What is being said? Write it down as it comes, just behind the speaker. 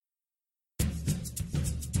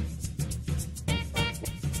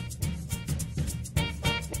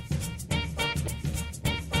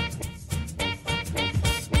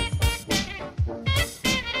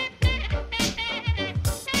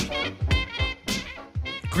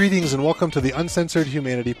Greetings and welcome to the Uncensored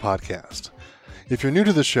Humanity Podcast. If you're new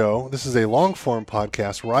to the show, this is a long-form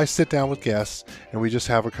podcast where I sit down with guests and we just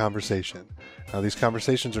have a conversation. Now, these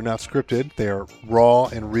conversations are not scripted. They are raw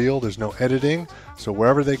and real. There's no editing, so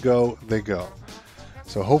wherever they go, they go.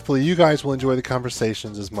 So hopefully you guys will enjoy the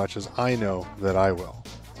conversations as much as I know that I will.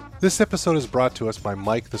 This episode is brought to us by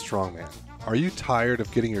Mike the Strongman. Are you tired of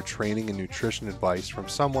getting your training and nutrition advice from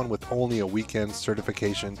someone with only a weekend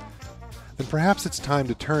certification? Then perhaps it's time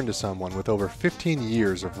to turn to someone with over 15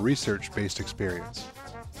 years of research-based experience.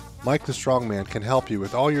 Mike the Strongman can help you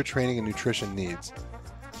with all your training and nutrition needs.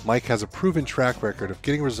 Mike has a proven track record of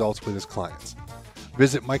getting results with his clients.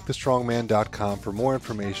 Visit MikeTheStrongman.com for more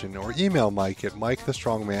information or email Mike at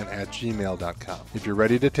MikeTheStrongman@gmail.com if you're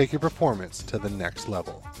ready to take your performance to the next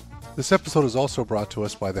level. This episode is also brought to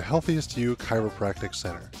us by the Healthiest You Chiropractic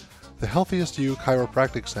Center. The Healthiest You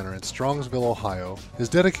Chiropractic Center in Strongsville, Ohio is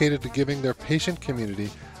dedicated to giving their patient community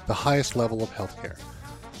the highest level of healthcare.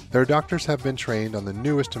 Their doctors have been trained on the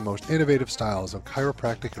newest and most innovative styles of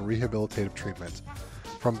chiropractic and rehabilitative treatments.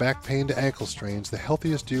 From back pain to ankle strains, the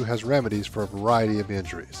Healthiest You has remedies for a variety of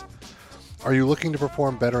injuries. Are you looking to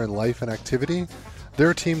perform better in life and activity?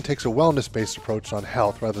 Their team takes a wellness-based approach on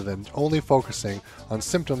health rather than only focusing on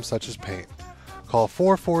symptoms such as pain. Call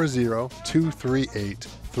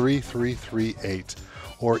 440-238-3338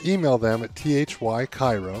 or email them at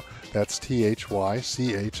thychiro, that's thychiro,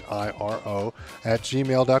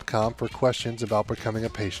 @gmail.com for questions about becoming a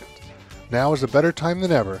patient. Now is a better time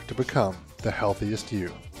than ever to become the healthiest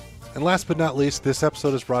you. And last but not least, this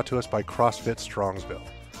episode is brought to us by CrossFit Strongsville.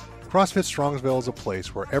 CrossFit Strongsville is a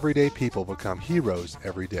place where everyday people become heroes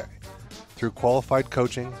every day. Through qualified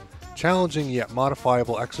coaching, challenging yet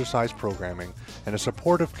modifiable exercise programming, and a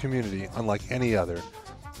supportive community unlike any other,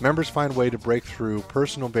 members find a way to break through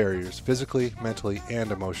personal barriers physically, mentally,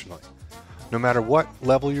 and emotionally. No matter what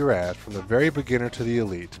level you're at, from the very beginner to the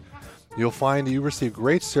elite, you'll find you receive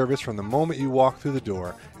great service from the moment you walk through the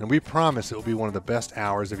door, and we promise it will be one of the best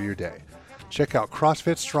hours of your day. Check out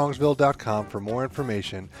CrossFitStrongsville.com for more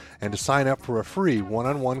information and to sign up for a free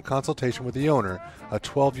one-on-one consultation with the owner, a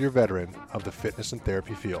 12-year veteran of the fitness and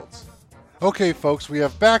therapy fields. Okay, folks, we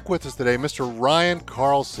have back with us today Mr. Ryan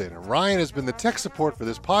Carlson. Ryan has been the tech support for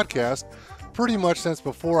this podcast pretty much since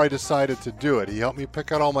before I decided to do it. He helped me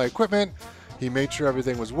pick out all my equipment. He made sure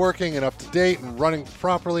everything was working and up to date and running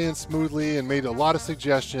properly and smoothly and made a lot of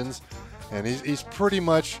suggestions. And he's pretty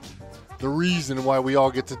much the reason why we all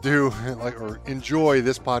get to do or enjoy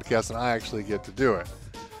this podcast and I actually get to do it.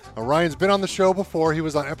 Now, Ryan's been on the show before. He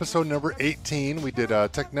was on episode number 18. We did a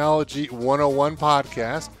Technology 101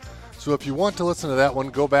 podcast. So if you want to listen to that one,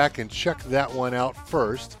 go back and check that one out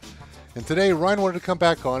first. And today, Ryan wanted to come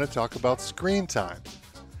back on and talk about screen time.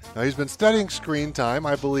 Now, he's been studying screen time,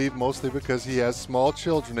 I believe, mostly because he has small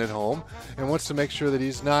children at home and wants to make sure that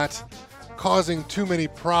he's not causing too many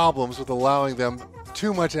problems with allowing them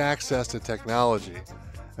too much access to technology.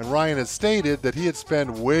 And Ryan has stated that he had spent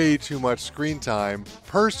way too much screen time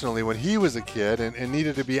personally when he was a kid and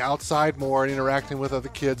needed to be outside more and interacting with other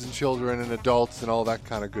kids and children and adults and all that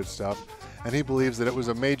kind of good stuff. And he believes that it was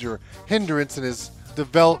a major hindrance in his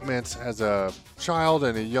development as a child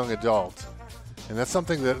and a young adult. And that's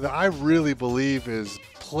something that I really believe is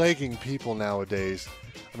plaguing people nowadays.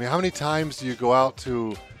 I mean, how many times do you go out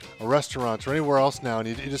to a restaurant or anywhere else now and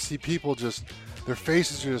you just see people their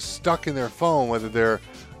faces are just stuck in their phone, whether they're,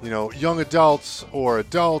 young adults or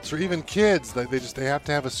even kids. They have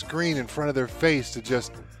to have a screen in front of their face to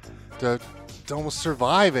almost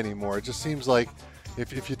survive anymore. It just seems like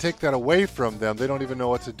if you take that away from them, they don't even know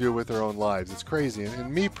what to do with their own lives. It's crazy.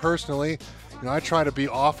 And me personally, I try to be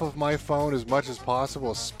off of my phone as much as possible,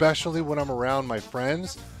 especially when I'm around my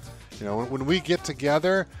friends. When we get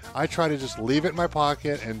together, I try to just leave it in my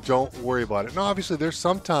pocket and don't worry about it. Now, obviously, there's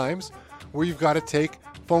some times where you've got to take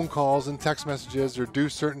phone calls and text messages or do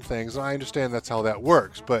certain things, and I understand that's how that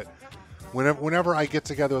works. But whenever I get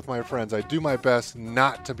together with my friends, I do my best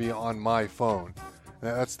not to be on my phone.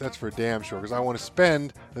 That's for damn sure, because I want to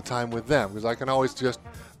spend the time with them, because I can always just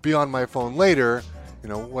be on my phone later,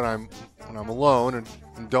 when I'm alone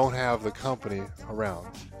and don't have the company around.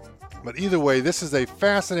 But either way, this is a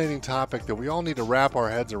fascinating topic that we all need to wrap our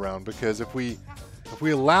heads around, because if we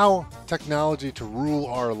allow technology to rule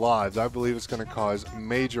our lives, I believe it's going to cause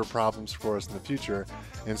major problems for us in the future.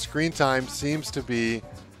 And screen time seems to be,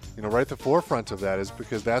 right at the forefront of that, is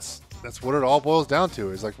because that's what it all boils down to,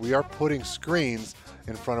 is like we are putting screens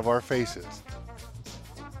in front of our faces.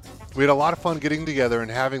 We had a lot of fun getting together and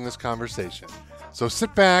having this conversation. So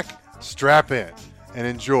sit back, strap in, and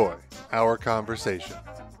enjoy our conversation.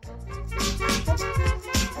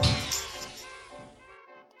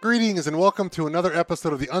 Greetings and welcome to another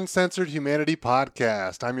episode of the Uncensored Humanity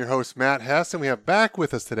Podcast. I'm your host, Matt Hess, and we have back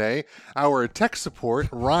with us today our tech support,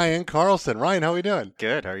 Ryan Carlson. Ryan, how are we doing?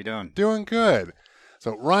 Good. How are you doing? Doing good.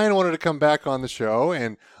 So Ryan wanted to come back on the show,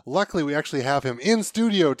 and luckily we actually have him in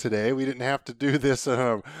studio today. We didn't have to do this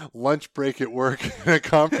lunch break at work in a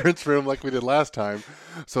conference room like we did last time.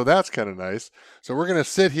 So that's kind of nice. So we're going to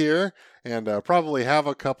sit here and probably have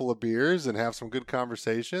a couple of beers and have some good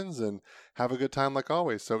conversations and have a good time like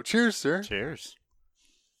always. So cheers, sir. Cheers.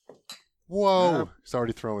 Whoa. He's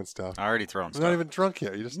already throwing stuff. Already throwing We're stuff. not even drunk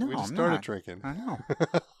yet. We just started not. drinking. I know.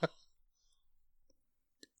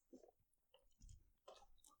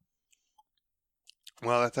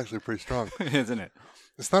 Well, that's actually pretty strong. Isn't it?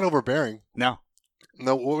 It's not overbearing. No.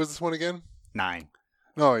 No, what was this one again? 9.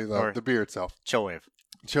 No, Or- the beer itself. Chill Wave.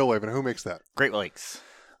 Chill Wave. And who makes that? Great Lakes.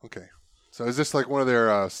 Okay. So is this like one of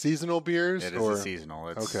their seasonal beers? It is a seasonal.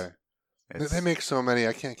 Okay. It's, They make so many,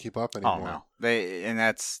 I can't keep up anymore. Oh no.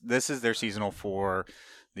 This is their seasonal for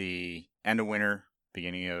the end of winter,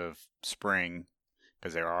 beginning of spring,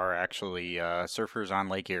 because there are actually surfers on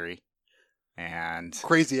Lake Erie, and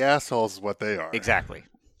Crazy assholes is what they are. exactly,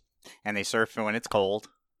 and they surf when it's cold,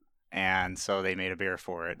 and so they made a beer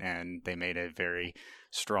for it, and they made a very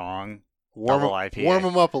strong double IPA. Warm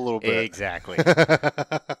them up a little bit. Exactly.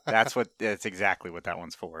 That's exactly what that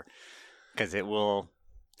one's for, because it'll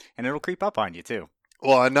creep up on you too.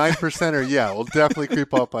 Well, a 9%er, yeah, will definitely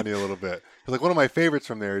creep up on you a little bit. 'Cause, like one of my favorites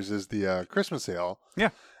from theirs is the Christmas Ale. Yeah.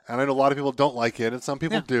 And I know a lot of people don't like it, and some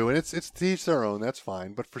people Yeah. do, and it's to each their own. That's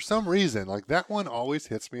fine. But for some reason, like that one always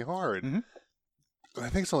hits me hard. Mhm. I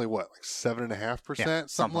think it's only like 7.5%, Yeah,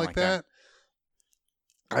 something like that.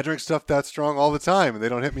 I drink stuff that strong all the time, and they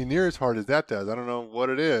don't hit me near as hard as that does. I don't know what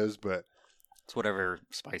it is, but It's whatever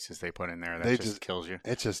spices they put in there that They just just- kills you.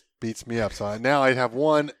 it just beats me up. So now I have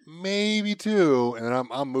one, maybe two, and then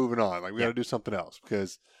I'm moving on. Like we got to do something else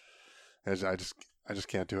because I just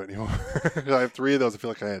can't do it anymore. I have 3 of those. I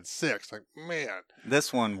feel like I had 6. Like man,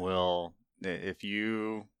 This one will, if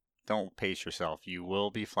you don't pace yourself, you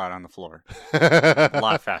will be flat on the floor a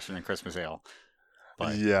lot faster than Christmas Ale.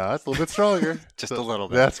 But yeah, that's a little bit stronger. just a little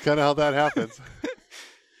bit. That's kind of how that happens.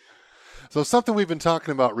 So something we've been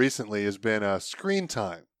talking about recently has been screen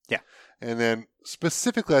time. Yeah. And then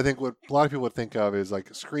specifically, I think what a lot of people would think of is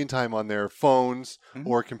like screen time on their phones Mhm.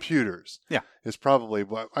 or computers. Yeah. Is probably,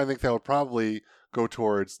 but I think that would probably go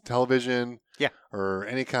towards television. Yeah. Or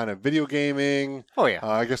any kind of video gaming. Oh yeah.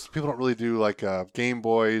 I guess people don't really do like Game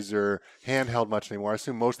Boys or handheld much anymore. I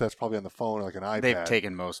assume most of that's probably on the phone or like an iPad. They've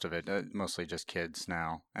taken most of it, mostly just kids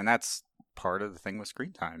now. And that's part of the thing with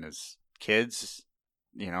screen time is kids,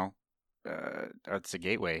 it's a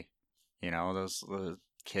gateway. Those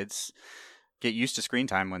kids get used to screen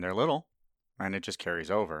time when they're little, and it just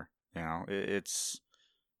carries over. It's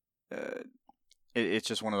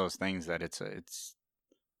just one of those things that it's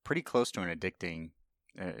pretty close to an addictive.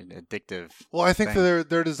 Well, I think thing.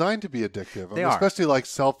 they're designed to be addictive. I They mean, are. especially like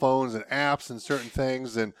cell phones and apps and certain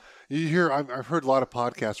things. And you hear, I've heard a lot of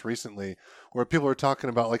podcasts recently where people are talking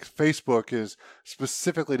about like Facebook is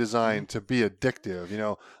specifically designed to be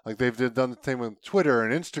addictive. Like they've done the same with Twitter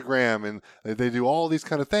and Instagram, and they do all these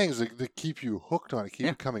kind of things to keep you hooked on it, keep Yeah.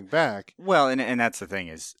 you coming back. Well, and that's the thing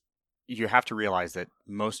is, you have to realize that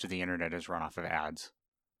most of the internet is run off of ads.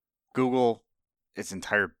 Google, its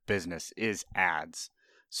entire business is ads.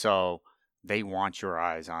 So they want your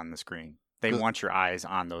eyes on the screen. They Good. want your eyes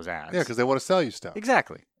on those ads. Yeah, because they want to sell you stuff.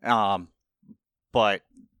 Exactly. But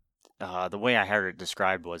the way I heard it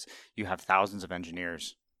described was you have thousands of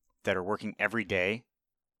engineers that are working every day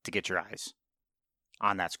to get your eyes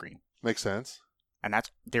on that screen. Makes sense. And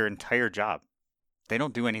that's their entire job. They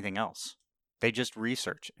don't do anything else. They just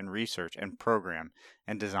research and program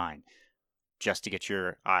and design just to get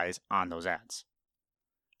your eyes on those ads.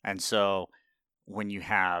 And so when you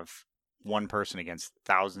have one person against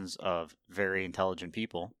thousands of very intelligent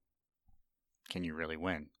people, can you really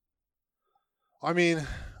win? I mean,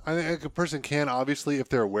 I think a person can, obviously, if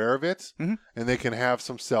they're aware of it, Mhm. and they can have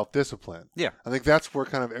some self-discipline. Yeah. I think that's where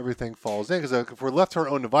kind of everything falls in. Because if we're left to our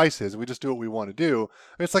own devices and we just do what we want to do,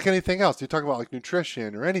 it's like anything else. You talk about like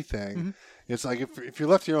nutrition or anything. Mhm. It's like if you're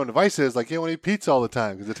left to your own devices, like you don't want to eat pizza all the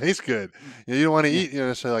time because it tastes good. You don't want to eat,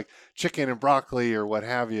 necessarily like chicken and broccoli or what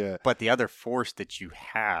have you. But the other force that you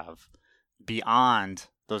have beyond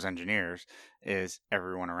those engineers is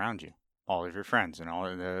everyone around you, all of your friends, and all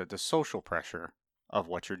of the social pressure of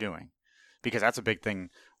what you're doing. Because that's a big thing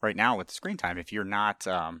right now with the screen time. If you're not,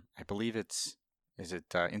 I believe is it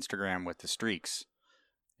Instagram with the streaks,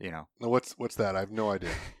 Now, what's that? I have no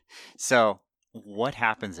idea. So what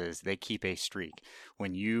happens is they keep a streak.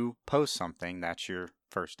 When you post something, that's your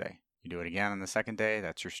first day. You do it again on the second day,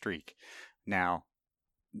 that's your streak. Now,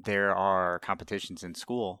 there are competitions in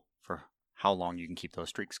school for how long you can keep those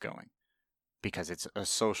streaks going because it's a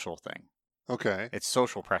social thing. Okay. It's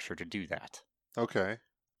social pressure to do that. Okay.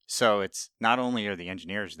 So it's not only are the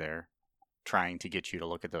engineers there trying to get you to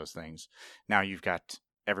look at those things, now you've got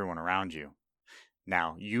everyone around you.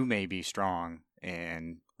 Now, you may be strong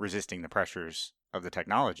in resisting the pressures of the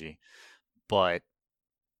technology, but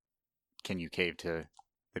can you cave to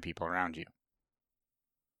the people around you?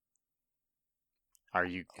 Are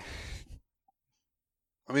you?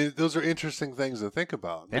 I mean, those are interesting things to think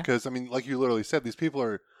about Yeah. because, I mean, like you literally said, these people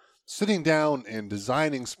are sitting down and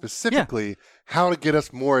designing specifically how to get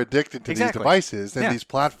us more addicted to these Exactly. devices and Yeah. these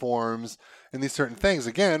platforms and these certain things.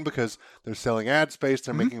 Again, because they're selling ad space,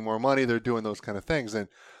 they're making more money, they're doing those kind of things. And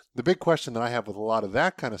the big question that I have with a lot of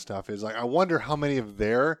that kind of stuff is like, I wonder how many of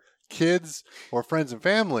their kids or friends and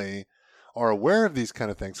family are aware of these kind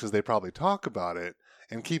of things because they probably talk about it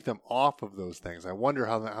and keep them off of those things. I wonder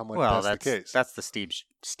how much Well, that's the case. that's the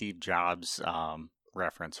Steve Jobs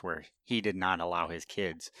reference where he did not allow his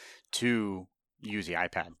kids to use the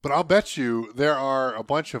iPad. But I'll bet you there are a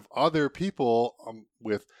bunch of other people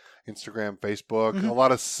with Instagram, Facebook, a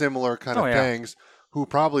lot of similar kind of things who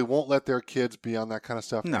probably won't let their kids be on that kind of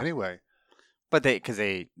stuff anyway. But because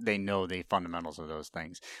they know the fundamentals of those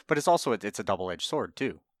things. But it's also it's a double-edged sword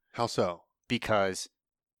too. How so? Because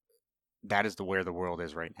that is where the world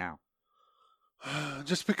is right now.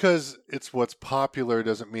 Just because it's what's popular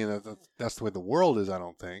doesn't mean that that's the way the world is. I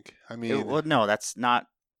don't think. I mean, Well, no, that's not.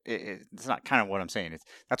 It's not kind of what I'm saying.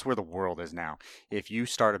 That's where the world is now. If you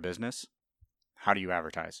start a business, how do you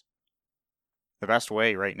advertise? The best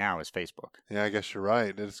way right now is Facebook. Yeah, I guess you're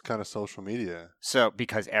right. It's kind of social media. So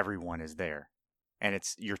because everyone is there, and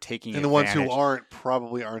you're taking and the advantage. ones who aren't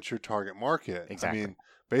probably aren't your target market. Exactly. I mean,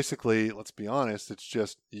 basically, let's be honest. It's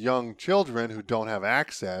just young children who don't have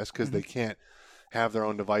access because they can't have their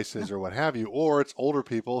own devices or what have you, or it's older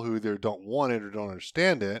people who either don't want it or don't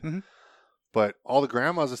understand it. But all the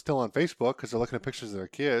grandmas are still on Facebook because they're looking at pictures of their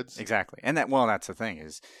kids. Exactly, and that's the thing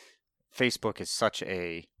is, Facebook is such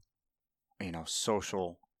a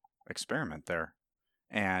social experiment there,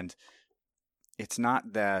 and it's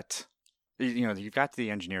not that you've got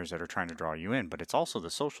the engineers that are trying to draw you in, but it's also the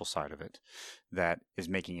social side of it that is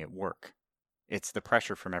making it work. It's the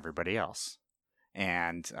pressure from everybody else,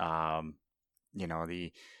 and I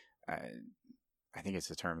think it's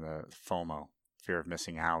the term, the FOMO, fear of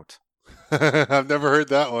missing out. I've never heard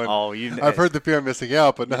that one. Oh, I've heard the fear of missing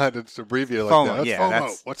out, but not it's abbreviated FOMO, like that. yeah,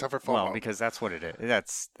 FOMO. What's up for FOMO? Well, because that's what it is.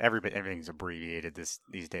 That's everything's abbreviated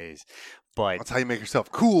these days. But that's how you make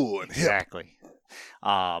yourself cool and hip. Exactly.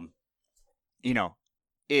 On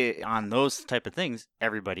those type of things,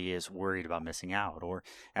 everybody is worried about missing out. Or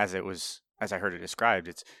as I heard it described,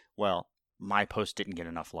 it's, well, my post didn't get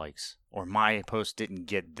enough likes, or my post didn't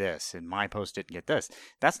get this, and my post didn't get this.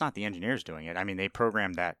 That's not the engineers doing it. I mean, they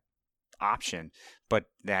programmed that option, but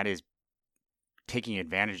that is taking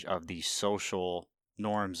advantage of the social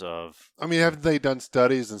norms of. I mean, haven't they done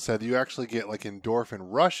studies and said you actually get like endorphin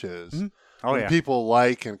rushes when yeah. people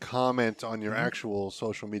like and comment on your actual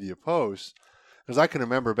social media posts? Because I can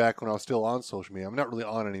remember back when I was still on social media. I'm not really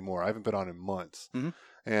on anymore. I haven't been on in months.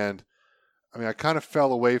 And I mean, I kind of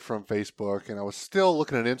fell away from Facebook, and I was still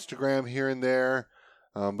looking at Instagram here and there.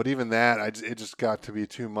 But even that, it just got to be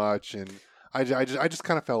too much, and I just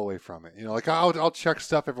kind of fell away from it. Like I'll check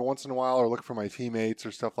stuff every once in a while or look for my teammates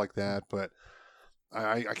or stuff like that. But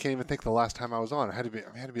I can't even think the last time I was on. It had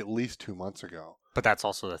to be at least 2 months ago. But that's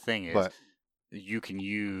also the thing is, you can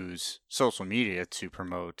use social media to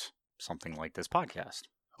promote something like this podcast.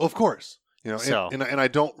 Well, of course. And I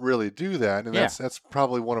don't really do that, and that's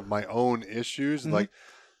probably one of my own issues. Like,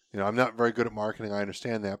 I'm not very good at marketing. I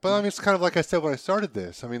understand that, but I mean, it's kind of like I said when I started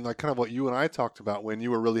this. I mean, like kind of what you and I talked about when you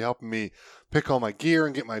were really helping me pick all my gear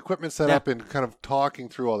and get my equipment set up, and kind of talking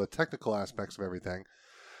through all the technical aspects of everything.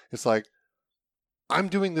 It's like, I'm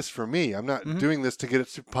doing this for me. I'm not doing this to get it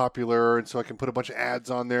super popular and so I can put a bunch of ads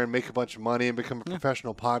on there and make a bunch of money and become a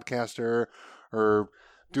professional podcaster or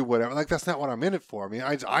do whatever. Like, that's not what I'm in it for. I mean,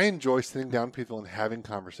 I enjoy sitting down with people and having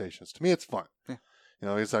conversations. To me, it's fun. Yeah.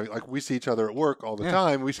 It's like we see each other at work all the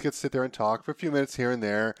time. We just get to sit there and talk for a few minutes here and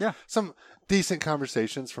there. Yeah. Some decent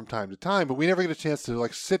conversations from time to time, but we never get a chance to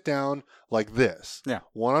like sit down like this. Yeah.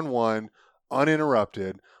 One-on-one,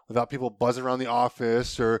 uninterrupted, without people buzzing around the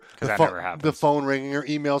office or the phone ringing or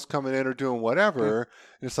emails coming in or doing whatever.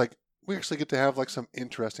 And it's like, we actually get to have like some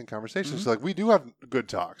interesting conversations. Mhm. So, like we do have good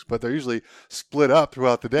talks, but they're usually split up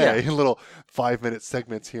throughout the day in little 5-minute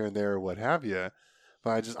segments here and there or what have you.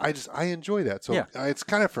 But I enjoy that. So Yeah. it's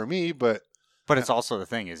kind of for me, but But it's also the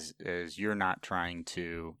thing is you're not trying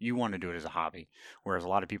to, you want to do it as a hobby, whereas a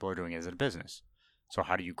lot of people are doing it as a business. So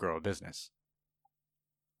how do you grow a business?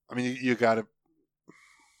 I mean, you got to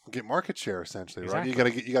get market share essentially, right?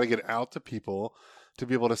 Exactly. You got to get out to people to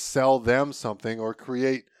be able to sell them something or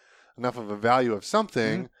create enough of a value of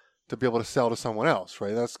something to be able to sell to someone else,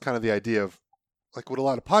 right? That's kind of the idea of like what a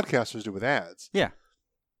lot of podcasters do with ads. Yeah.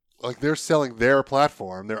 Like they're selling their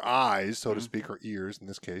platform, their eyes, so to Mhm. speak, or ears in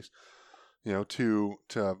this case,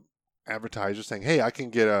 to advertisers saying, "Hey, I can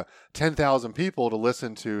get 10,000 people to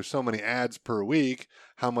listen to so many ads per week.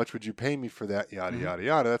 How much would you pay me for that?" Yada Mhm. yada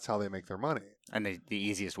yada. That's how they make their money. And the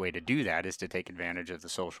easiest way to do that is to take advantage of the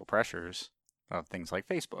social pressures of things like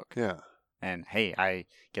Facebook. Yeah. And hey, I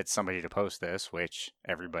get somebody to post this, which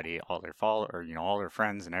everybody, all their follow, or all their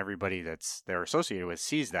friends and everybody that's they're associated with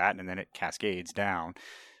sees that, and then it cascades down,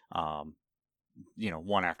 one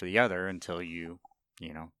after the other until you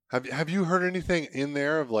know. Have you heard anything in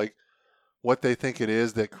there of like what they think it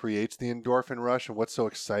is that creates the endorphin rush and what's so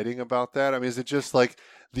exciting about that? I mean, is it just like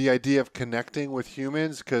the idea of connecting with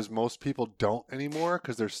humans because most people don't anymore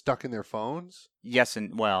because they're stuck in their phones? Yes,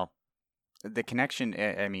 and well, the connection.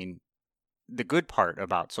 I mean, the good part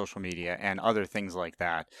about social media and other things like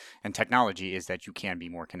that and technology is that you can be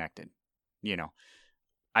more connected.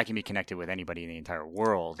 I can be connected with anybody in the entire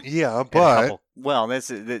world. Yeah, In a but well, this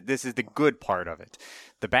is the good part of it.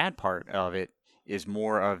 The bad part of it is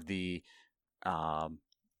more of the. Um,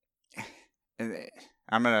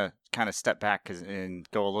 I'm gonna kind of step back and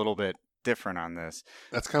go a little bit different on this.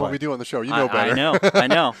 that's kind of what But we do on the show. You know better. I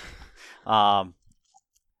know.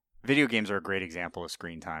 Video games are a great example of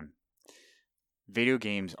screen time. Video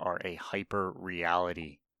games are a hyper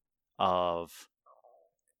reality of.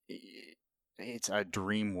 It's a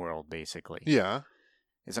dream world, basically. Yeah.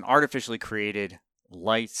 It's an artificially created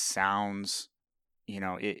lights, sounds.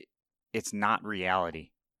 It's not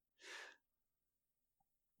reality.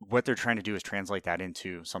 What they're trying to do is translate that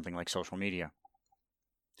into something like social media.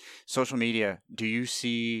 Social media, do you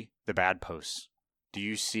see the bad posts? Do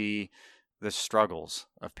you see the struggles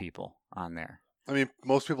of people on there? I mean,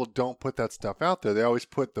 most people don't put that stuff out there. They always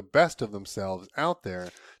put the best of themselves out there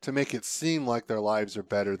to make it seem like their lives are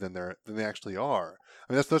better than they actually are.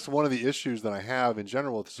 I mean, that's one of the issues that I have in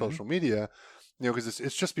general with social media, because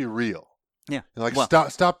it's just be real. Yeah. Like Well,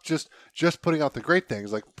 stop just putting out the great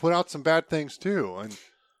things. Like put out some bad things too. And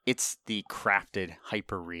it's the crafted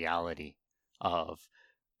hyper reality of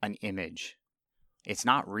an image. It's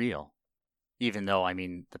not real. Even though, I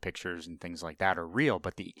mean, the pictures and things like that are real,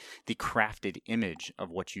 but the crafted image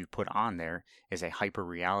of what you put on there is a hyper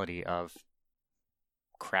reality of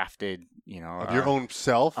crafted, of your own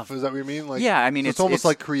self. Is that what you mean? Like, yeah, I mean, so it's almost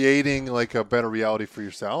like creating like a better reality for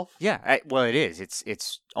yourself. Yeah, well, it is.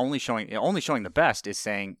 It's only showing the best is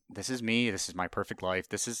saying this is me, this is my perfect life,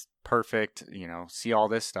 this is perfect. See all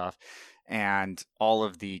this stuff, and all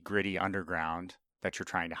of the gritty underground that you're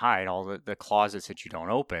trying to hide, all the closets that you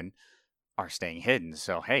don't open, are staying hidden.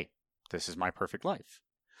 So hey, this is my perfect life,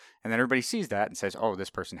 and then everybody sees that and says, oh, this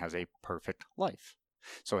person has a perfect life.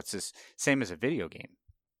 So it's this same as a video game.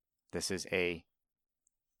 This is a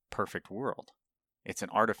perfect world. It's an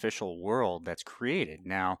artificial world that's created.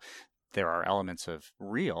 Now, there are elements of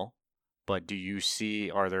real, but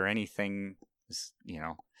are there anything,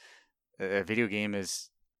 a video game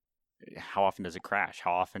is, how often does it crash?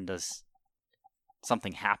 How often does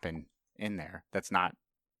something happen in there that's not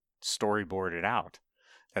storyboarded out?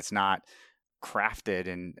 That's not crafted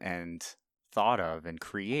and thought of and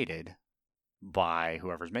created by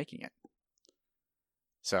whoever's making it.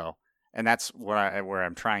 So, and that's where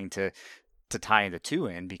I'm trying to tie the two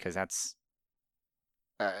in, because that's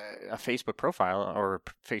a Facebook profile or a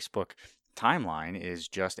Facebook timeline is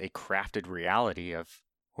just a crafted reality of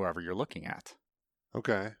whoever you're looking at.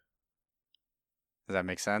 Okay. Does that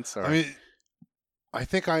make sense? Or? I mean, I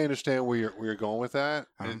think I understand where you're going with that.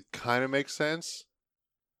 Uh-huh. It kind of makes sense.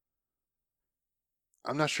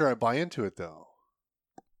 I'm not sure I buy into it though.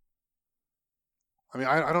 I mean,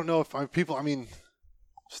 I don't know if people. I mean,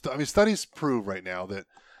 studies prove right now that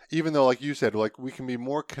even though, like you said, like we can be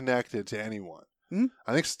more connected to anyone. Mm-hmm.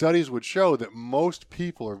 I think studies would show that most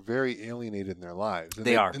people are very alienated in their lives. And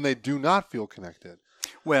they are, and they do not feel connected.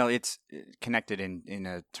 Well, it's connected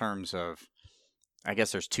in terms of, I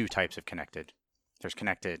guess there's two types of connected. There's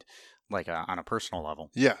connected like on a personal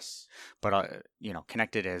level. Yes. But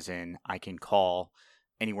connected as in I can call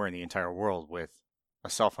anywhere in the entire world with a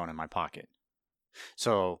cell phone in my pocket.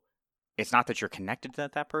 So it's not that you're connected to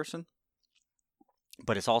that person,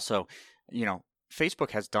 but it's also,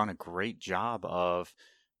 Facebook has done a great job of,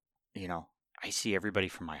 I see everybody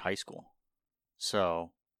from my high school.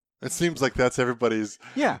 So It seems like that's everybody's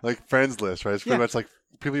yeah. like friends list, right? It's pretty Yeah. much like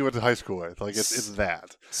people you went to high school with. Like it's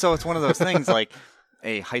that. So it's one of those things like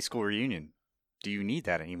a high school reunion. Do you need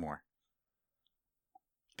that anymore?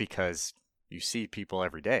 Because you see people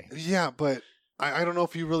every day. Yeah, but I don't know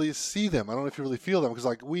if you really see them. I don't know if you really feel them because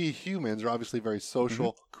like we humans are obviously very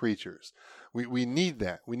social creatures. We need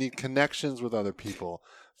that. We need connections with other people,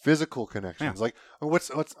 physical connections. Yeah. Like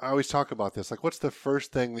what's I always talk about this. Like what's the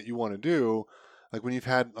first thing that you want to do? Like when you've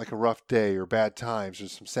had like a rough day or bad times or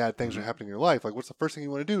some sad things are happening in your life, like what's the first thing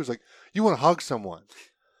you want to do is like you want to hug someone.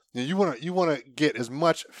 You want to get as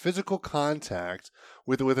much physical contact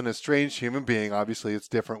with an estranged human being. Obviously, it's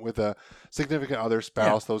different with a significant other,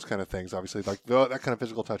 spouse, those kind of things. Obviously, like that kind of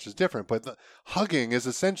physical touch is different. But hugging is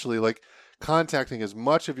essentially like contacting as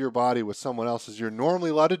much of your body with someone else as you're normally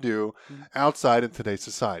allowed to do outside in today's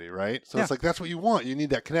society, right? So it's like that's what you want. You need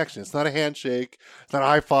that connection. It's not a handshake. It's not a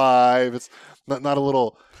high five. It's not a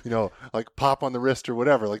little, like pop on the wrist or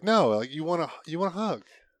whatever. Like no, like you want to hug.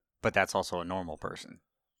 But that's also a normal person.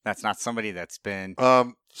 That's not somebody that's been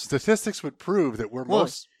statistics would prove that we're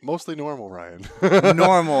mostly normal, Ryan.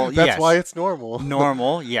 normal. That's yes. why it's normal.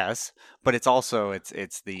 Normal, yes, but it's also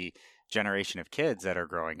it's the generation of kids that are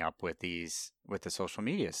growing up with the social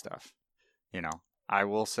media stuff. I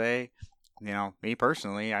will say, me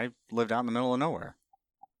personally, I lived out in the middle of nowhere.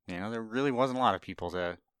 There really wasn't a lot of people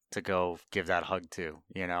to go give that hug to.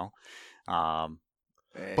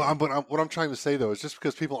 But what I'm trying to say though is just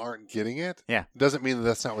because people aren't getting it, doesn't mean that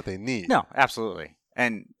that's not what they need. No, absolutely,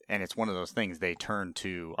 and it's one of those things they turn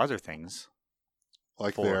to other things,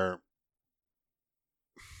 like their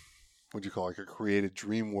what'd you call it, like a created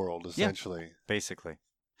dream world, essentially. Basically,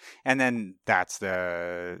 and then that's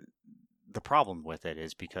the problem with it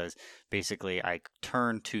is because basically I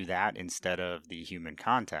turn to that instead of the human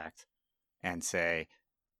contact, and say,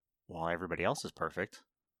 well, everybody else is perfect.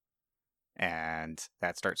 And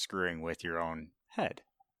that starts screwing with your own head.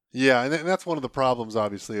 Yeah, and that's one of the problems,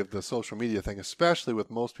 obviously, of the social media thing, especially with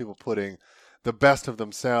most people putting the best of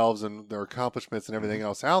themselves and their accomplishments and everything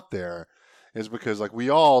else out there, is because, like, we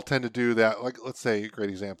all tend to do that. Like, let's say a great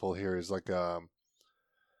example here is, like, it's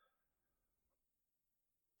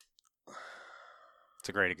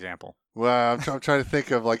a great example. Well, I'm trying to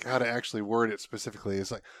think of, like, how to actually word it specifically.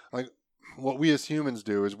 It's like what we as humans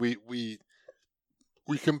do is we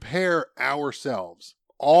compare ourselves,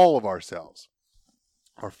 all of ourselves,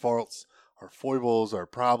 our faults, our foibles, our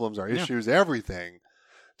problems, our issues, everything,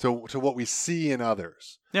 to what we see in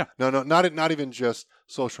others. Yeah. No, not even just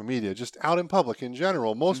social media, just out in public in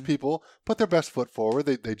general. Most people put their best foot forward.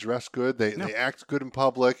 They dress good. They act good in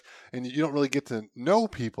public, and you don't really get to know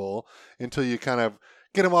people until you kind of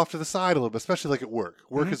get them off to the side a little bit, especially like at work.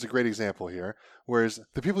 Work is a great example here. Whereas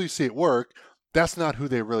the people you see at work, that's not who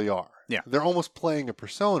they really are. Yeah. They're almost playing a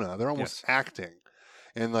persona. They're almost acting.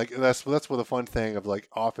 And like that's where the fun thing of like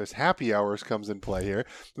office happy hours comes in play here.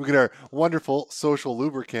 We get our wonderful social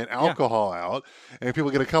lubricant, alcohol out, and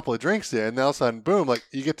people get a couple of drinks in, and all of a sudden, boom, like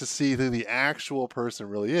you get to see who the actual person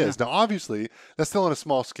really is. Now, obviously, that's still on a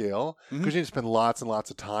small scale because you need to spend lots and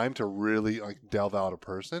lots of time to really like delve out a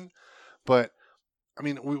person. But I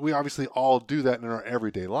mean, we obviously all do that in our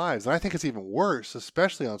everyday lives. And I think it's even worse,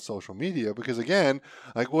 especially on social media, because again,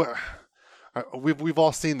 like we've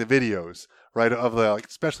all seen the videos, right, of the, like,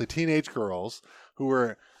 especially teenage girls who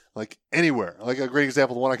are like anywhere. Like a great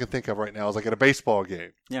example, the one I can think of right now is like at a baseball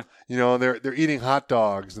game. Yeah. They're eating hot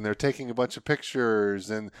dogs and they're taking a bunch of pictures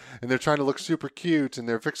and they're trying to look super cute and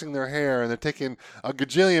they're fixing their hair and they're taking a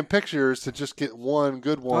gajillion pictures to just get one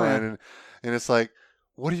good one. And it's like,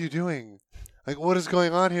 what are you doing? Like, what is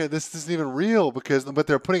going on here? This isn't even real but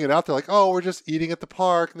they're putting it out there like, oh, we're just eating at the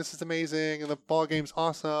park and this is amazing and the ball game's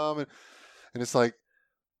awesome. And it's like,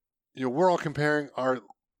 we're all comparing when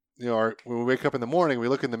we wake up in the morning, we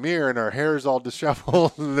look in the mirror and our hair is all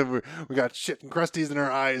disheveled and then we got shit and crusties in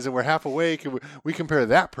our eyes and we're half awake and we compare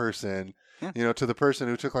that person, to the person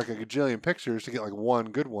who took like a gajillion pictures to get like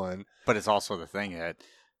one good one. But it's also the thing that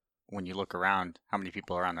when you look around, how many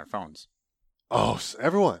people are on their phones? Oh,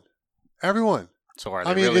 everyone. So are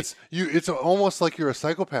they really? It's almost like you're a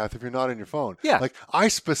psychopath if you're not on your phone. Yeah. Like I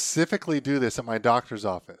specifically do this at my doctor's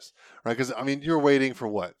office, right? Because I mean, you're waiting for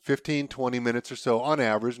what, 15, 20 minutes or so on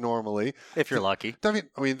average normally. If you're lucky. I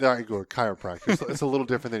mean, I go to chiropractor. It's a little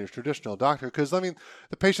different than your traditional doctor because I mean,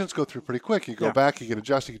 the patients go through pretty quick. You go back, you get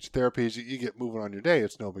adjusted, you get your therapies, you get moving on your day.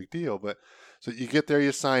 It's no big deal. But So you get there,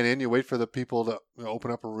 you sign in, you wait for the people to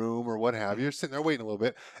open up a room or what have you. You're sitting there waiting a little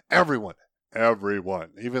bit. Everyone,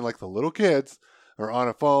 even like the little kids, are on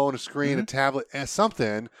a phone, a screen, a tablet,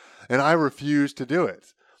 something, and I refuse to do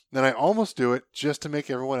it. And I almost do it just to make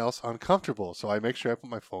everyone else uncomfortable. So I make sure I put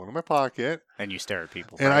my phone in my pocket. And you stare at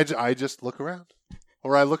people. And right? I just look around.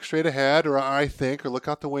 Or I look straight ahead, or I think, or look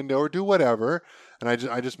out the window, or do whatever. And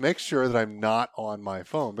I just make sure that I'm not on my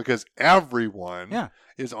phone because everyone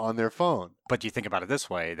is on their phone. But you think about it this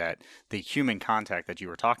way, that the human contact that you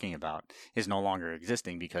were talking about is no longer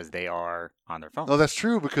existing because they are on their phone. Oh, that's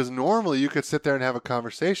true, because normally you could sit there and have a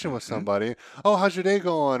conversation with somebody. Oh, how's your day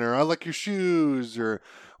going? Or I like your shoes, or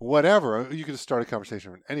whatever. You could just start a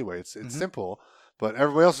conversation. Anyway, it's simple, but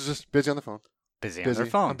everybody else is just busy on the phone. Busy on their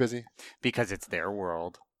phone. I'm busy. Because it's their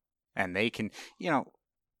world. And they can,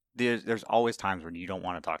 there's always times when you don't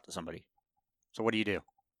want to talk to somebody. So what do?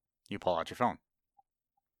 You pull out your phone.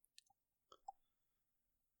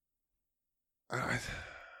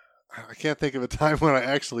 I can't think of a time when I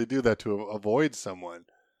actually do that to avoid someone.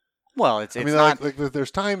 Well, it's not... like there's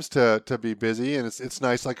times to be busy, and it's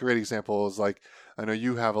nice. Like a great example is like, I know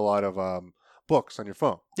you have a lot of books on your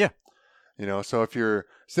phone. Yeah. So if you're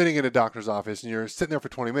sitting in a doctor's office and you're sitting there for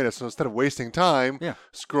 20 minutes, so instead of wasting time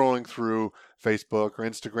scrolling through Facebook or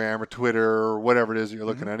Instagram or Twitter or whatever it is you're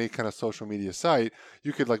looking at, any kind of social media site,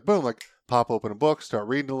 you could pop open a book, start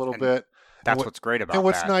reading a little bit. That's what's great about it. And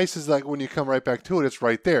what's nice is like when you come right back to it, it's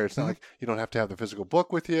right there. It's not like you don't have to have the physical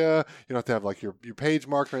book with you. You don't have to have like your page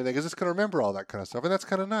marked or anything, because it's going to remember all that kind of stuff. And that's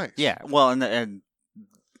kind of nice. Yeah. Well, and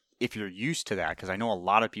if you're used to that, because I know a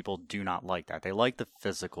lot of people do not like that. They like the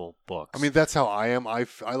physical books. I mean, that's how I am. I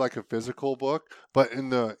like a physical book, but in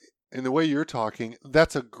the way you're talking,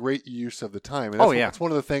 that's a great use of the time. And that's, it's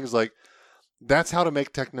one of the things, like, that's how to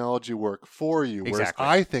make technology work for you. Whereas Exactly.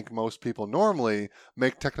 I think most people normally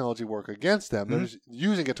make technology work against them. They're just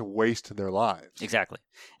using it to waste their lives. Exactly.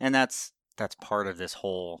 And that's part of this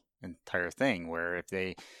whole entire thing, where if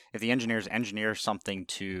the engineers engineer something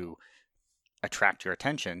to attract your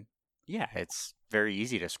attention, it's very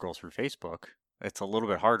easy to scroll through Facebook. It's a little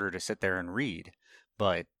bit harder to sit there and read,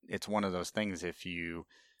 but it's one of those things. If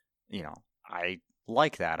I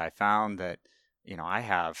like that. I found that, I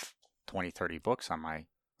have 20, 30 books on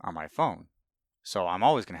my phone. So I'm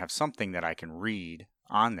always going to have something that I can read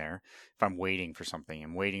on there. If I'm waiting for something,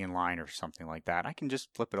 I'm waiting in line or something like that, I can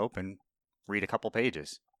just flip it open, read a couple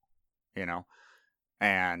pages,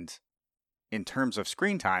 and in terms of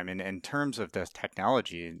screen time and in terms of the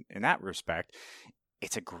technology in that respect,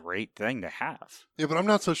 it's a great thing to have. Yeah, but I'm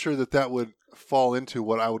not so sure that would fall into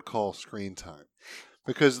what I would call screen time.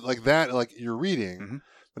 Because like that, like you're reading,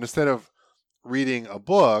 but instead of reading a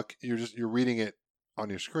book, you're reading it on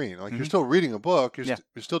your screen. Like you're still reading a book, you're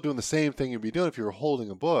still doing the same thing you'd be doing if you were holding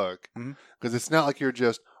a book. Because it's not like you're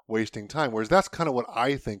just wasting time. Whereas that's kind of what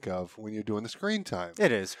I think of when you're doing the screen time.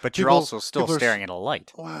 It is, but you're also still staring at a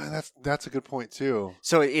light. Wow, that's a good point too.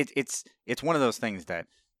 So it's one of those things that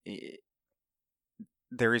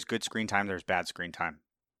there is good screen time, there's bad screen time.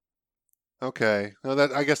 Okay, no,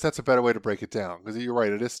 I guess that's a better way to break it down, because you're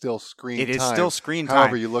right. It is still screen time. It is still screen time.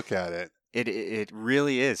 However you look at it. It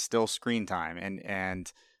really is still screen time,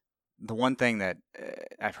 and the one thing that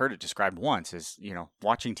I've heard it described once is,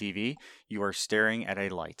 watching TV, you are staring at a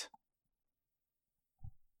light.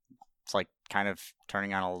 It's like kind of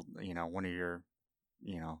turning on one of your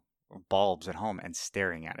bulbs at home and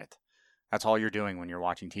staring at it. That's all you're doing when you're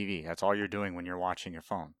watching TV. That's all you're doing when you're watching your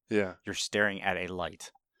phone. Yeah, you're staring at a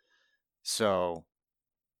light. So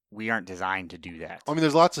we aren't designed to do that. I mean,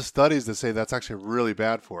 there's lots of studies that say that's actually really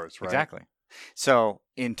bad for us, right? Exactly. So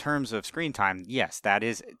in terms of screen time, yes, that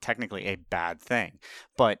is technically a bad thing.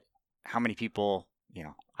 But how many people,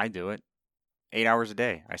 I do it 8 hours a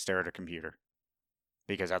day. I stare at a computer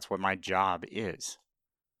because that's what my job is.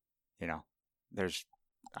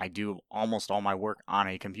 I do almost all my work on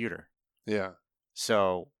a computer. Yeah.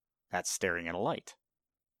 So that's staring at a light.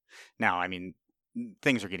 Now, I mean,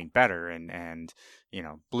 things are getting better, and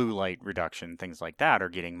blue light reduction, things like that are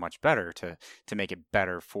getting much better to make it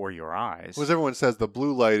better for your eyes. Well, as everyone says, the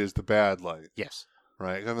blue light is the bad light. Yes.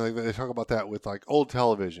 Right. I mean, they talk about that with like old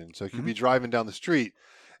television. So you could be driving down the street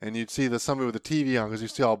and you'd see somebody with a TV on because you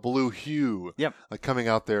see all blue hue, like coming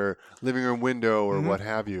out their living room window or what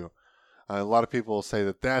have you. A lot of people say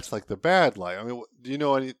that that's like the bad light. I mean, do you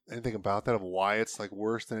know anything about that, of why it's like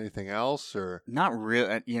worse than anything else, or not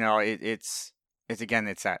really? It's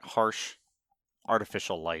that harsh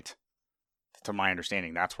artificial light. To my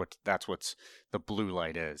understanding, that's what's the blue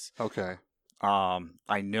light is. Okay.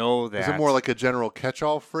 I know that Is it more like a general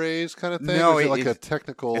catch-all phrase kind of thing? No, or is it like a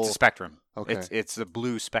technical? It's a spectrum. Okay. It's the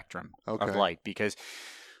blue spectrum Okay. of light, because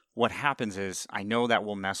what happens is I know that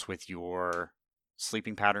will mess with your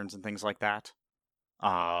sleeping patterns and things like that.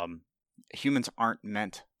 Humans aren't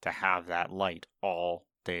meant to have that light all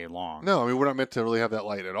day long. No, I mean, we're not meant to really have that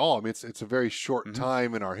light at all. I mean, it's a very short Mhm.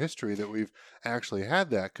 time in our history that we've actually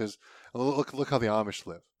had that, because look how the Amish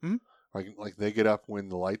live. Mhm. Like they get up when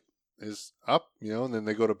the light is up, and then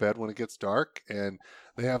they go to bed when it gets dark, and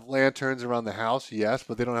they have lanterns around the house, yes,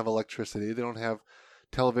 but they don't have electricity. They don't have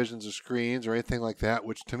televisions or screens or anything like that,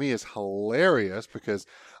 which to me is hilarious because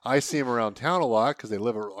I see them around town a lot because they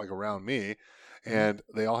live like around me. And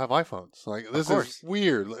they all have iPhones. Like, this is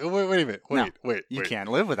weird. Wait a minute. Wait. You can't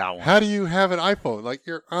live without one. How do you have an iPhone? Like,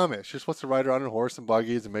 you're Amish. You're supposed to ride around on horse and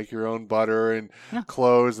buggies and make your own butter and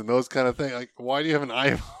clothes and those kind of things. Like, why do you have an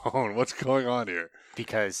iPhone? What's going on here?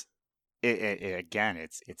 Because again,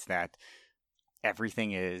 it's that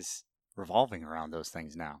everything is revolving around those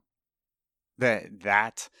things now. The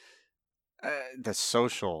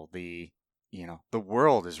social, the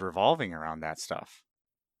world is revolving around that stuff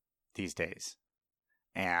these days.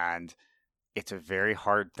 And it's a very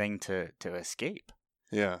hard thing to escape.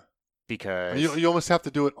 Yeah. Because you almost have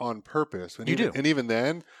to do it on purpose. And do. And even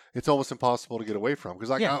then, it's almost impossible to get away from.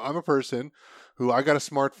 Because I'm a person who I got a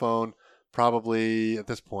smartphone probably at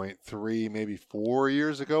this point 3, maybe 4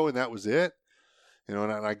 years ago, and that was it.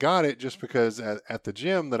 And I got it just because at the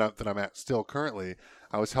gym that I'm at still currently,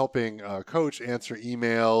 I was helping coach answer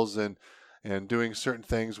emails and doing certain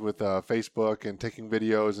things with Facebook and taking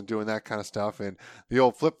videos and doing that kind of stuff. And the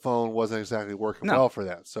old flip phone wasn't exactly working well for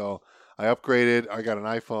that. So I upgraded. I got an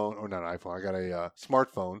iPhone, or not an iPhone. I got a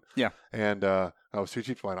smartphone. Yeah. And I was too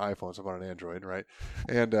cheap to buy an iPhone, so I bought an Android, right?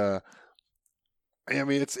 And I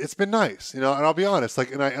mean, it's been nice, and I'll be honest,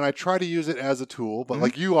 like, and I try to use it as a tool, but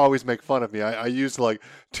like you always make fun of me. I use like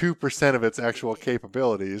 2% of its actual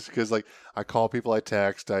capabilities because like I call people, I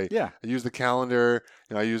text, I use the calendar,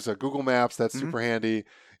 I use Google Maps, that's super handy,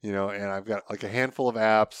 and I've got like a handful of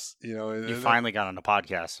apps, You finally got on a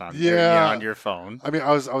podcast on your phone. I mean,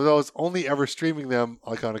 I was only ever streaming them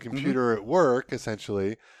like on a computer at work,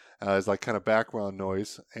 essentially, as like kind of background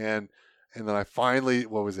noise, and then I finally,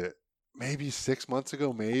 what was it? Maybe 6 months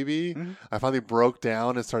ago, I finally broke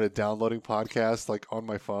down and started downloading podcasts like on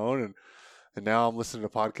my phone, and now I'm listening to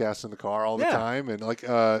podcasts in the car all the time, and like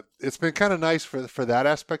it's been kind of nice for that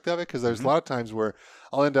aspect of it, because there's a lot of times where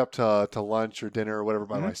I'll end up to lunch or dinner or whatever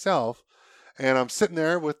by myself, and I'm sitting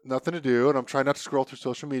there with nothing to do, and I'm trying not to scroll through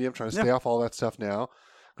social media. I'm trying to stay off all that stuff now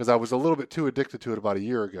because I was a little bit too addicted to it about a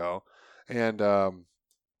year ago, and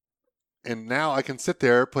now I can sit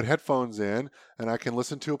there, put headphones in, and I can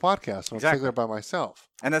listen to a podcast when I'm sitting there by myself.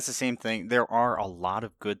 And that's the same thing. There are a lot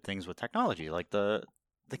of good things with technology, like the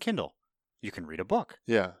Kindle. You can read a book.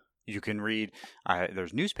 Yeah. You can read,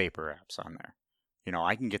 there's newspaper apps on there.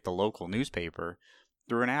 I can get the local newspaper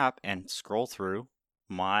through an app and scroll through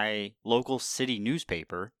my local city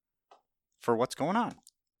newspaper for what's going on.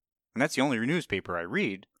 And that's the only newspaper I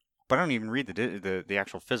read, but I don't even read the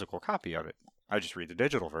actual physical copy of it. I just read the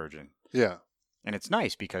digital version. Yeah. And it's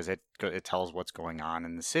nice because it tells what's going on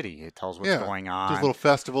in the city. It tells what's going on. There's little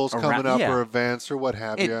festivals coming up or events or what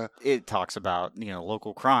have you. It talks about,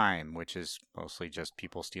 local crime, which is mostly just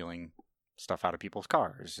people stealing stuff out of people's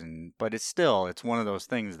cars. But it's one of those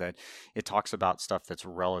things that it talks about stuff that's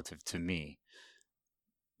relative to me.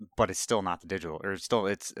 But it's still not the digital, or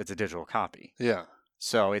it's a digital copy. Yeah.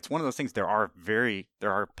 So it's one of those things. There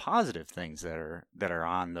are positive things that are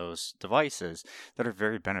on those devices that are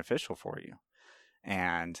very beneficial for you,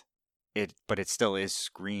 but it still is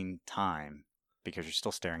screen time because you're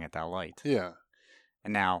still staring at that light. Yeah.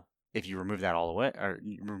 And now, if you remove that all the way, or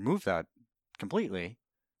you remove that completely,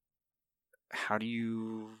 how do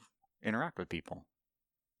you interact with people?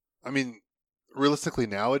 I mean, realistically,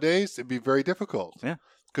 nowadays it'd be very difficult. Yeah.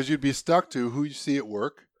 Because you'd be stuck to who you see at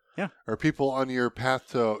work. Yeah. Or people on your path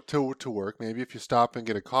to work. Maybe if you stop and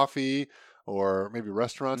get a coffee, or maybe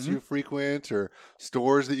restaurants you frequent, or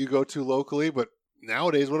stores that you go to locally. But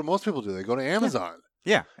nowadays, what do most people do? They go to Amazon.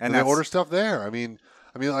 Yeah. And they order stuff there. I mean,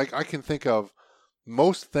 like I can think of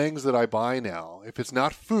most things that I buy now. If it's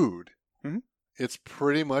not food, it's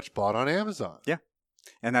pretty much bought on Amazon. Yeah.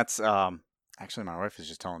 And that's actually, my wife was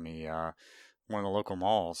just telling me one of the local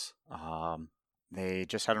malls. They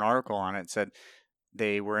just had an article on it that said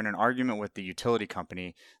they were in an argument with the utility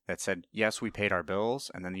company that said, yes, we paid our bills.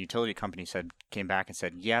 And then the utility company came back and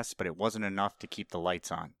said, yes, but it wasn't enough to keep the lights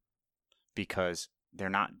on because they're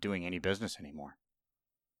not doing any business anymore.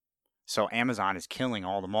 So Amazon is killing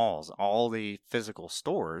all the malls, all the physical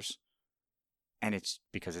stores, And it's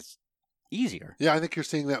because it's easier. Yeah, I think you're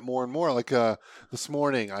seeing that more and more. Like this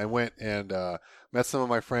morning, I went and met some of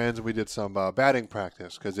my friends, and we did some batting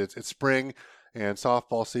practice because it's spring and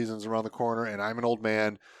softball season's around the corner, and I'm an old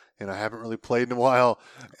man and I haven't really played in a while,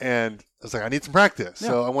 and I was like, I need some practice. Yeah.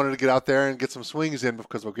 So I wanted to get out there and get some swings in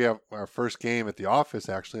because we have our first game at the office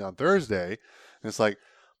actually on Thursday, and it's like,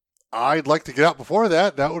 I'd like to get out before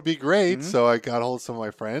that. That would be great. Mhm. So I got a hold of some of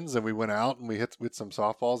my friends, and we went out and we hit some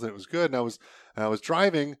softballs, and it was good. And I was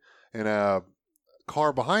driving, and a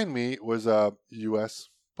car behind me was a U.S.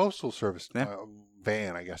 Postal Service Yeah.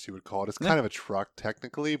 van, I guess you would call it. It's Yeah. kind of a truck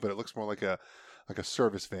technically, but it looks more like a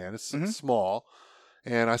service van. It's Mhm. small.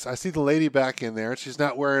 And I see the lady back in there, and she's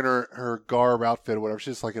not wearing her garb outfit or whatever.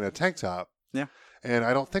 She's just like in a tank top. Yeah. And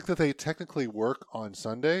I don't think that they technically work on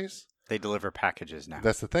Sundays. They deliver packages now.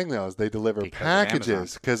 That's the thing, though, is they deliver Because of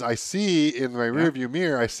packages. Because I see in my rearview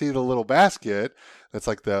mirror, I see the little basket that's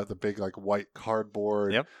like the big like white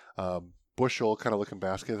cardboard Yep. bushel kind of looking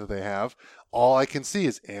basket that they have. All I can see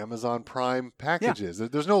is Amazon Prime packages.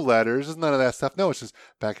 There's no letters. There's none of that stuff. No, it's just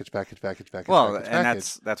package. Well, package, and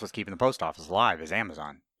package. that's what's keeping the post office alive is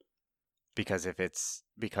Amazon. Because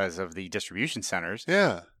because of the distribution centers,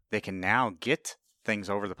 Yeah. they can now get things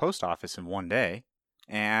over the post office in one day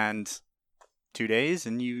and 2 days,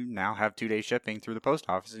 and you now have 2 day shipping through the post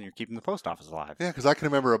office, and you're keeping the post office alive. Yeah, because I can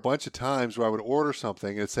remember a bunch of times where I would order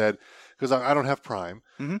something and it said, because I don't have Prime,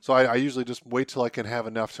 Mhm. so I usually just wait till I can have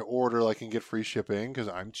enough to order, like, and get free shipping because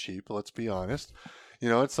I'm cheap. Let's be honest. You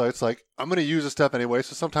know, it's like I'm going to use this stuff anyway,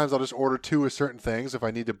 so sometimes I'll just order 2 of certain things if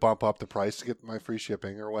I need to bump up the price to get my free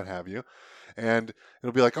shipping or what have you. And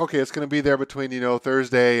it'll be like, okay, it's going to be there between,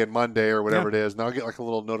 Thursday and Monday or whatever it is. And I'll get like a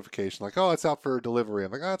little notification like, oh, it's out for delivery.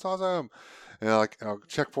 I'm like, oh, that's awesome. And I'll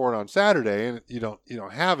check for it on Saturday, and you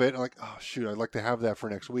don't have it. I'm like, oh shoot, I'd like to have that for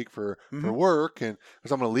next week for work, and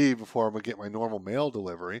because I'm going to leave before I'm going to get my normal mail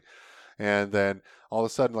delivery. And then all of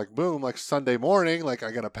a sudden, like boom, like Sunday morning, like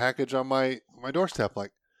I got a package on my doorstep.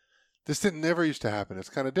 Like this didn't never used to happen. It's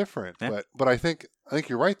kind of different. Yeah. But I think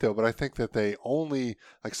you're right though. But I think that they only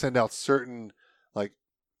like send out certain like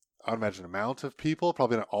I'd imagine amount of people,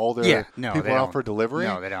 probably not all their people they out don't. for delivery.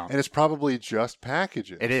 No, they don't. And it's probably just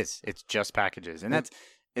packages. It is. It's just packages, and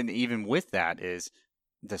and even with that is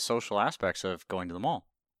the social aspects of going to the mall.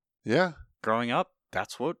 Yeah. Growing up,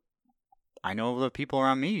 that's what I know the people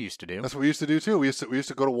around me used to do. That's what we used to do too. We used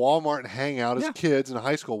to go to Walmart and hang out as kids in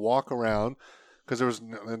high school, walk around because there was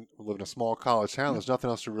we live in a small college town. There's nothing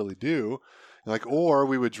else to really do. And or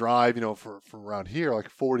we would drive, from around here like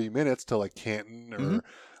 40 minutes to like Canton or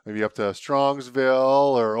maybe up to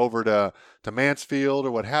Strongsville or over to Mansfield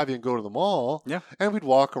or what have you, and go to the mall. Yeah. And we'd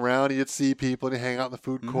walk around. And you'd see people and you hang out in the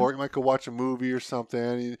food court. You might go watch a movie or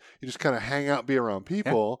something. You just kind of hang out and be around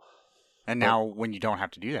people. And now when you don't have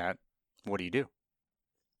to do that, what do?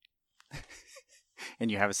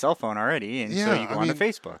 And you have a cell phone already, and so you go onto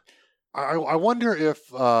Facebook. I wonder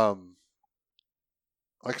if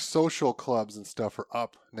like social clubs and stuff are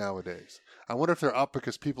up nowadays. I wonder if they're up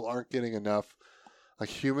because people aren't getting enough like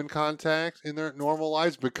human contact in their normal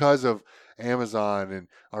lives because of Amazon and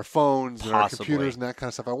our phones and our computers and that kind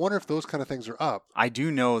of stuff. I wonder if those kind of things are up. I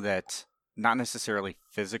do know that not necessarily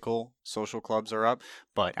physical social clubs are up,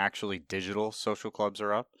 but actually digital social clubs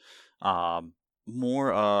are up.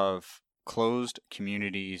 More of closed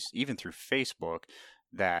communities, even through Facebook,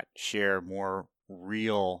 that share more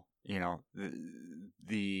real,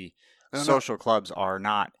 the social clubs are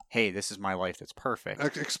not, hey, this is my life that's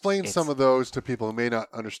perfect. Explain some of those to people who may not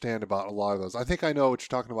understand about a lot of those. I think I know what you're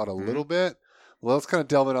talking about a little bit. Well, let's kind of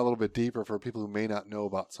delve in a little bit deeper for people who may not know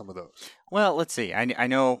about some of those. Well, let's see. I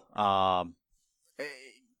know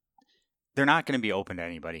they're not going to be open to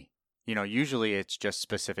anybody. Usually it's just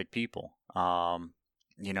specific people. My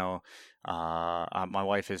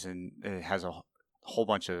wife has a whole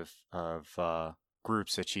bunch of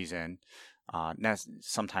groups that she's in.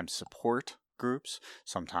 Sometimes support groups,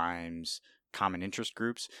 sometimes common interest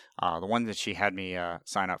groups. The one that she had me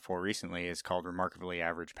sign up for recently is called Remarkably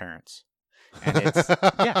Average Parents. And it's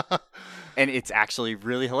and it's actually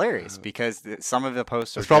really hilarious because some of the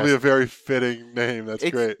posts are it's probably a very fitting name. That's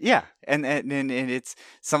great. Yeah, and it's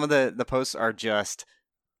some of the posts are just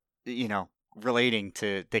relating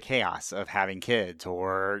to the chaos of having kids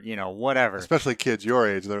or whatever. Especially kids your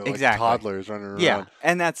age, they're like toddlers running around. Yeah,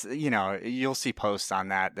 and that's you'll see posts on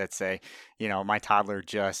that say my toddler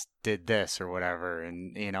just did this or whatever,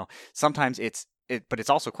 and sometimes but it's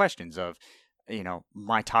also questions of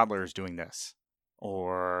my toddler is doing this,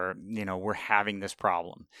 or we're having this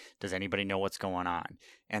problem. Does anybody know what's going on?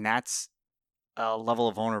 And that's a level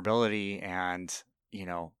of vulnerability and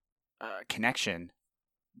connection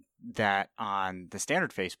that on the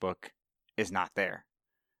standard Facebook is not there,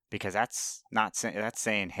 because that's not that's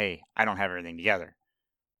saying, hey, I don't have everything together.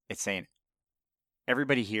 It's saying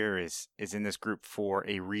everybody here is in this group for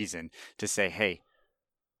a reason, to say, hey,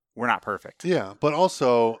 we're not perfect. Yeah, but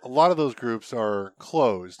also a lot of those groups are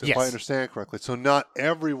closed, if Yes. I understand correctly. So not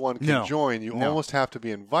everyone can No. join. You No. almost have to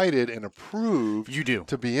be invited and approved You do.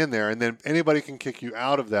 to be in there, and then anybody can kick you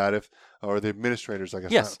out of that or the administrators, I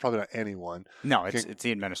guess. Yes. Probably not anyone. No, it's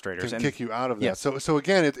the administrators. Can And kick you out of that. Yes. So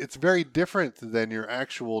again, it's very different than your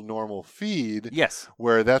actual normal feed. yes,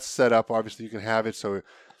 Where that's set up. Obviously, you can have it so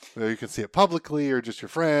you can see it publicly, or just your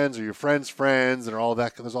friends, or your friends' friends, and all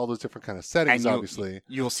that. There's all those different kind of settings, and obviously.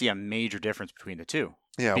 you'll see a major difference between the two.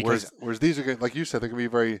 Yeah, because whereas these are, like you said, they can be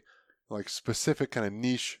very like specific kind of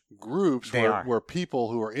niche groups where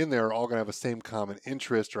people who are in there are all going to have the same common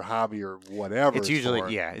interest or hobby or whatever. It's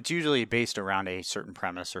usually based around a certain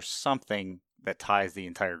premise or something that ties the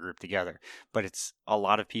entire group together. But it's a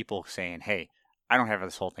lot of people saying, hey, I don't have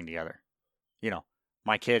this whole thing together. You know,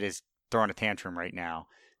 my kid is throwing a tantrum right now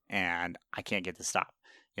and I can't get to stop.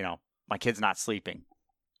 You know, my kid's not sleeping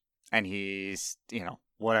and he's,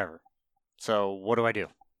 whatever. So what do I do?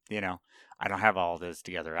 I don't have all this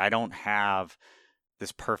together. I don't have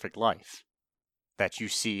this perfect life that you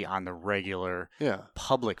see on the regular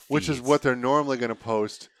public feeds. Which is what they're normally going to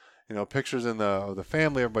post. Pictures of the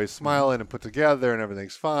family, everybody's smiling and put together and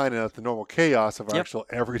everything's fine, and that's the normal chaos of our actual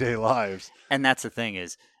everyday lives. And that's the thing,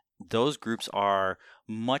 is those groups are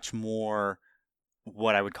much more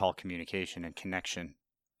what I would call communication and connection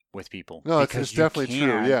with people. No, it's definitely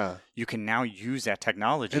true, yeah. You can now use that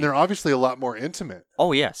technology. And they're obviously a lot more intimate.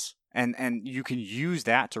 Oh, yes. And you can use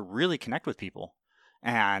that to really connect with people.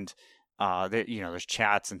 And, there's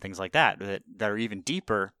chats and things like that are even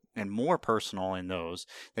deeper and more personal in those,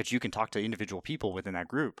 that you can talk to individual people within that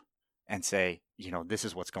group and say, this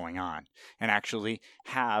is what's going on, and actually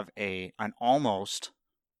have an almost,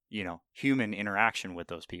 human interaction with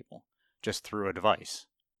those people just through a device.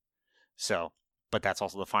 So, but that's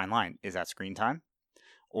also the fine line. Is that screen time,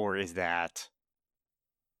 or is that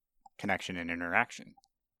connection and interaction?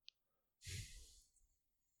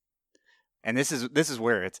 And this is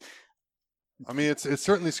where it's, I mean, it's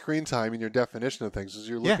certainly screen time in your definition of things, is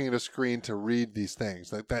you're looking at a screen to read these things.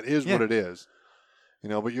 That is what it is.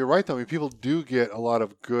 But you're right, though. I mean, people do get a lot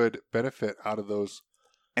of good benefit out of those.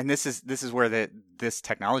 And this is where this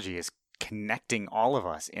technology is connecting all of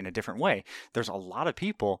us in a different way. There's a lot of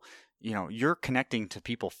people, you're connecting to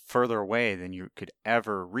people further away than you could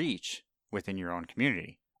ever reach within your own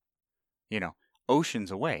community. Oceans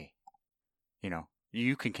away.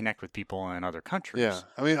 You can connect with people in other countries. Yeah.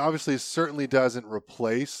 I mean, obviously, it certainly doesn't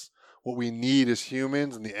replace what we need as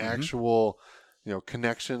humans and the actual,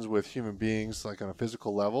 connections with human beings, like on a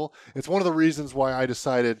physical level. It's one of the reasons why I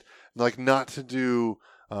decided, not to do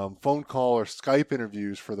phone call or Skype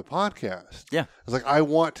interviews for the podcast. Yeah. It's like, I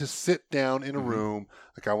want to sit down in a room.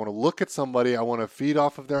 Like, I want to look at somebody. I want to feed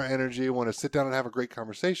off of their energy. I want to sit down and have a great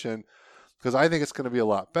conversation, because I think it's going to be a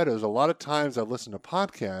lot better. There's a lot of times I've listened to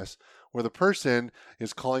podcasts where the person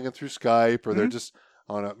is calling in through Skype, or they're just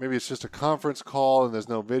on maybe it's just a conference call and there's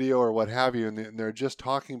no video or what have you, and they're just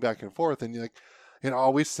talking back and forth, and you're like, it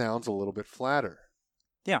always sounds a little bit flatter.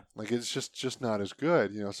 Yeah. Like, it's just not as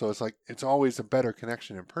good, so it's like, it's always a better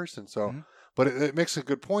connection in person. So, but it makes a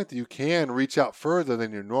good point that you can reach out further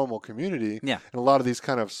than your normal community. Yeah. And a lot of these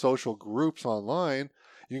kind of social groups online,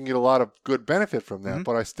 you can get a lot of good benefit from that,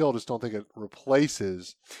 but I still just don't think it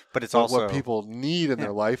replaces but it's also what people need in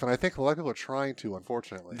their life. And I think a lot of people are trying to,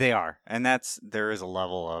 unfortunately. They are. And there is a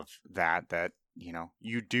level of that,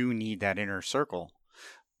 you do need that inner circle.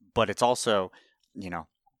 But it's also,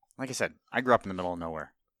 like I said, I grew up in the middle of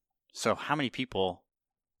nowhere. So how many people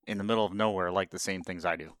in the middle of nowhere like the same things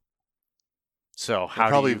I do? So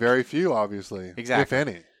probably very few, obviously. Exactly. If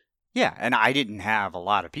any. Yeah. And I didn't have a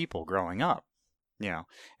lot of people growing up.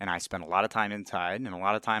 And I spent a lot of time inside and a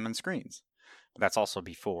lot of time on screens. But that's also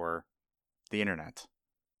before the internet.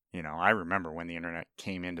 I remember when the internet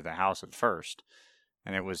came into the house at first,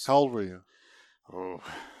 and it was... How old were you? Oh,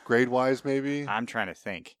 grade-wise, maybe? I'm trying to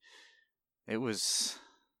think. It was...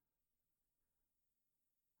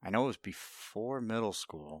 I know it was before middle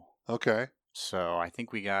school. Okay. So I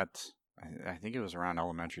think I think it was around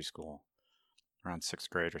elementary school, around 6th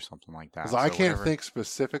grade or something like that. Because I can't think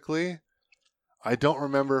specifically. I don't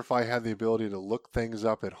remember if I had the ability to look things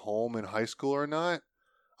up at home in high school or not.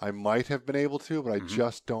 I might have been able to, but I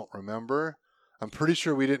just don't remember. I'm pretty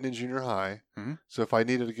sure we didn't in junior high. So if I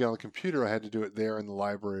needed to get on the computer, I had to do it there in the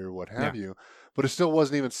library or what have you. But it still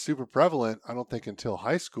wasn't even super prevalent, I don't think, until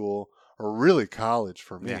high school or really college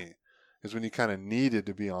for me. is when you kind of needed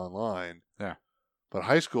to be online. Yeah. But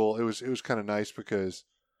high school, it was kind of nice because,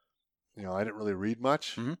 I didn't really read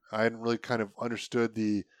much. Mhm. I hadn't really kind of understood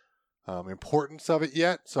the importance of it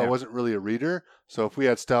yet, so I Yeah. wasn't really a reader. So if we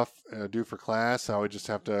had stuff due for class, I would just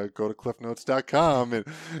have to go to cliffnotes.com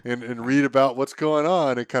and read about what's going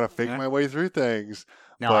on and kind of fake Yeah. my way through things.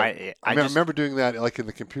 No, But I I just remember doing that like in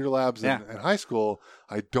the computer labs Yeah. in high school.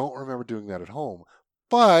 I don't remember doing that at home.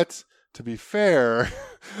 But to be fair,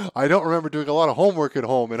 I don't remember doing a lot of homework at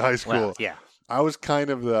home in high school. well, yeah. I was kind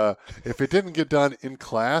of if it didn't get done in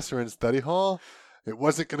class or in study hall, it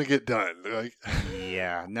wasn't going to get done. Like,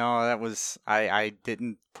 Yeah, no, that was I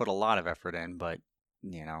didn't put a lot of effort in, but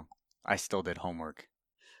I still did homework.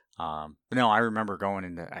 But no, I remember going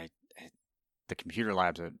into the computer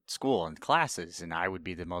labs at school and classes, and I would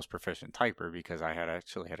be the most proficient typer because I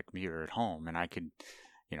actually had a computer at home and I could,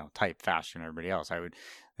 type faster than everybody else. There's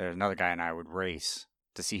another guy and I would race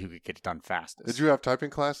to see who could get it done fastest. did you have typing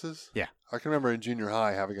classes? Yeah. I can remember in junior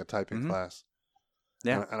high having a typing Mhm. class.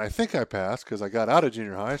 Yeah. And I think I passed because I got out of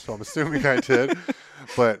junior high, so I'm assuming I did.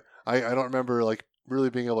 But I don't remember like really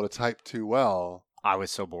being able to type too well. I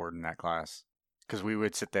was so bored in that class because we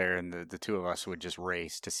would sit there and the two of us would just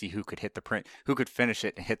race to see who could hit the print, who could finish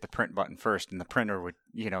it and hit the print button first, and the printer would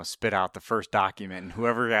spit out the first document, and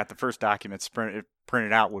whoever got the first document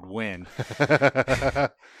printed out would win.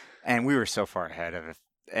 And we were so far ahead of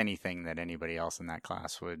anything that anybody else in that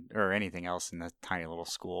class would, or anything else in the tiny little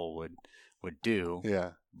school would do.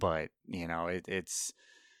 Yeah. But it's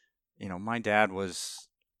my dad was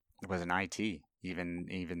an IT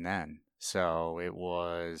even then, so it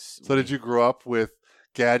was. So did you grow up with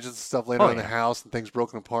gadgets and stuff laying Oh, around the yeah. house and things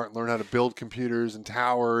broken apart and learn how to build computers and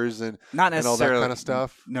towers and Not and all that necessarily kind of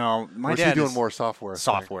stuff? No, Or my was dad he doing is more software? thing?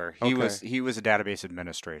 software. He Okay. was a database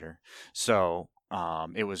administrator, so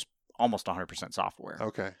it was almost 100% software.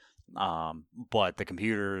 Okay. But the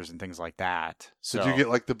computers and things like that. So Did you get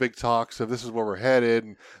like the big talks of this is where we're headed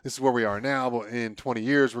and this is where we are now, but in 20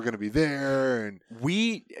 years we're going to be there? And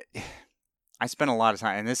I spent a lot of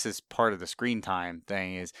time, and this is part of the screen time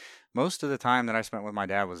thing, is most of the time that I spent with my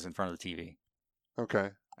dad was in front of the TV.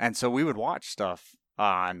 okay. And so we would watch stuff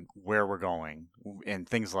on where we're going and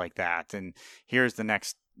things like that. And here's the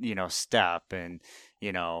next, step. And,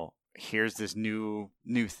 here's this new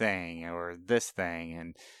thing or this thing.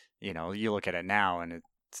 And, you look at it now and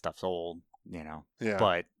stuff's old, Yeah.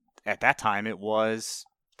 but at that time it was,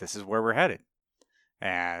 this is where we're headed.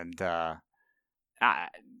 And,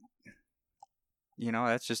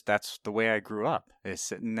 that's the way I grew up, is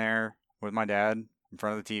sitting there with my dad in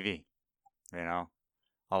front of the TV,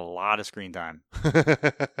 a lot of screen time,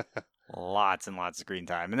 lots and lots of screen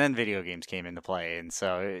time. And then video games came into play. And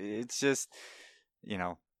so it's just,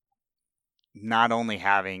 not only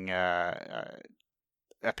having a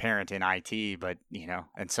parent in IT, but,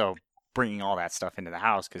 and so bringing all that stuff into the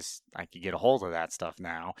house because I could get a hold of that stuff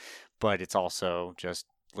now, but it's also just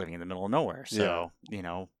living in the middle of nowhere. So,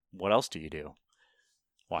 what else do you do?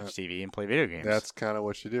 Watch TV and play video games. That's kind of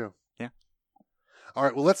what you do. Yeah. All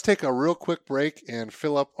right. Well, let's take a real quick break and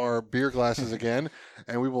fill up our beer glasses again,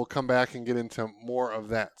 and we will come back and get into more of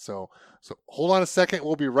that. So hold on a second.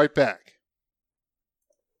 We'll be right back.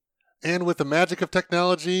 And with the magic of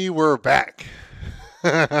technology, we're back.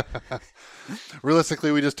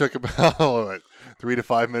 Realistically, we just took about 3 to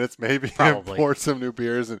 5 minutes maybe Probably. and poured some new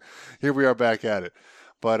beers, and here we are back at it.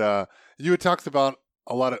 But you had talked about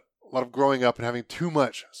a lot of growing up and having too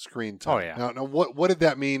much screen time. Oh, yeah. Now what did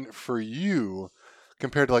that mean for you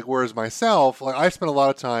compared to whereas myself, I spent a lot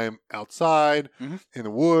of time outside Mhm. in the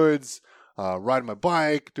woods, riding my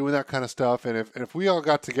bike, doing that kind of stuff. And if we all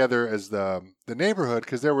got together as the neighborhood,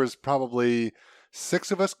 because there was probably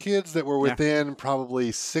 6 of us kids that were within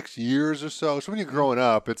probably 6 years or so. So when you're growing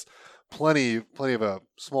up, it's plenty of a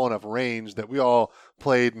small enough range that we all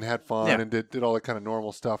played and had fun and did all the kind of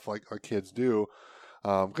normal stuff like kids do.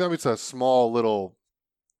 Because it's a small little,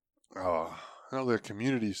 not really a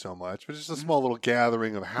community so much, but just a small little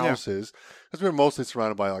gathering of houses. Because we were mostly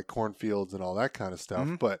surrounded by cornfields and all that kind of stuff.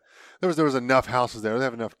 Mhm. But there was enough houses there. They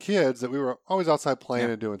have enough kids that we were always outside playing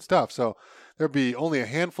and doing stuff. So there'd be only a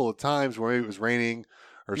handful of times where maybe it was raining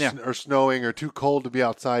or snowing or too cold to be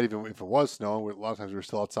outside, even if it was snowing. A lot of times we were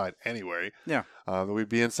still outside anyway. Yeah. We'd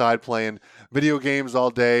be inside playing video games all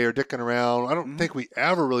day or dicking around. I don't think we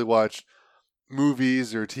ever really watched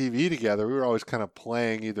movies or TV together. We were always kind of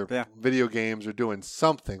playing either video games or doing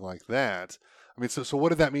something like that. I mean, so what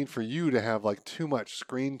did that mean for you to have too much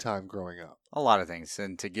screen time growing up? A lot of things.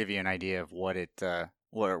 And to give you an idea of what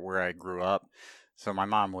where I grew up, so my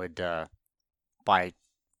mom would buy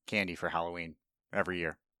candy for Halloween every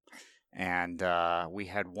year. and we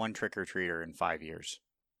had one trick-or-treater in 5 years.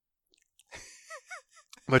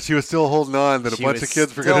 But she was still holding on that a She bunch was of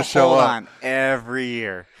kids were going to still show hold up. on every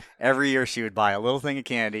year. Every year she would buy a little thing of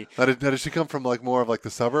candy. Now, did she come from like more of like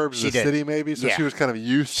the suburbs, She the did. city maybe? So Yeah. she was kind of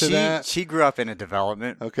used to that? She grew up in a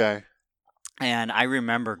development. Okay. And I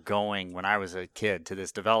remember going when I was a kid to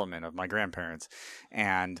this development of my grandparents,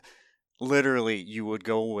 and literally you would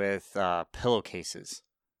go with pillowcases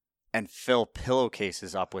and fill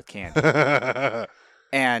pillowcases up with candy.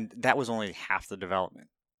 And that was only half the development.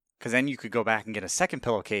 Because then you could go back and get a second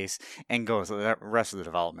pillowcase and go to the rest of the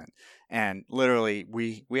development. And literally,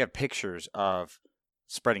 we have pictures of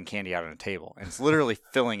spreading candy out on a table. And it's literally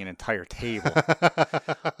filling an entire table.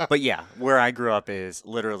 But yeah, where I grew up is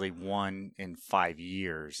literally 1 in 5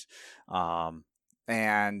 years.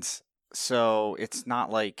 And so it's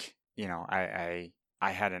not like, I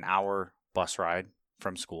had an hour bus ride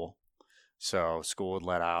from school. So school would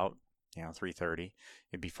let out, 3:30.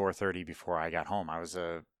 It'd be 4:30 before I got home. I was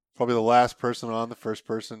Probably the last person on, the first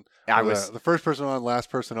person. The first person on, last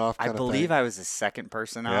person off. I believe I was the second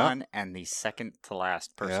person on and the second to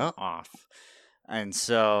last person off. And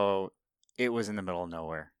so it was in the middle of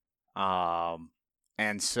nowhere.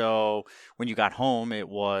 And so when you got home, it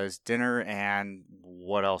was dinner and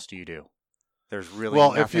what else do you do? There's really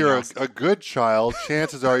nothing if you're else. a good child,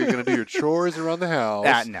 chances are you're going to do your chores around the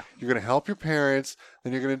house. No. You're going to help your parents.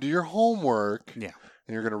 Then you're going to do your homework. Yeah.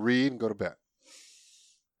 And you're going to read and go to bed.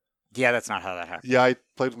 Yeah, that's not how that happened. Yeah, I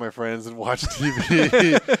played with my friends and watched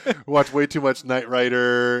TV. Watched way too much Knight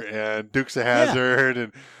Rider and Dukes of Hazzard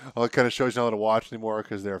and all the kind of shows you're not allowed to watch anymore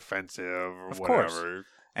because they're offensive or Of whatever. course.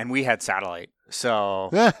 And we had satellite, so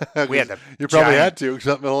we had the You probably giant- had to because it's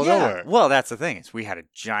in the middle of nowhere. Well, that's the thing is we had a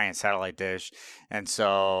giant satellite dish, and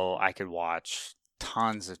so I could watch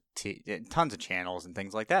tons of channels and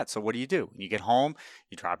things like that. So what do? When you get home,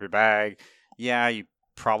 you drop your bag. Yeah, you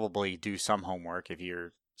probably do some homework if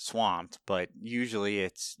you're swamped, but usually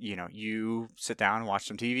it's you sit down and watch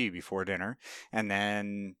some TV before dinner, and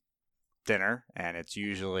then dinner, and it's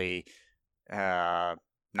usually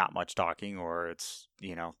not much talking, or it's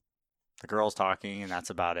the girls talking, and that's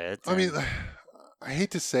about it. I mean, I hate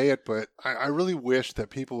to say it, but I really wish that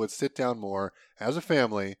people would sit down more as a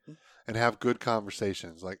family and have good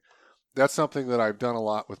conversations. Like, that's something that I've done a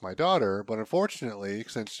lot with my daughter, but unfortunately,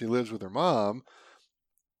 since she lives with her mom,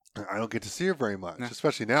 I don't get to see her very much,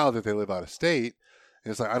 especially now that they live out of state.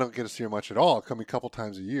 It's like I don't get to see her much at all. Come a couple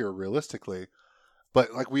times a year, realistically.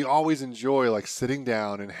 But like we always enjoy like sitting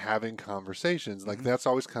down and having conversations. Like that's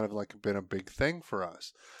always kind of like been a big thing for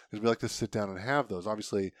us. Is we like to sit down and have those.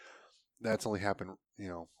 Obviously, that's only happened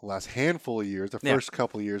the last handful of years. The first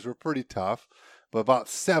couple of years were pretty tough, but about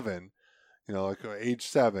 7, like age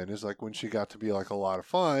 7 is like when she got to be like a lot of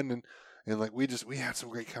fun and like we had some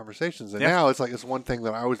great conversations. And now it's like it's one thing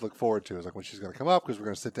that I always look forward to is like when she's going to come up because we're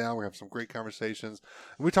going to sit down, we're going to have some great conversations,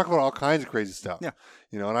 and we talk about all kinds of crazy stuff. Yeah,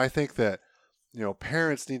 and I think that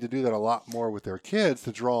parents need to do that a lot more with their kids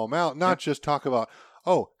to draw them out, not just talk about,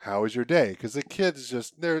 oh, how was your day? Because the kids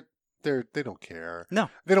just they don't care. No,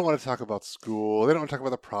 they don't want to talk about school. They don't want to talk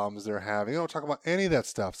about the problems they're having. They don't talk about any of that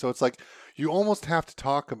stuff. So it's like you almost have to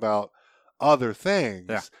talk about other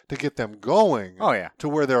things to get them going. Oh yeah, to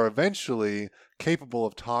where they're eventually capable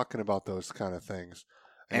of talking about those kind of things,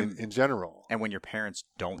 in general. And when your parents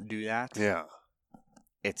don't do that,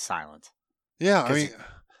 it's silent. Yeah, I mean.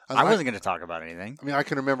 I wasn't going to talk about anything. I mean, I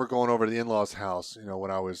can remember going over to the in-laws' house,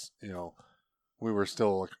 when I was, we were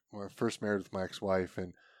still, when I first married with my ex-wife,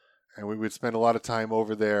 and we would spend a lot of time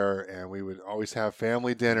over there, and we would always have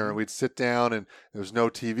family dinner, and we'd sit down, and there was no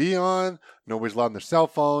TV on, nobody's allowed on their cell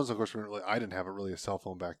phones. Of course, I didn't have a cell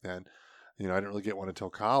phone back then. I didn't really get one until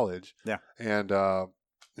college. Yeah. And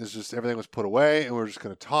it's just everything was put away, and we were just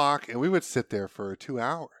going to talk, and we would sit there for 2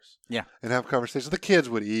 hours. Yeah. And have conversations. The kids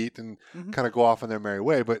would eat and kind of go off on their merry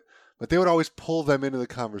way, but they would always pull them into the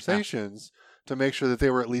conversations to make sure that they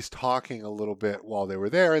were at least talking a little bit while they were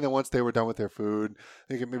there. And then once they were done with their food,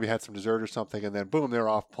 they maybe had some dessert or something, and then boom, they're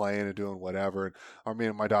off playing and doing whatever.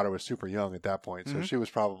 And my daughter was super young at that point, so she was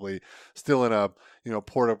probably still in a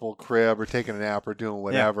portable crib or taking a nap or doing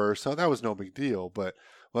whatever. So that was no big deal. But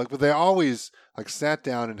they always sat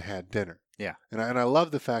down and had dinner. Yeah. And I love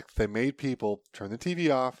the fact that they made people turn the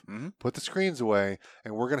TV off, put the screens away,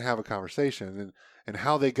 and we're going to have a conversation. And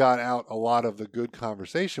how they got out a lot of the good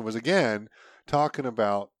conversation was, again, talking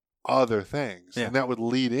about other things. Yeah. And that would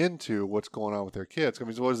lead into what's going on with their kids. I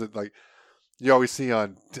mean, what is it like you always see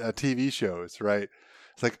on TV shows, right?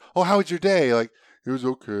 It's like, oh, how was your day? Like, it was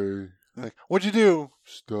okay. Like, what'd you do?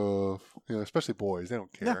 Stuff. Especially boys. They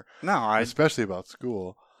don't care. No, especially about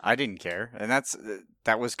school. I didn't care, and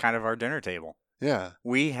that was kind of our dinner table. Yeah.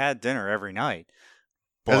 We had dinner every night,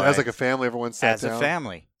 As like a but family, everyone sat as down? a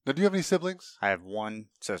family. Now, do you have any siblings? I have one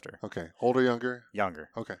sister, Okay. Older, younger? younger,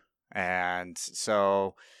 Okay. and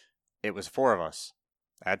so it was 4 of us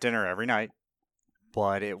at dinner every night.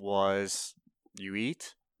 But it was you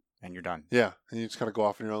eat and you're done. Yeah. And you just kind of go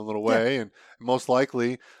off in your own little Yeah. way. And most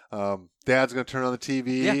likely, dad's going to turn on the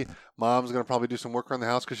TV. Yeah. Mom's going to probably do some work around the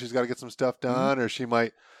house because she's got to get some stuff done. Or she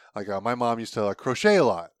might, like my mom used to crochet a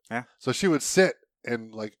lot. Yeah. So she would sit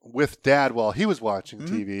and with dad while he was watching Mhm.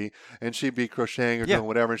 TV, and she'd be crocheting or Yeah. doing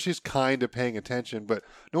whatever, and she's kind of paying attention, but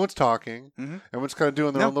no one's talking. Mhm. Everyone's kind of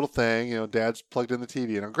doing their No. own little thing. Dad's plugged in the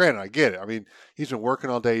TV, and granted, I get it. I mean, he's been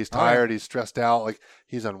working all day. He's Oh, yeah. tired. He's stressed out.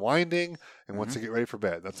 He's unwinding and wants to Mhm. get ready for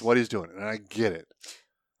bed. That's what he's doing, and I get it.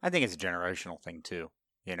 I think it's a generational thing too.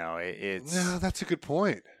 It's Yeah, that's a good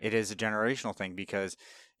point. it is a generational thing because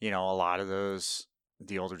a lot of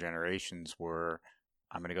the older generations were,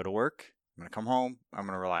 I'm going to go to work, I'm going to come home, I'm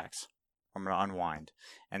going to relax, I'm going to unwind,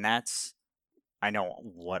 and I know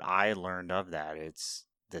what I learned of that.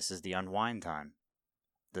 This is the unwind time.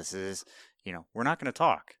 This is we're not going to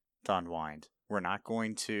talk to unwind. We're not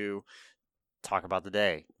going to talk about the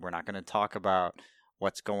day. We're not going to talk about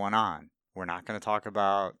what's going on. We're not going to talk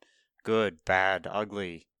about good, bad,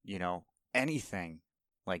 ugly, anything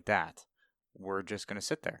like that. We're just going to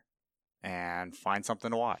sit there and find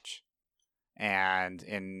something to watch. And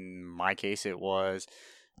in my case, it was,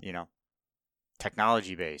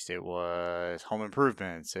 technology based. It was home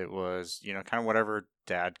improvements. It was, kind of whatever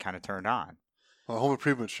dad kind of turned on. A Home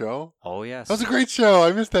Improvement show? Oh, yes. That was a great show.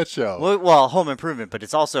 I missed that show. Well, home improvement, but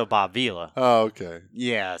it's also Bob Vila. Oh, okay.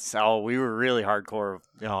 Yes. Oh, we were really hardcore,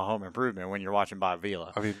 home improvement when you're watching Bob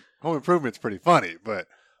Vila. I mean, Home Improvement's pretty funny, but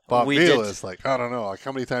Bob We Vila did- is I don't know.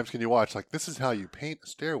 How many times can you watch? This is how you paint a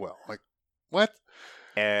stairwell. What?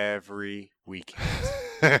 Every weekend.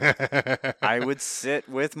 I would sit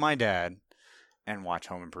with my dad and watch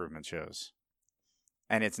home improvement shows.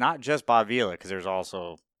 And it's not just Bob Vila, because there's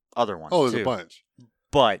also other ones, Oh, there's too. a bunch.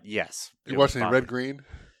 But, yes. You it watched was any Bob Red Vila.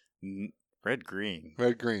 Green? Red Green?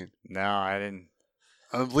 Red Green. No, I didn't.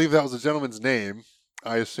 I believe that was a gentleman's name.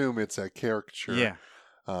 I assume it's a caricature. Yeah.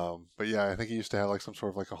 But yeah, I think he used to have some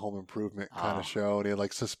sort of a home improvement kind Oh. of show, and he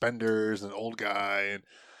had suspenders and an old guy, and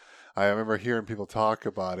I remember hearing people talk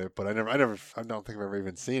about it, but I don't think I've ever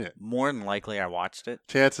even seen it. More than likely, I watched it.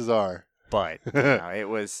 Chances are. But, it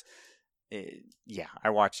was... I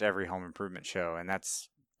watched every home improvement show, and that's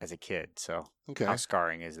as a kid. So Okay. how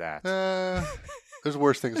scarring is that? There's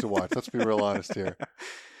worse things to watch. Let's be real honest here.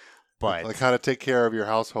 But how to take care of your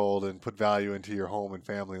household and put value into your home and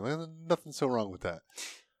family. Nothing so wrong with that.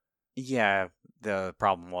 yeah, the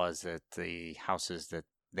problem was that the houses that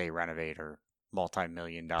they renovate are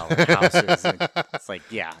multi-million-dollar houses. And it's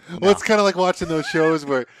Well, it's kind of like watching those shows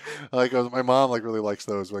where, my mom really likes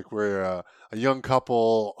those, where a young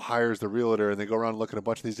couple hires the realtor and they go around and look at a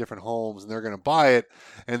bunch of these different homes and they're going to buy it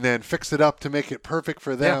and then fix it up to make it perfect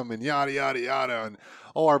for them and yada yada yada, and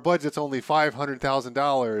our budget's only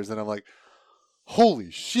 $500,000, and I'm like,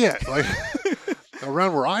 holy shit!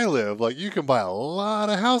 Around where I live, you can buy a lot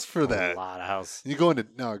of house for that. A lot of house. You go into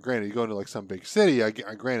granted, you go into some big city. I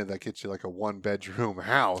granted that gets you a 1-bedroom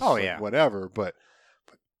house. Oh, yeah. Whatever. But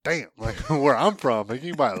damn, where I'm from, you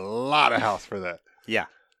can buy a lot of house for that. Yeah,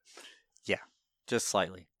 just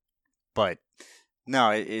slightly. But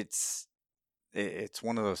no, it's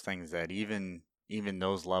one of those things that even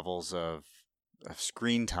those levels of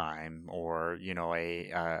screen time, or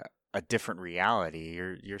a different reality,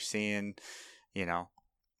 you're seeing.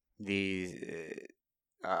 The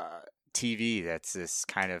TV that's this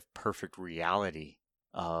kind of perfect reality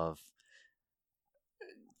of,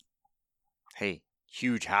 hey,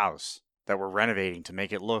 huge house that we're renovating to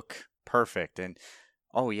make it look perfect. And,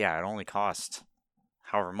 oh, yeah, it only cost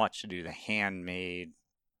however much to do the handmade,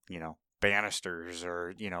 banisters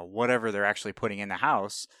or, whatever they're actually putting in the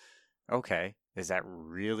house. Okay. Is that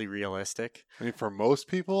really realistic? I mean, for most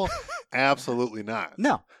people, absolutely not.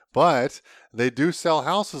 No. But they do sell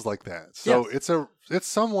houses like that. So Yes. it's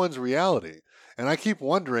someone's reality. And I keep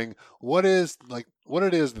wondering what it is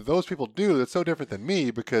that those people do that's so different than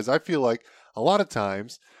me, because I feel like a lot of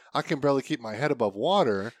times I can barely keep my head above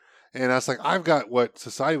water. And I was I've got what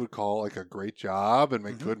society would call a great job and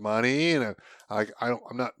make Mhm. good money. And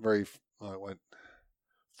I'm not very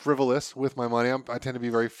frivolous with my money. I tend to be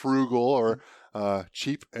very frugal, or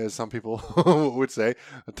cheap, as some people would say.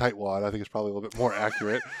 A tightwad, I think, is probably a little bit more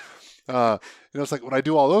accurate. It's when I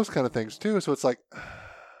do all those kind of things too. So it's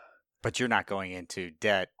But you're not going into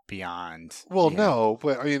debt beyond. well, no,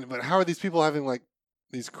 but I mean, how are these people having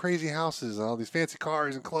these crazy houses and all these fancy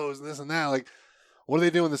cars and clothes and this and that. Like, what are they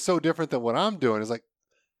doing that's so different than what I'm doing? It's like,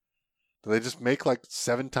 do they just make like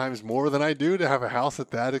 7 times more than I do to have a house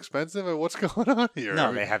that expensive? And what's going on here? No, I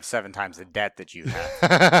mean, they have 7 times the debt that you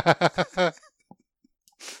have.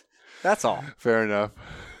 That's all. Fair enough.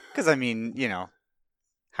 Because, I mean,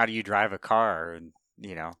 how do you drive a car? And,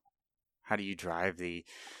 how do you drive the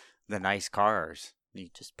nice cars? You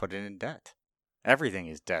just put it in debt. Everything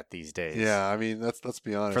is debt these days. Yeah, I mean, let's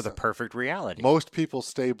be honest. For the perfect reality. Most people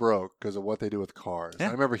stay broke because of what they do with cars. Yeah.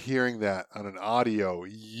 I remember hearing that on an audio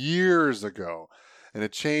years ago, and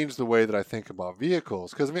it changed the way that I think about vehicles.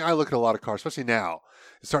 Because, I mean, I look at a lot of cars, especially now.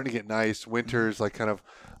 It's starting to get nice. Winter's like kind of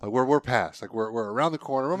like we're past. Like we're around the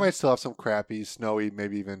corner. We might still have some crappy, snowy,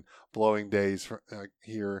 maybe even blowing days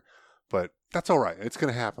here, but that's all right. It's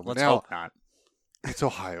going to happen. Let's now, hope not. It's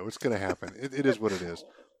Ohio. It's going to happen. It is what it is.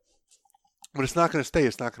 But it's not going to stay.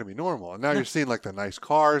 It's not going to be normal. And now you're seeing like the nice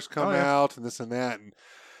cars come out and this and that. And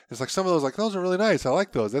it's like some of those, like, those are really nice. I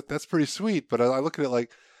like those. That's pretty sweet. But I look at it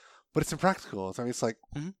like, but it's impractical. I mean, it's like,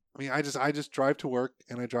 I mean, I just drive to work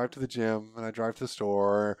and I drive to the gym and I drive to the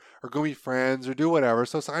store or go meet friends or do whatever.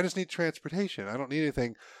 So I just need transportation. I don't need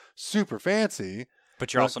anything super fancy.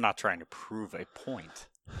 But you're also not trying to prove a point.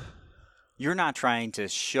 You're not trying to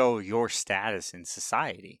show your status in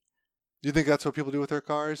society. Do you think that's what people do with their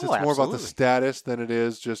cars? Oh, It's more about the absolutely. status than it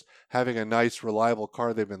is just having a nice, reliable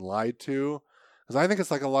car they've been lied to. Because I think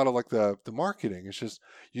it's like a lot of like the marketing. It's just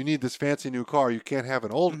you need this fancy new car. You can't have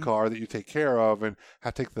an old car that you take care of and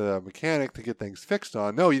have to take the mechanic to get things fixed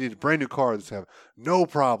on. No, you need a brand new car that's have no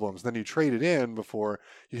problems. Then you trade it in before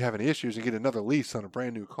you have any issues and get another lease on a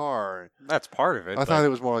brand new car. That's part of it. I thought it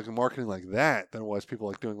was more like marketing like that than it was people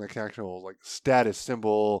like doing like actual like status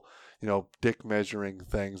symbol, dick measuring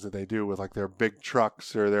things that they do with like their big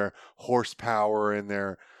trucks or their horsepower and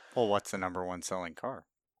their Well, what's the number one selling car?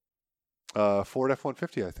 Ford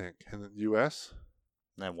F-150, I think, in the U.S.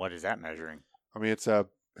 Then what is that measuring? I mean, it's a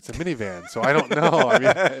minivan, so I don't know. I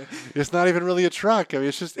mean, it's not even really a truck. I mean,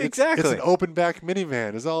 it's just it's an open back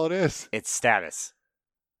minivan is all it is. It's status.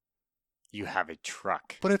 You have a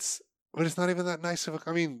truck. But it's not even that nice of a.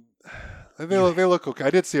 I mean, they look okay.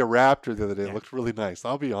 I did see a Raptor the other day. It looked really nice.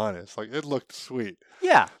 I'll be honest. Like, it looked sweet.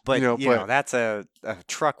 Yeah, but that's a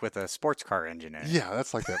truck with a sports car engine in it. Yeah,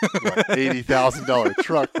 that's like a $80,000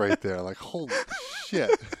 truck right there. Like, holy shit.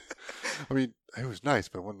 I mean, it was nice,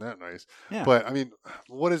 but it wasn't that nice. Yeah. But I mean,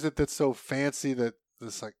 what is it that's so fancy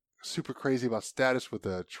that's like super crazy about status with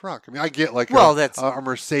a truck? I mean, I get like a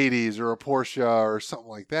Mercedes or a Porsche or something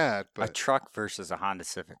like that, but a truck versus a Honda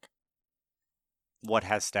Civic. What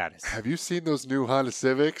has status? Have you seen those new Honda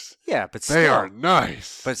Civics? Yeah, but still, they are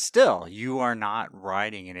nice. But still, you are not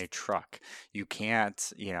riding in a truck. You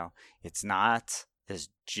can't, it's not this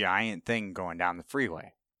giant thing going down the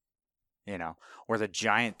freeway, or the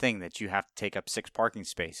giant thing that you have to take up 6 parking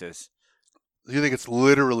spaces. You think it's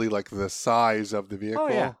literally like the size of the vehicle?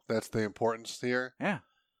 Oh, yeah. That's the importance here? Yeah.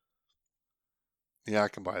 Yeah, I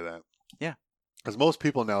can buy that. Yeah. Because most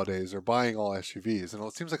people nowadays are buying all SUVs, and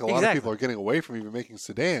it seems like a lot of people are getting away from even making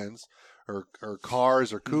sedans or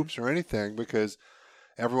cars or coupes or anything because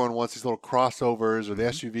everyone wants these little crossovers or the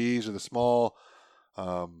SUVs or the small.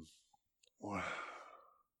 Well,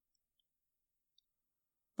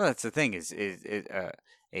 that's the thing is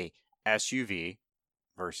a SUV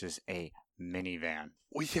versus a minivan.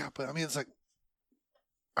 Well, yeah, but I mean, it's like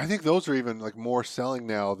I think those are even like more selling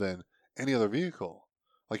now than any other vehicle.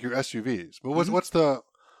 Like your SUVs, but what's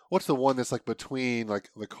the one that's like between like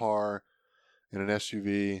the car and an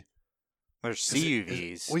SUV? There's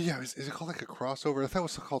CUVs. Is it called like a crossover? I thought it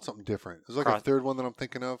was called something different. There's like a third one that I'm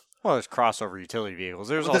thinking of. Well, there's crossover utility vehicles.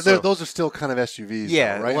 There's those are still kind of SUVs.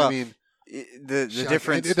 Yeah, though, right. Well, I mean, the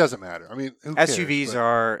difference. It doesn't matter. I mean, who cares?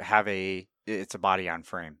 SUVs it's a body on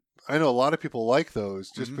frame. I know a lot of people like those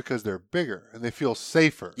just because they're bigger and they feel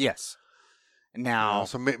safer. Yes. Now,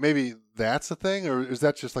 so maybe that's a thing, or is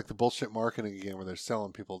that just like the bullshit marketing again, where they're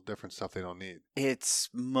selling people different stuff they don't need? It's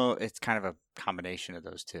kind of a combination of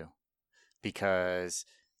those two, because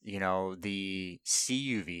the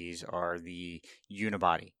CUVs are the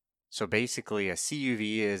unibody. So basically, a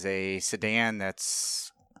CUV is a sedan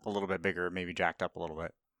that's a little bit bigger, maybe jacked up a little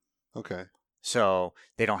bit. Okay. So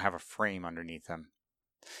they don't have a frame underneath them.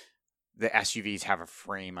 The SUVs have a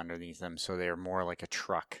frame underneath them, so they're more like a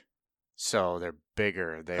truck. So they're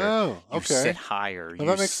bigger. You sit higher. Well,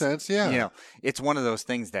 that makes sense. Yeah. It's one of those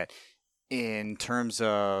things that, in terms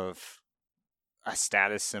of a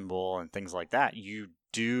status symbol and things like that, you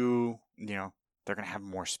do. They're going to have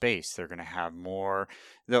more space. They're going to have more.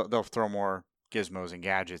 They'll throw more gizmos and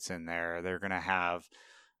gadgets in there. They're going to have.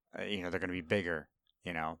 They're going to be bigger.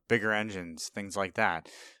 bigger engines, things like that.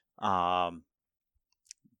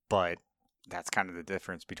 But that's kind of the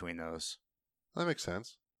difference between those. That makes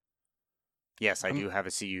sense. Yes, I do have a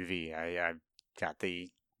CUV. I've got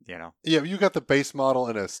the, Yeah, but you got the base model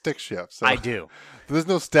and a stick shift. So I do. There's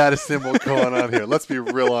no status symbol going on here. Let's be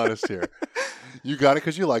real honest here. You got it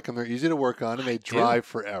because you like them. They're easy to work on, and they drive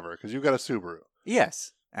forever because you got a Subaru.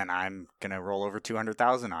 Yes, and I'm going to roll over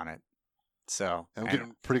 200,000 on it. So I'm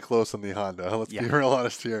getting pretty close on the Honda. Let's be real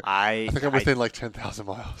honest here. I think I'm within like 10,000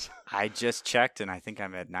 miles. I just checked, and I think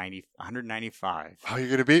I'm at 195. Oh, you're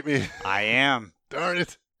going to beat me. I am. Darn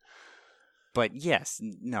it. But yes,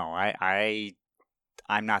 no,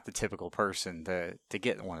 I'm not the typical person to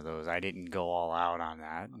get one of those. I didn't go all out on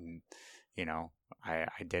that, and I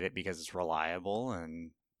did it because it's reliable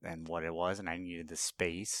and what it was, and I needed the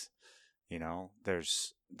space.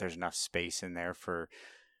 There's enough space in there for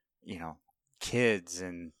kids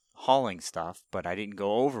and hauling stuff, but I didn't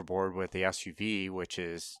go overboard with the SUV, which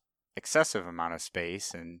is excessive amount of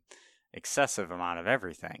space and excessive amount of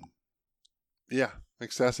everything. Yeah,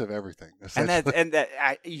 excessive everything. And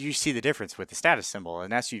you see the difference with the status symbol.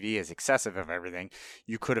 An SUV is excessive of everything.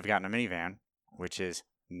 You could have gotten a minivan, which is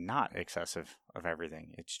not excessive of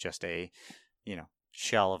everything. It's just a,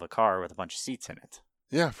 shell of a car with a bunch of seats in it.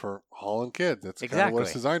 Yeah, for hauling kids. That's kind of what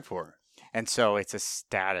it's designed for. And so it's a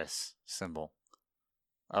status symbol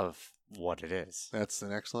of what it is. That's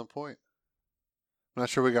an excellent point. I'm not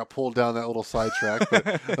sure we got pulled down that little sidetrack,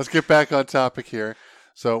 but let's get back on topic here.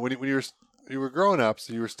 So when you were growing up,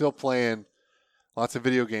 so you were still playing lots of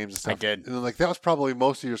video games and stuff. I did. And then, that was probably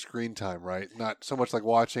most of your screen time, right? Not so much like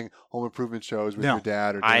watching home improvement shows with your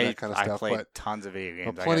dad or doing that kind of stuff. I played tons of video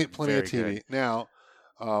games. Plenty of TV. Good. Now,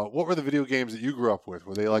 what were the video games that you grew up with?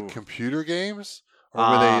 Were they like computer games? Or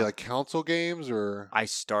were they like console games? Or I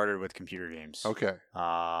started with computer games. Okay.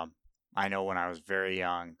 I know when I was very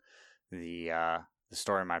young, the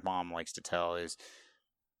story my mom likes to tell is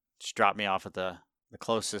she dropped me off at the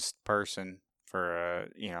closest person for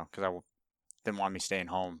because I didn't want me staying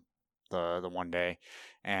home the one day,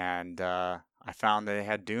 and I found that they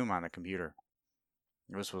had Doom on the computer.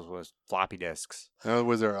 This was floppy disks.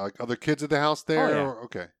 Was there like other kids at the house there? Oh, yeah.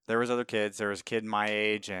 Okay. There was other kids. There was a kid my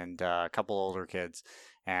age and a couple older kids,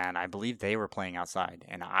 and I believe they were playing outside,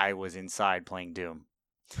 and I was inside playing Doom.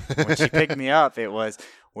 When she picked me up, it was,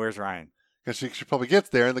 "Where's Ryan?" Because she probably gets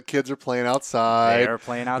there and the kids are playing outside. They're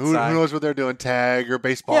playing outside. Who knows what they're doing? Tag or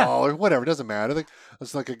baseball or whatever. It doesn't matter.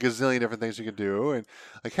 There's like a gazillion different things you can do. And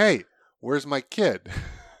like, hey, where's my kid?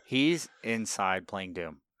 He's inside playing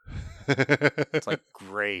Doom. It's like,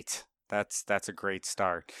 great. That's a great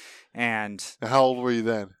start. And how old were you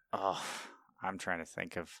then? Oh, I'm trying to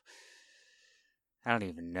think of. I don't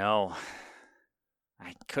even know.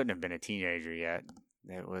 I couldn't have been a teenager yet.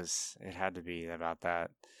 It had to be about that.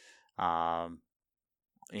 I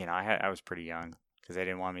was pretty young because they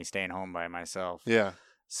didn't want me staying home by myself. Yeah.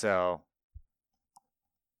 So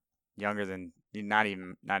younger than not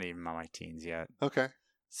even my teens yet. Okay.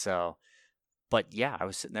 So, but yeah, I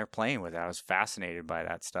was sitting there playing with it. I was fascinated by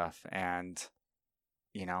that stuff, and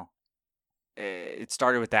it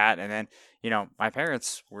started with that, and then my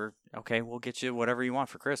parents were okay. We'll get you whatever you want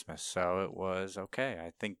for Christmas. So it was okay.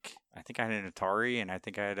 I think I had an Atari, and I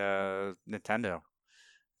think I had a Nintendo.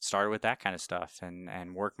 Started with that kind of stuff,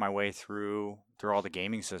 and worked my way through all the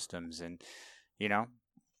gaming systems, and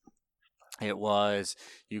it was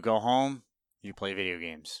you go home, you play video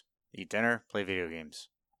games, eat dinner, play video games.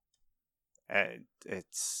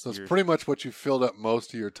 It's pretty much what you filled up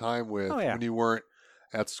most of your time with when you weren't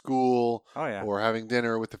at school or having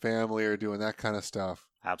dinner with the family or doing that kind of stuff.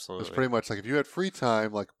 Absolutely. It's pretty much like if you had free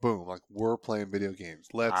time, like boom, like we're playing video games.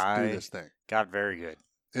 Let's do this thing. Got very good.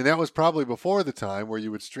 And that was probably before the time where you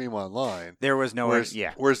would stream online. There was no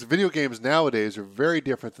whereas the video games nowadays are very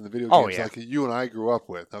different than the video games like you and I grew up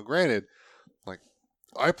with. Now, granted, like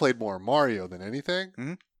I played more Mario than anything.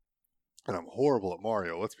 Mm-hmm. And I'm horrible at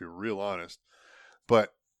Mario, let's be real honest.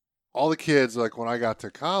 But all the kids, like when I got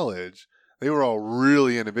to college, they were all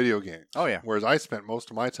really into video games. Oh, yeah. Whereas I spent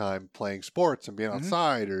most of my time playing sports and being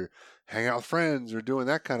outside or hanging out with friends or doing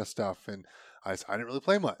that kind of stuff. And I didn't really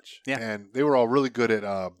play much. Yeah. And they were all really good at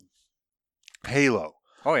Halo.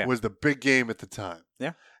 Oh, yeah. Was the big game at the time.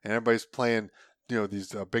 Yeah. And everybody's playing,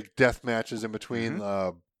 these big death matches in between,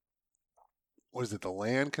 what is it, the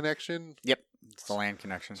LAN connection? Yep. It's the LAN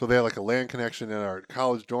connection. So they had like a LAN connection in our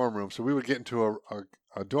college dorm room. So we would get into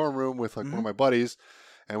a dorm room with like one of my buddies,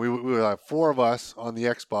 and we would have four of us on the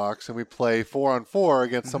Xbox, and we'd play 4-on-4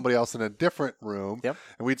 against somebody else in a different room. Yep.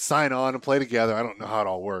 And we'd sign on and play together. I don't know how it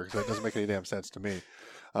all works. That doesn't make any damn sense to me.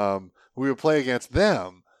 We would play against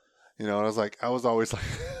them, And I was always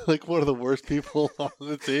like one of the worst people on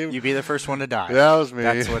the team. You'd be the first one to die. That was me.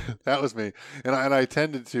 That's what. That was me. And I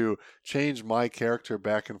tended to change my character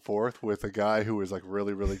back and forth with a guy who was like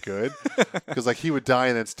really, really good. Because like he would die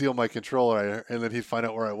and then steal my controller, and then he'd find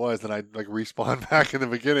out where I was, and I'd like respawn back in the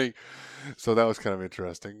beginning. So that was kind of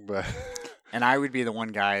interesting. But And I would be the one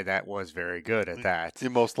guy that was very good at that.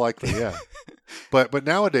 most likely, yeah. But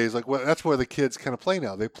nowadays, like that's where the kids kind of play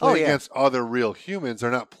now. They play against other real humans.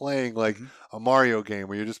 They're not playing like a Mario game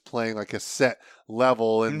where you're just playing like a set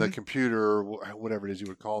level in the computer or whatever it is you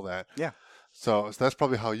would call that. Yeah. So that's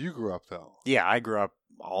probably how you grew up, though. Yeah, I grew up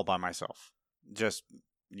all by myself. Just,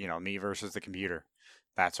 me versus the computer,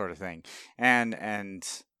 that sort of thing. And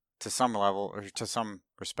to some level, or to some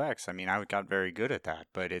respects, I mean, I got very good at that.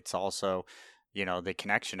 But it's also, the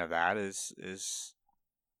connection of that is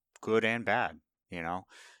good and bad.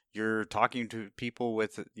 You're talking to people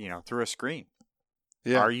with, through a screen.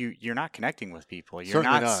 Yeah. You're not connecting with people. You're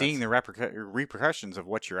Certainly not seeing the repercussions of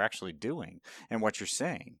what you're actually doing and what you're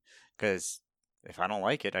saying. Because if I don't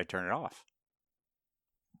like it, I turn it off.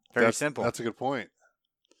 Very simple. That's a good point.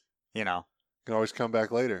 You can always come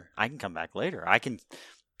back later. I can come back later. I can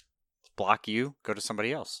block you, go to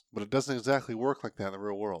somebody else. But it doesn't exactly work like that in the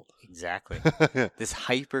real world. Exactly. This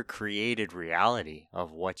hyper-created reality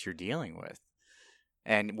of what you're dealing with.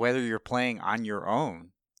 And whether you're playing on your own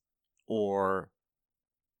or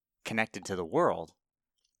connected to the world,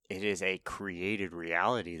 it is a created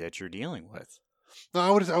reality that you're dealing with. No,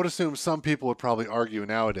 I would assume some people would probably argue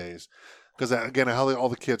nowadays, because again, how all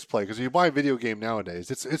the kids play. Because you buy a video game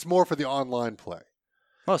nowadays, it's more for the online play.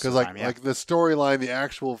 Most of the time, like the storyline, the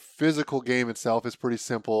actual physical game itself is pretty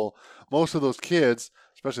simple. Most of those kids,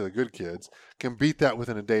 especially the good kids, can beat that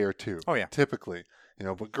within a day or two. Oh yeah, typically,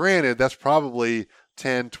 But granted, that's probably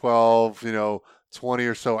 10, 12, 20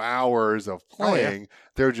 or so hours of playing. Oh, yeah.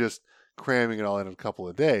 They're just cramming it all in a couple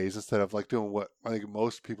of days instead of like doing what I think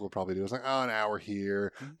most people would probably do. It's like, an hour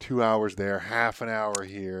here, 2 hours there, half an hour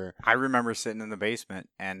here. I remember sitting in the basement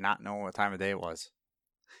and not knowing what time of day it was.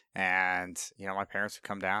 And, my parents would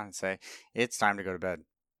come down and say, it's time to go to bed,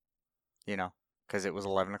 because it was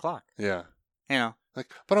 11 o'clock. Yeah.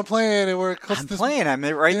 Like, but I'm playing and we're close to playing. I'm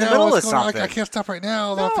right in the middle of something. I can't stop right now.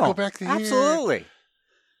 I'll have to go back to here. Absolutely.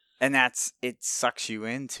 And it sucks you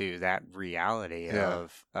into that reality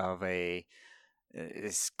of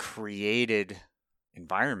this created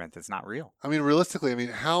environment that's not real. I mean, realistically,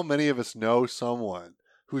 how many of us know someone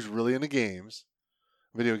who's really into games,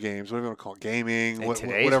 video games, whatever you want to call it, gaming,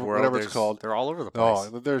 whatever it's called? They're all over the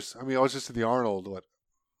place. I was just at the Arnold,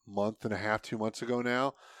 month and a half, 2 months ago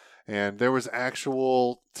now, and there was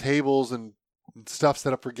actual tables and stuff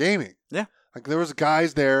set up for gaming. Yeah. Like there was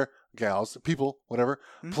guys there, gals, people, whatever,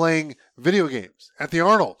 playing video games at the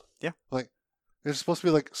Arnold. Yeah. Like there's supposed to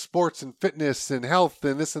be like sports and fitness and health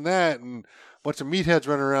and this and that and a bunch of meatheads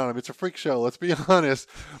running around. It's a freak show, let's be honest.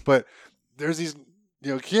 But there's these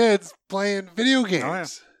kids playing video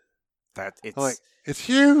games. Oh, yeah. It's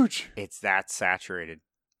huge. It's that saturated.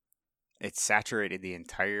 It's saturated the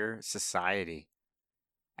entire society.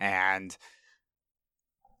 And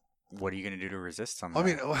what are you going to do to resist some of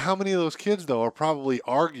that? How many of those kids, though, are probably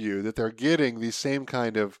argue that they're getting the same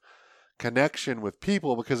kind of connection with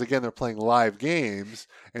people because, again, they're playing live games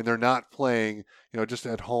and they're not playing, just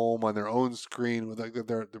at home on their own screen.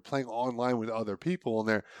 They're playing online with other people,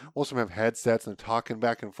 and most of them have headsets and they're talking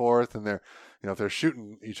back and forth, and they're, if they're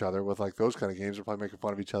shooting each other with like those kind of games, they're probably making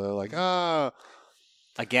fun of each other, like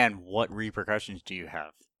Again, what repercussions do you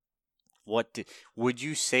have? Would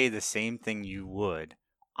you say the same thing you would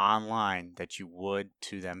online that you would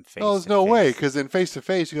to them face? No, there's no way, because in face to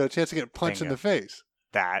face, you got a chance to get punched in the face.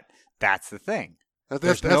 That's the thing.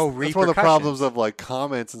 That's one of the problems of like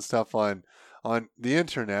comments and stuff on the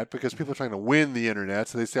internet, because people are trying to win the internet,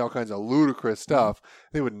 so they say all kinds of ludicrous stuff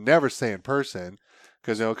they would never say in person,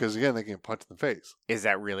 because again, they get punched in the face. Is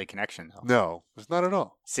that really connection though? No, it's not at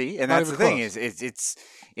all. See, and that's the thing is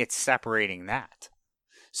it's separating that.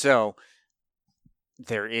 So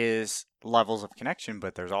there is levels of connection,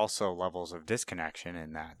 but there's also levels of disconnection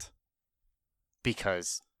in that.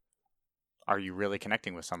 Because are you really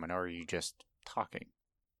connecting with someone, or are you just talking?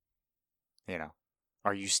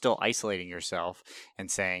 Are you still isolating yourself and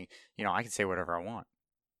saying, I can say whatever I want.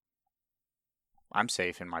 I'm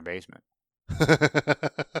safe in my basement.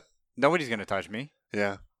 Nobody's going to touch me.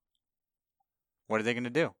 Yeah. What are they going to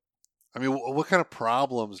do? What kind of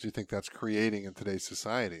problems do you think that's creating in today's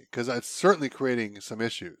society? Because it's certainly creating some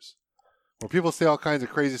issues where people say all kinds of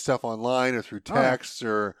crazy stuff online or through texts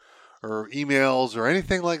or emails or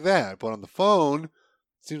anything like that. But on the phone,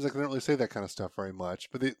 seems like they don't really say that kind of stuff very much,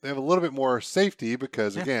 but they have a little bit more safety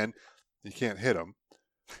because, Yeah. again, you can't hit them.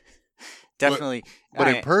 Definitely. But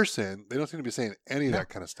in person, they don't seem to be saying any of No. that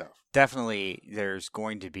kind of stuff. Definitely, there's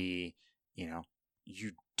going to be,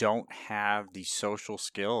 you don't have the social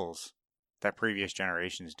skills that previous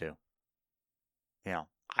generations do.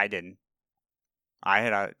 I didn't. I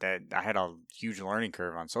had a huge learning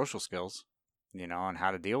curve on social skills, on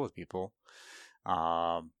how to deal with people.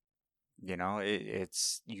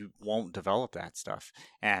 It's you won't develop that stuff,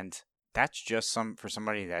 and that's just for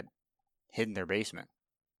somebody that hid in their basement.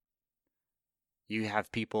 You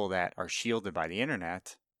have people that are shielded by the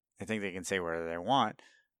internet. They think they can say whatever they want.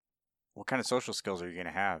 What kind of social skills are you going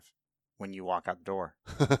to have when you walk out the door?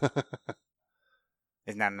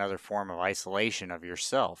 Isn't that another form of isolation of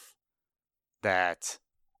yourself? That,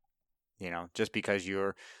 just because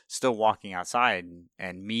you're still walking outside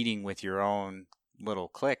and meeting with your own little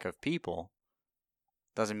clique of people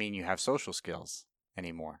doesn't mean you have social skills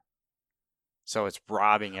anymore. So it's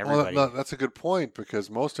robbing everybody. Well, that's a good point,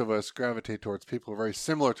 because most of us gravitate towards people who are very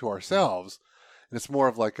similar to ourselves, and it's more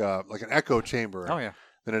of like an echo chamber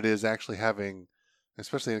than it is actually having,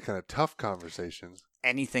 especially in kind of tough conversations.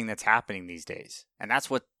 Anything that's happening these days. And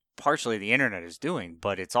that's what partially the internet is doing,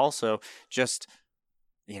 but it's also just,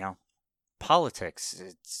 politics,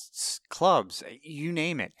 it's clubs, you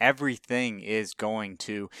name it. Everything is going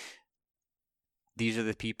to, these are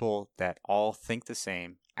the people that all think the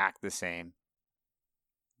same, act the same,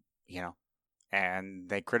 and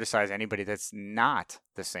they criticize anybody that's not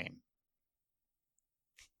the same.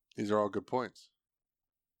 These are all good points.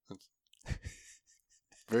 It's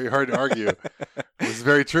very hard to argue. It's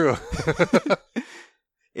very true.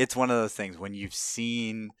 It's one of those things when you've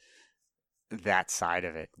seen that side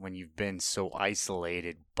of it, when you've been so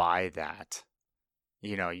isolated by that,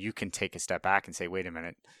 you can take a step back and say, wait a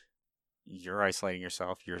minute, you're isolating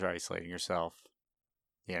yourself.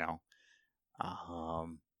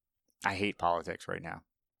 I hate politics right now.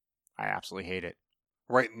 I absolutely hate it.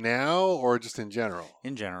 Right now, or just in general?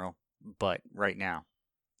 In general, but right now,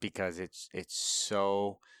 because it's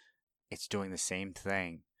doing the same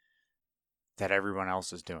thing that everyone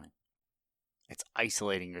else is doing. It's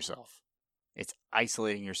isolating yourself.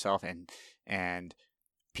 And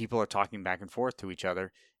people are talking back and forth to each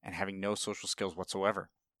other and having no social skills whatsoever.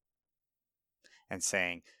 And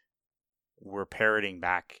saying, we're parroting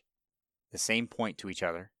back the same point to each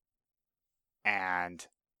other, and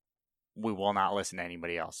we will not listen to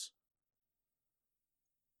anybody else.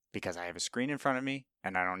 Because I have a screen in front of me,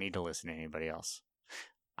 and I don't need to listen to anybody else.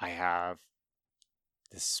 I have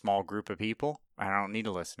this small group of people, and I don't need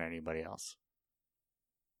to listen to anybody else.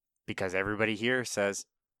 Because everybody here says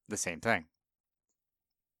the same thing.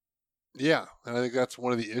 Yeah, and I think that's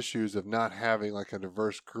one of the issues of not having like a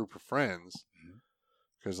diverse group of friends.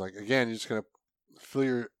 Because, again, you're just going to fill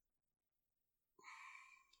your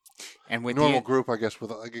normal group, I guess,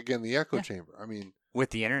 with, the echo chamber. I mean,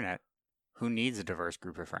 with the internet, who needs a diverse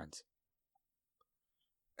group of friends?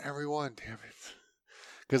 Everyone, damn it.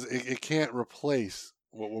 Because it can't replace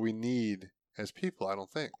what we need as people, I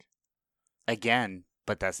don't think. Again,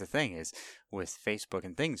 but that's the thing is, with Facebook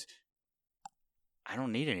and things, I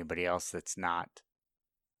don't need anybody else that's not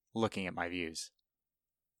looking at my views.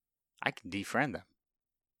 I can defriend them.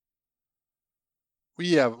 Well,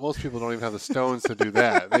 yeah, but most people don't even have the stones to do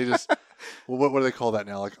that. They just, what do they call that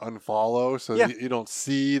now? Like unfollow? So you don't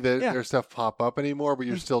see their stuff pop up anymore, but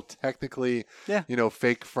you're still technically,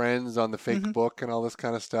 fake friends on the fake book and all this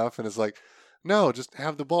kind of stuff. And it's like, no, just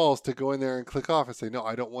have the balls to go in there and click off and say, no,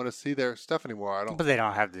 I don't want to see their stuff anymore. But they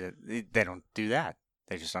don't do that.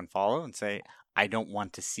 They just unfollow and say, I don't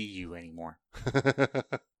want to see you anymore.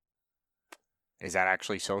 Is that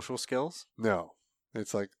actually social skills? No.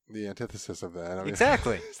 It's like the antithesis of that. I mean,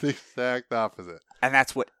 exactly. It's the exact opposite. And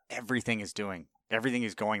that's what everything is doing. Everything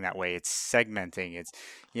is going that way. It's segmenting. It's,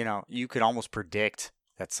 you could almost predict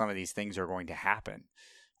that some of these things are going to happen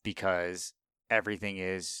because everything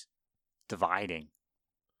is dividing.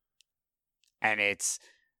 And it's,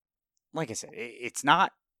 like I said, it's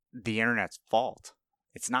not the internet's fault.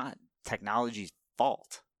 It's not technology's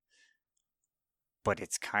fault. But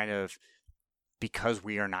it's kind of because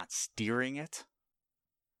we are not steering it.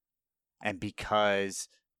 And because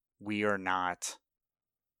we're not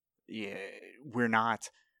in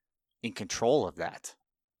control of that.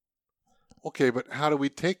 Okay, but how do we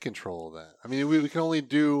take control of that? I mean, we can only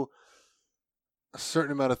do a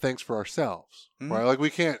certain amount of things for ourselves, right? Like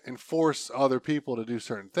we can't enforce other people to do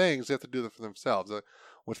certain things. They have to do them for themselves.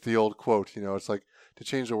 What's the old quote? It's like, to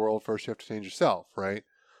change the world, first you have to change yourself, right?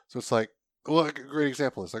 So it's like, well, a great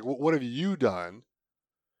example is like, what have you done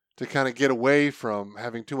to kind of get away from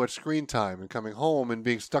having too much screen time and coming home and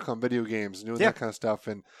being stuck on video games and doing that kind of stuff.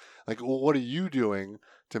 And like, what are you doing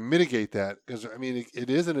to mitigate that? Because I mean, it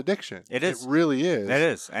is an addiction. It is. It really is. It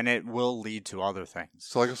is, and it will lead to other things.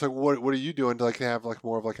 So like, it's like, what are you doing to like have like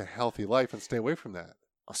more of like a healthy life and stay away from that?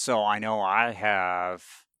 So I know I have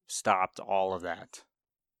stopped all of that.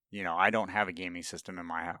 You know, I don't have a gaming system in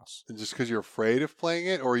my house. Just because you're afraid of playing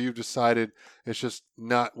it, or you've decided it's just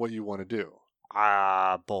not what you want to do?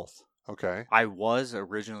 Both. Okay. I was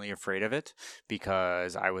originally afraid of it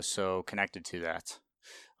because I was so connected to that.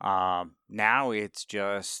 Now it's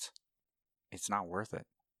not worth it.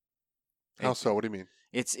 How so? What do you mean?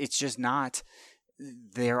 It's just not.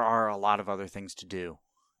 There are a lot of other things to do,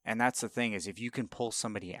 and that's the thing is if you can pull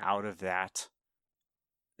somebody out of that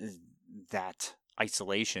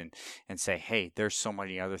isolation and say, hey, there's so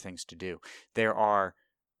many other things to do. There are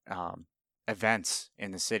events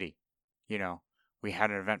in the city. You know, we had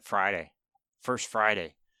an event first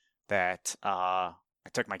Friday that I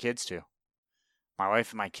took my kids to. My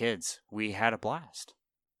wife and my kids, we had a blast.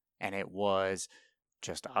 And it was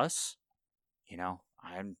just us. You know,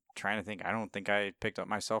 I'm trying to think. I don't think I picked up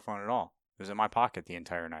my cell phone at all. It was in my pocket the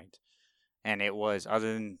entire night. And it was,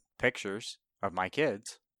 other than pictures of my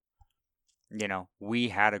kids, you know, we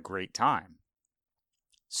had a great time.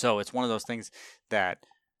 So it's one of those things that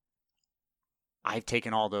I've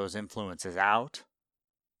taken all those influences out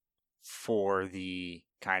for the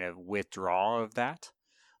kind of withdrawal of that.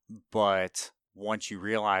 But once you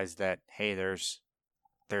realize that, hey, there's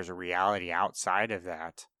a reality outside of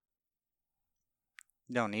that,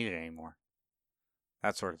 you don't need it anymore.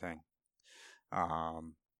 That sort of thing.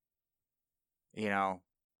 You know,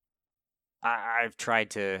 I've tried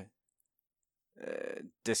to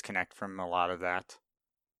disconnect from a lot of that.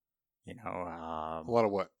 You know, A lot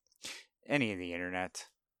of what? Any of the internet,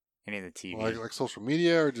 any of the TV, like social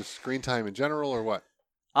media, or just screen time in general, or what?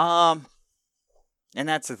 And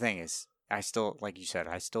that's the thing is, I still, like you said,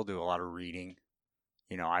 I still do a lot of reading.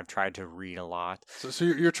 You know, I've tried to read a lot. So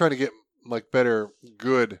you're trying to get like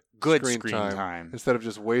good screen time instead of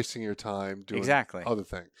just wasting your time doing other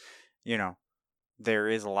things. You know, there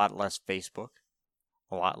is a lot less Facebook,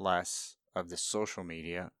 a lot less of the social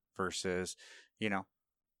media versus, you know,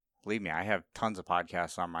 believe me, I have tons of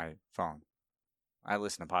podcasts on my phone. I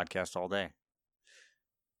listen to podcasts all day.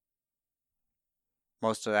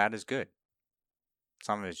 Most of that is good.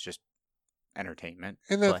 Some of it's just entertainment.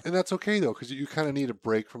 And that's okay though, because you kind of need a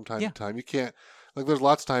break from time to time. You can't, like, there's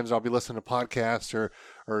lots of times I'll be listening to podcasts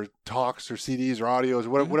or talks or CDs or audios or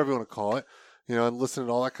whatever you want to call it, you know, and listening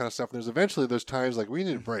to all that kind of stuff. And there's times like we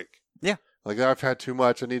need a break. Yeah. Like I've had too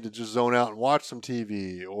much. I need to just zone out and watch some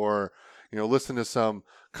TV or, you know, listen to some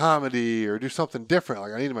comedy or do something different.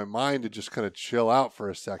 Like I need my mind to just kind of chill out for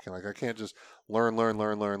a second. Like I can't just learn.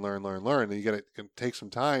 And you got to take some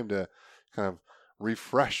time to kind of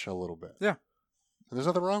refresh a little bit. Yeah. And there's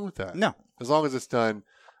nothing wrong with that. No. As long as it's done,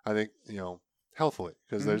 I think, you know, healthily,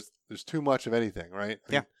 because there's too much of anything, right?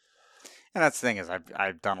 And that's the thing is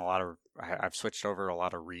I've done I've switched over a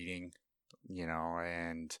lot of reading, you know,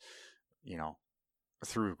 and, you know,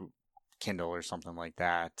 through Kindle or something like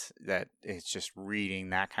that it's just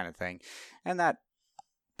reading, that kind of thing. And that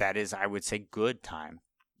is, I would say, good time,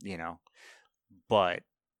 you know, but,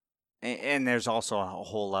 and there's also a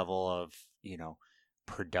whole level of, you know,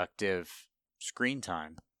 productive screen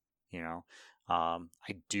time, you know. I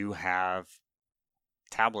do have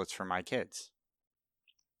tablets for my kids.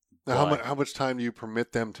 Now, how much time do you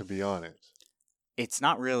permit them to be on it? It's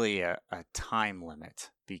not really a time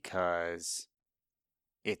limit because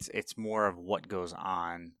it's more of what goes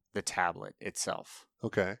on the tablet itself.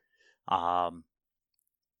 Okay. I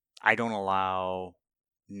don't allow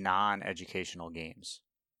non-educational games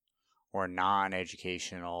or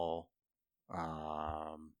non-educational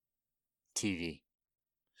TV.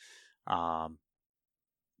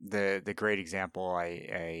 The great example,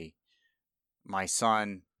 my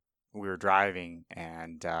son, we were driving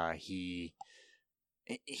and he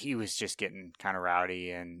was just getting kind of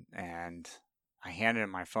rowdy and I handed him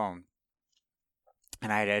my phone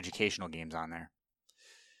and I had educational games on there.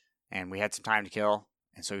 And we had some time to kill,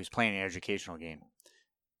 and so he was playing an educational game.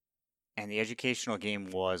 And the educational game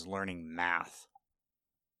was learning math.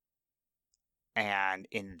 And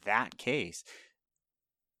in that case,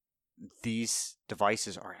 these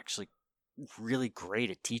devices are actually really great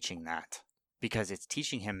at teaching that because it's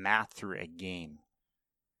teaching him math through a game.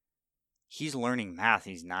 He's learning math.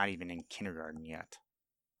 He's not even in kindergarten yet.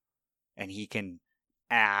 And he can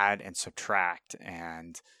add and subtract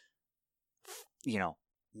and, you know,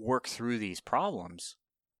 work through these problems.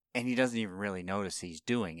 And he doesn't even really notice he's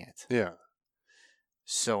doing it. Yeah.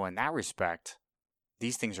 So in that respect,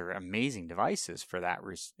 these things are amazing devices for that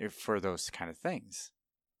for those kind of things.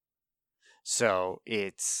 So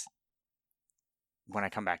it's, when I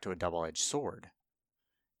come back to a double-edged sword,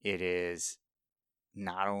 it is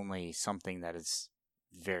not only something that is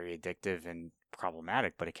very addictive and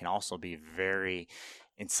problematic, but it can also be very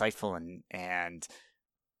insightful and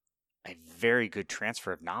a very good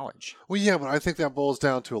transfer of knowledge. Well, yeah, but I think that boils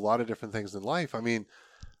down to a lot of different things in life. I mean,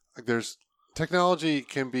 like there's technology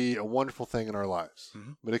can be a wonderful thing in our lives,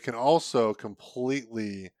 but it can also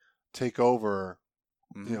completely take over,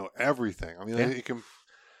 everything. I mean,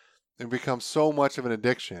 it becomes so much of an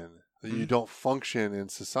addiction that you don't function in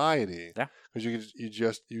society because you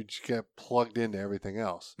just get plugged into everything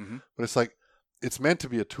else. But it's like it's meant to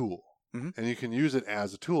be a tool, and you can use it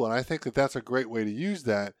as a tool. And I think that that's a great way to use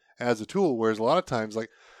that as a tool. Whereas a lot of times, like,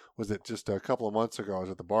 was it just a couple of months ago, I was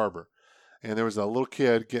at the barber, and there was a little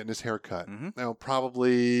kid getting his hair cut. Now,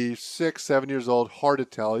 probably 6, 7 years old, hard to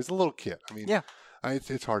tell. He's a little kid. I mean,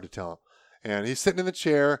 it's hard to tell him. And he's sitting in the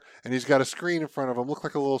chair, and he's got a screen in front of him. Looked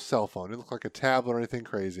like a little cell phone. It didn't look like a tablet or anything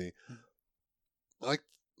crazy. Like,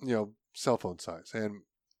 cell phone size. And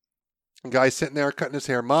the guy's sitting there cutting his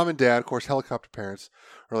hair. Mom and dad, of course, helicopter parents,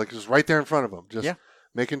 are like just right there in front of him. Just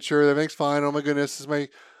making sure that everything's fine. Oh, my goodness, this is my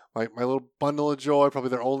little bundle of joy. Probably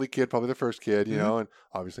their only kid, probably their first kid, and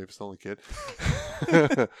obviously if it's the only kid.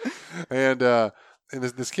 And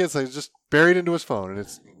this kid's like just buried into his phone, and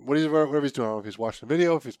it's whatever he's doing. I don't know if he's watching a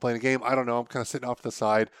video, if he's playing a game. I don't know. I'm kind of sitting off to the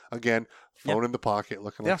side again, phone in the pocket,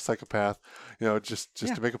 looking like a psychopath, just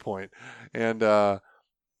to make a point. And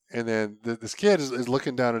then this kid is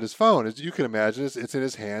looking down at his phone. As you can imagine, it's in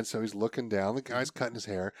his hand, so he's looking down. The guy's cutting his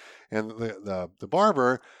hair, and the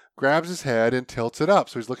barber grabs his head and tilts it up,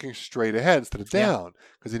 so he's looking straight ahead instead of down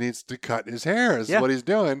because he needs to cut his hair. This is what he's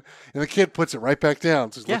doing, and the kid puts it right back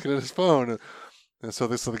down, so he's looking at his phone. And so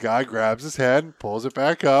the guy grabs his head and pulls it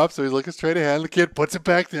back up, so he's looking straight ahead. And the kid puts it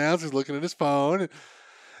back down, so he's looking at his phone.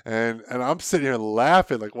 And I'm sitting here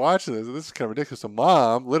laughing, like watching this. And this is kind of ridiculous. So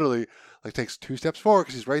mom literally like takes 2 steps forward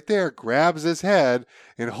because he's right there, grabs his head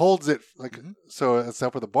and holds it like so it's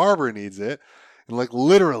up where the barber needs it. And like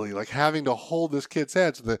literally like having to hold this kid's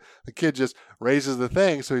head. So the kid just raises the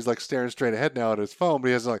thing, so he's like staring straight ahead now at his phone, but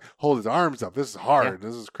he has to like hold his arms up. This is hard.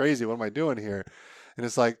 This is crazy. What am I doing here? And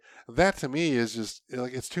it's like, that to me is just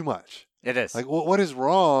like, it's too much. It is. Like, what is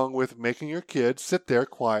wrong with making your kid sit there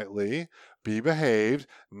quietly, be behaved,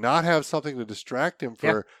 not have something to distract him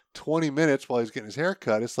for 20 minutes while he's getting his hair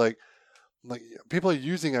cut? It's like people are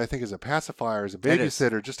using it, I think, as a pacifier, as a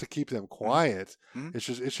babysitter, just to keep them quiet. It's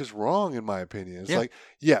just wrong, in my opinion. It's like,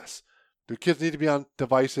 yes, do kids need to be on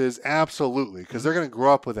devices? Absolutely, because they're going to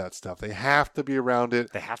grow up with that stuff. They have to be around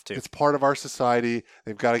it. They have to. It's part of our society.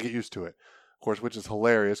 They've got to get used to it. Of course, which is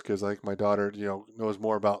hilarious because I think my daughter, knows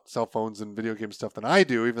more about cell phones and video game stuff than I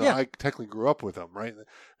do, even though I technically grew up with them, right?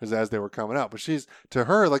 Because as they were coming out, but to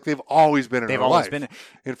her, like they've always been in her life.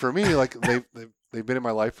 And for me, like they've been in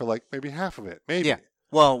my life for like maybe half of it, maybe. Yeah.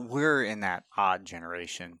 Well, we're in that odd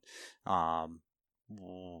generation. I'm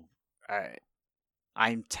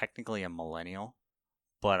technically a millennial,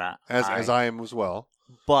 but as I am as well.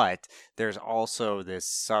 But there's also this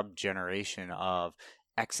sub-generation of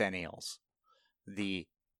Xennials. The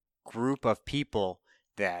group of people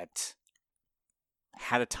that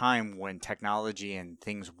had a time when technology and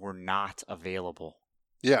things were not available.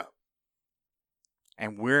 Yeah.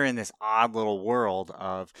 And we're in this odd little world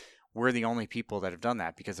of we're the only people that have done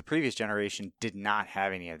that because the previous generation did not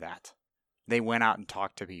have any of that. They went out and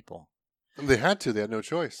talked to people. They had to. They had no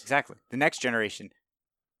choice. Exactly. The next generation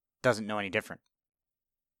doesn't know any different.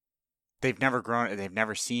 They've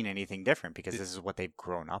never seen anything different because this is what they've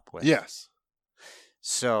grown up with. Yes.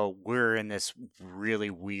 So we're in this really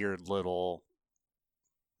weird little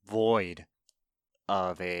void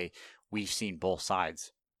of we've seen both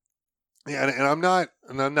sides. Yeah, and I'm not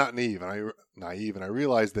naive, and I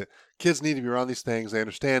realize that kids need to be around these things. They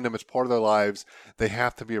understand them; it's part of their lives. They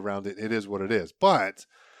have to be around it. It is what it is, but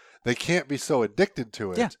they can't be so addicted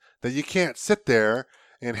to it that you can't sit there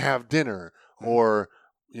and have dinner or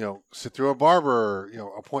sit through a barber,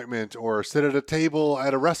 appointment or sit at a table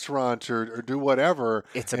at a restaurant or do whatever.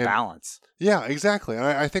 It's a balance. Yeah, exactly. And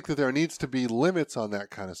I think that there needs to be limits on that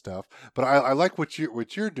kind of stuff. But I like what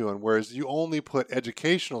you're doing, whereas you only put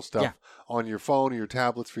educational stuff on your phone or your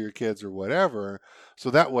tablets for your kids or whatever. So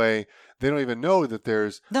that way they don't even know that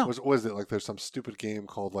there's, what is it? Like there's some stupid game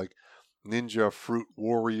called like Ninja Fruit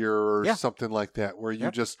Warrior or something like that, where you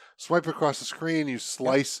just swipe across the screen, you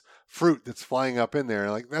slice fruit that's flying up in there.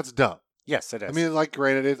 Like, that's dumb. Yes, it is. I mean, like,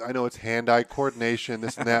 granted, I know it's hand-eye coordination,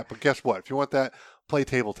 this and that, but guess what? If you want that, play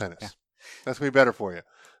table tennis. That's going to be better for you.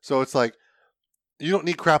 So it's like, you don't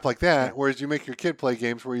need crap like that, Yeah. whereas you make your kid play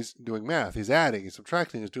games where he's doing math, he's adding, he's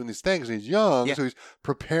subtracting, he's doing these things, and he's young, Yeah. so he's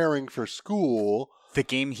preparing for school. The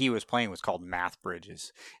game he was playing was called Math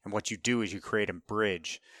Bridges. And what you do is you create a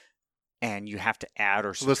bridge, and you have to add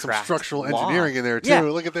or So there's subtract some structural log. engineering in there, too. Yeah.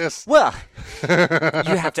 Look at this. Well, you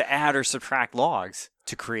have to add or subtract logs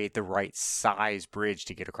to create the right size bridge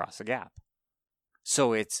to get across the gap.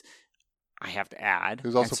 So I have to add.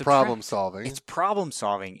 There's and also subtract. problem solving. It's problem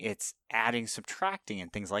solving. It's adding, subtracting,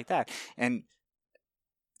 and things like that. And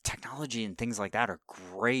technology and things like that are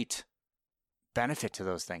great benefit to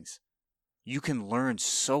those things. You can learn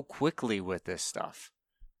so quickly with this stuff.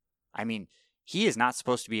 I mean, he is not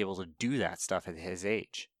supposed to be able to do that stuff at his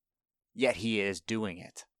age, yet he is doing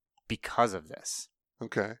it because of this.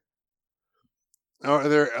 Okay. Are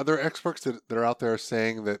there experts that are out there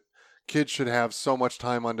saying that kids should have so much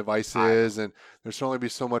time on devices and there should only be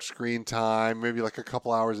so much screen time, maybe like a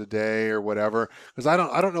couple hours a day or whatever? Because I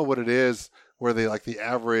don't know what it is where they like the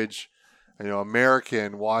average,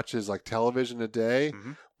 American watches like television a day.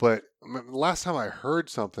 Mm-hmm. But last time I heard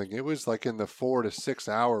something, it was like in the 4 to 6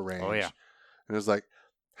 hour range. Oh, yeah. And it was like,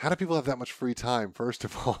 how do people have that much free time? First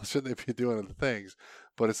of all, shouldn't they be doing other things?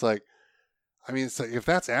 But it's like, I mean, it's like, if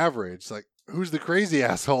that's average, like, who's the crazy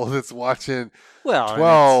asshole that's watching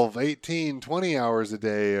 12, 18, 20 hours a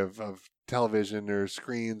day of television or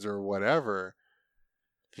screens or whatever?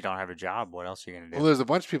 If you don't have a job, what else are you going to do? Well, there's a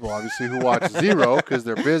bunch of people, obviously, who watch zero because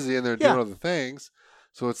they're busy and they're doing other things.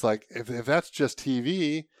 So it's like, if that's just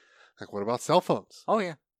TV, like, what about cell phones? Oh,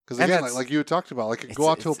 yeah. Because again, like you had talked about, like, go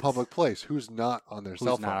out to a public place. Who's not on their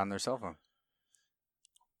cell phone? Who's not on their cell phone?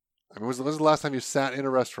 I mean, when's the last time you sat in a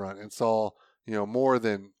restaurant and saw, more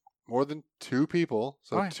than 2 people,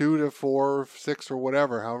 so 2 to 4, 6 or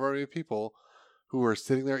whatever, however many people who were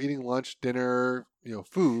sitting there eating lunch, dinner,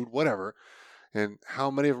 food, whatever, and how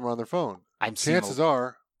many of them are on their phone? Chances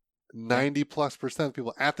are 90+% of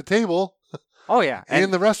people at the table. Oh, yeah.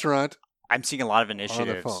 In the restaurant. I'm seeing a lot of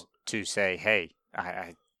initiatives to say, hey,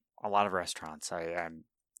 a lot of restaurants,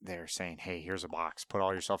 they're saying, hey, here's a box. Put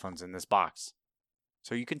all your cell phones in this box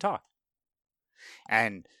so you can talk.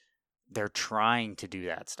 And they're trying to do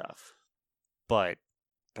that stuff. But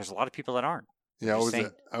there's a lot of people that aren't. Yeah,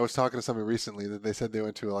 I was talking to somebody recently that they said they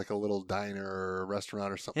went to like a little diner or a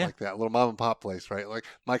restaurant or something like that, a little mom and pop place, right? Like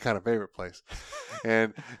my kind of favorite place.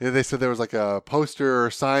 And they said there was like a poster or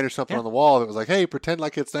sign or something on the wall that was like, "Hey, pretend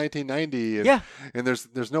like it's 1990." And, and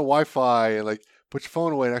there's no Wi-Fi, and like put your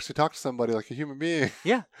phone away and actually talk to somebody like a human being.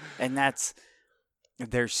 Yeah, and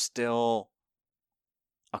there's still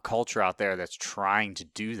a culture out there that's trying to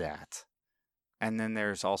do that. And then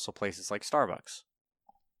there's also places like Starbucks.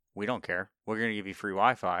 We don't care. We're going to give you free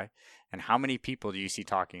Wi-Fi. And how many people do you see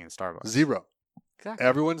talking in Starbucks? Zero. Exactly.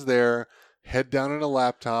 Everyone's there, head down on a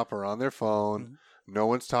laptop or on their phone. Mm-hmm. No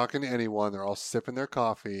one's talking to anyone. They're all sipping their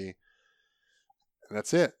coffee. And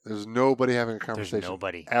that's it. There's nobody having a conversation. There's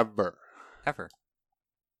nobody. Ever.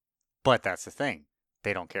 But that's the thing.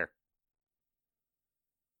 They don't care.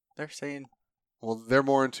 They're saying... Well, they're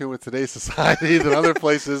more in tune with today's society than other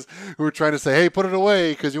places who are trying to say, hey, put it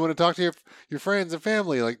away because you want to talk to your friends and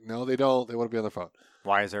family. Like, no, they don't. They want to be on their phone.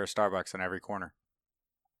 Why is there a Starbucks on every corner?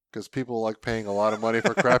 Because people like paying a lot of money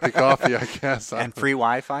for crappy coffee, I guess. And free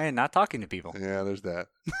Wi-Fi and not talking to people. Yeah, there's that.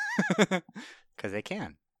 Because they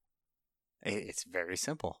can. It's very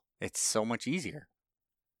simple. It's so much easier.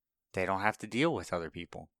 They don't have to deal with other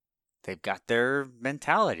people. They've got their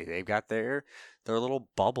mentality. They've got their little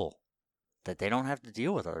bubble. That they don't have to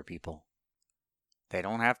deal with other people. They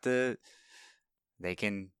don't have to. They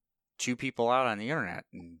can chew people out on the internet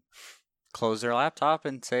and close their laptop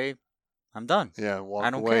and say, I'm done. Yeah,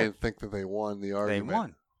 walk away and think that they won the argument. They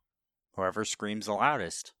won. Whoever screams the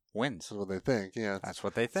loudest wins. That's what they think, yeah. That's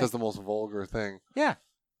what they think. It says the most vulgar thing. Yeah.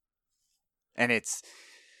 And it's,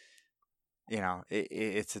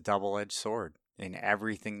 it's a double-edged sword in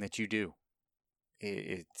everything that you do.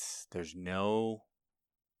 There's no...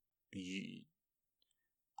 It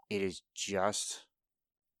is just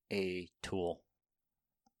a tool.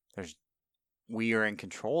 We are in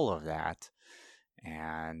control of that,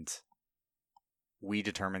 and we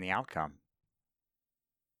determine the outcome.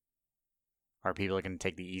 Are people going to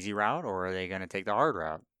take the easy route, or are they going to take the hard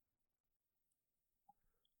route?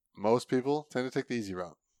 Most people tend to take the easy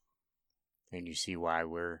route. And you see why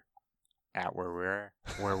we're at where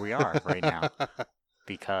we are right now.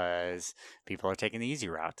 Because people are taking the easy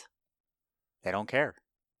route. They don't care.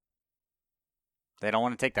 They don't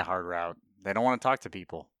want to take the hard route. They don't want to talk to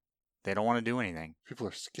people. They don't want to do anything. People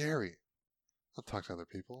are scary. Don't talk to other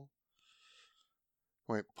people.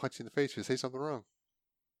 Wait, punch you in the face if you say something wrong.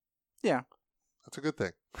 Yeah. That's a good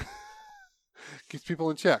thing. Keeps people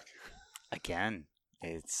in check. Again,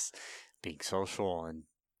 it's being social and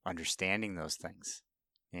understanding those things,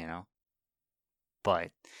 you know?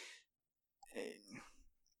 But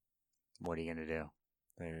what are you going to do?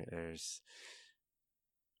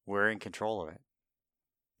 We're in control of it,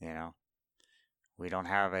 you know? We don't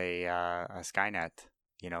have a Skynet,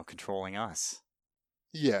 controlling us.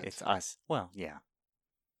 Yeah. It's us. Well, yeah.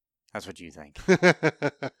 That's what you think.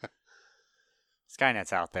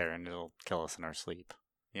 Skynet's out there and it'll kill us in our sleep,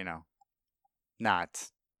 Not,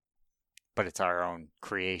 but it's our own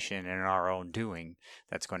creation and our own doing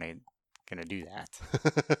that's going to do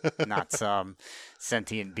that. Not some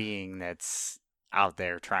sentient being that's out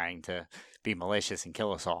there trying to be malicious and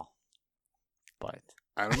kill us all. But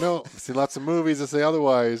I don't know. I've seen lots of movies that say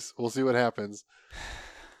otherwise. We'll see what happens.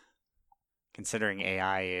 Considering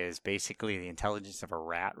AI is basically the intelligence of a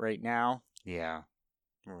rat right now, yeah,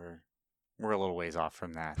 we're a little ways off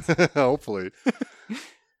from that. Hopefully.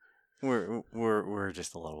 We're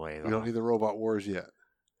just a little ways off. We don't need the robot wars yet.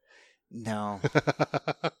 No.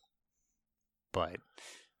 But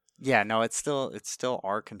yeah, no, it's still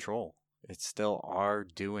our control. It's still our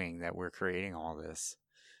doing that we're creating all this.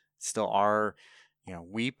 It's still our,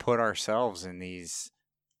 we put ourselves in these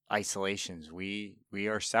isolations. We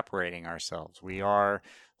are separating ourselves. We are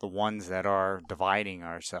the ones that are dividing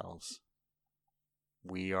ourselves.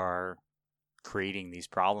 We are creating these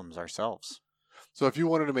problems ourselves. So if you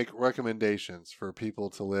wanted to make recommendations for people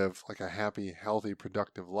to live like a happy, healthy,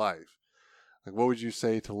 productive life, like what would you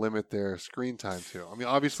say to limit their screen time to? I mean,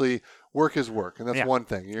 obviously, work is work, and that's one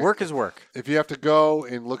thing. Work is work. If you have to go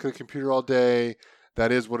and look at a computer all day,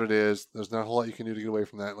 that is what it is. There's not a whole lot you can do to get away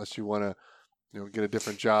from that unless you want to, get a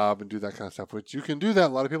different job and do that kind of stuff. Which you can do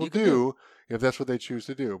that. A lot of people do if that's what they choose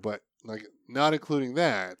to do. But like not including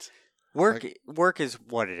that, work is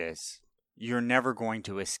what it is. You're never going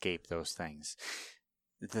to escape those things.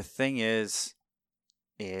 The thing is,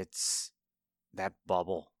 it's that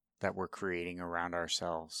bubble that we're creating around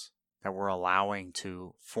ourselves, that we're allowing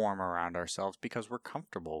to form around ourselves because we're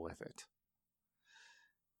comfortable with it.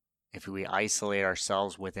 If we isolate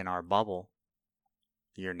ourselves within our bubble,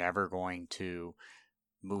 you're never going to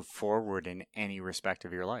move forward in any respect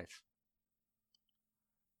of your life.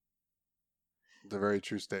 It's a very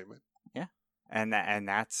true statement. Yeah. And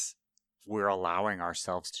that's, we're allowing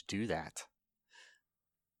ourselves to do that.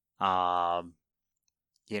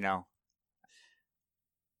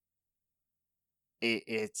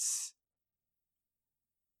 It's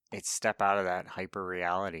step out of that hyper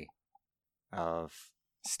reality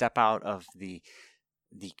step out of the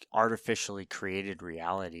artificially created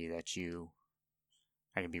reality that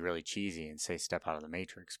I can be really cheesy and say step out of the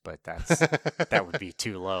Matrix, but that would be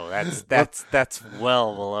too low. That's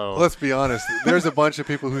well below. Let's be honest. There's a bunch of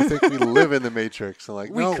people who think we live in the Matrix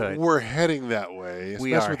and we're heading that way,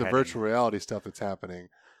 especially with the virtual reality stuff that's happening.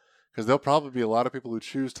 Because there'll probably be a lot of people who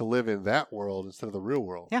choose to live in that world instead of the real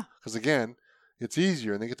world. Yeah. Because again, it's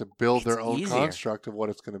easier and they get to build their own construct of what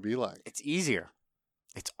it's going to be like. It's easier.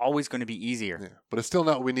 It's always going to be easier. Yeah. But it's still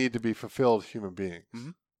not what we need to be fulfilled human beings.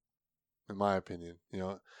 Mm-hmm. In my opinion,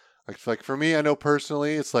 like for me, I know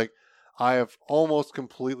personally, it's like I have almost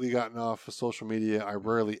completely gotten off of social media. I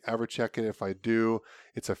rarely ever check it. If I do,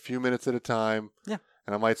 it's a few minutes at a time. Yeah.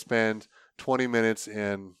 And I might spend 20 minutes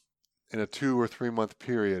in a 2 or 3 month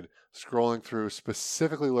period scrolling through,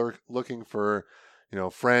 specifically looking for,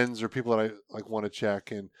 friends or people that I want to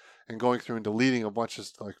check and going through and deleting a bunch of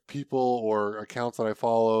people or accounts that I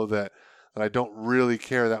follow that I don't really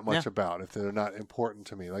care that much about if they're not important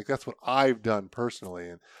to me. That's what I've done personally.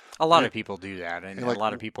 And a lot of people do that, and a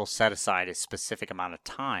lot of people set aside a specific amount of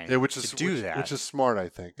time to do that. Which is smart, I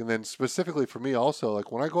think. And then specifically for me also,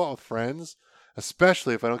 when I go out with friends,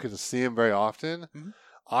 especially if I don't get to see them very often, mm-hmm.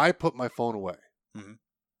 I put my phone away. Mm-hmm.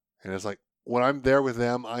 And it's when I'm there with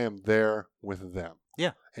them, I am there with them.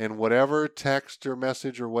 Yeah. And whatever text or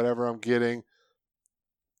message or whatever I'm getting,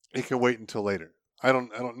 it can wait until later. I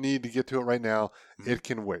don't need to get to it right now. Mm-hmm. It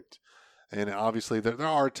can wait. And obviously there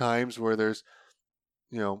are times where there's,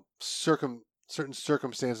 certain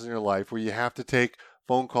circumstances in your life where you have to take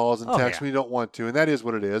phone calls and texts when you don't want to. And that is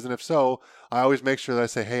what it is. And if so, I always make sure that I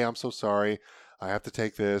say, hey, I'm so sorry. I have to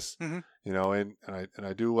take this, mm-hmm. And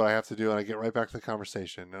I do what I have to do and I get right back to the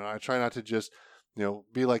conversation. And I try not to just,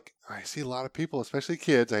 be like, I see a lot of people, especially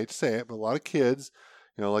kids. I hate to say it, but a lot of kids,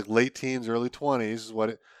 late teens, early 20s is what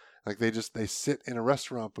it, they sit in a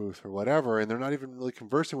restaurant booth or whatever, and they're not even really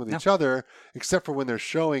conversing with each other, except for when they're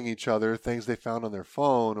showing each other things they found on their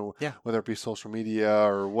phone, or whether it be social media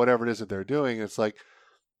or whatever it is that they're doing. It's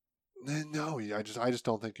no, I just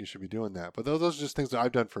don't think you should be doing that. But those are just things that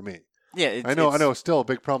I've done for me. Yeah, I know. Still, a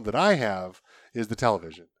big problem that I have is the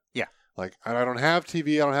television. Yeah. Like, I don't have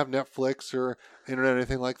TV, I don't have Netflix or internet,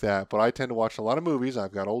 anything like that. But I tend to watch a lot of movies.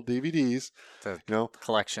 I've got old DVDs. The You know,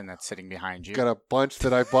 collection that's sitting behind you. got a bunch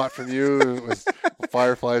that I bought from you. It was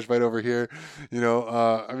Fireflies right over here.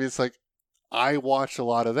 I mean, it's like I watch a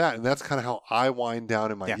lot of that, and that's kind of how I wind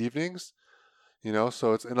down in my evenings.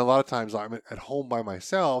 So and a lot of times I'm at home by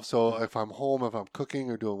myself. So if I'm home, if I'm cooking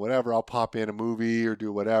or doing whatever, I'll pop in a movie or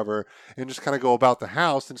do whatever and just kind of go about the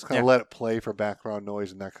house and just kind of let it play for background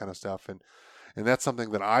noise and that kind of stuff. And that's something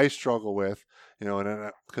that I struggle with,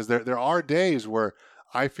 and because there are days where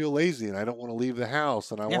I feel lazy and I don't want to leave the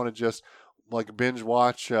house and I want to just like binge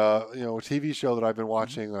watch, a TV show that I've been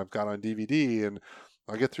watching that I've got on DVD, and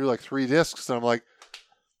I get through like 3 discs and I'm like,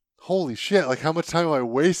 holy shit, like how much time have I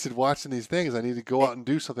wasted watching these things? I need to go out and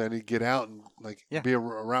do something. I need to get out and be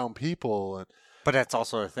around people. But that's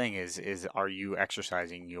also the thing is are you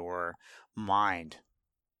exercising your mind?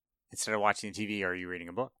 Instead of watching TV, are you reading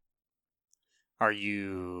a book? Are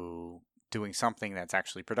you doing something that's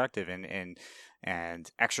actually productive and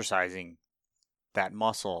exercising that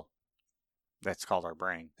muscle that's called our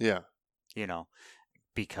brain? Yeah.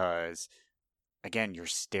 Because again, you're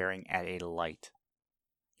staring at a light.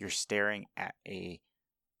 You're staring at a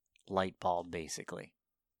light bulb, basically,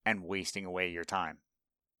 and wasting away your time.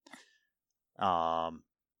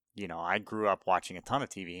 I grew up watching a ton of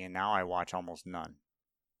TV, and now I watch almost none.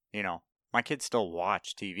 My kids still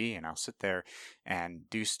watch TV, and I'll sit there and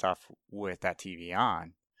do stuff with that TV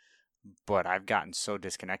on, but I've gotten so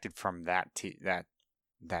disconnected from that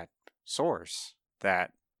source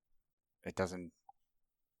that I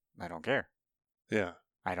don't care. Yeah.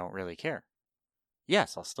 I don't really care.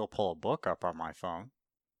 Yes, I'll still pull a book up on my phone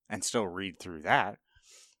and still read through that,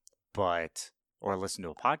 or listen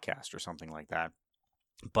to a podcast or something like that.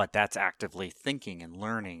 But that's actively thinking and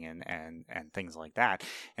learning and things like that.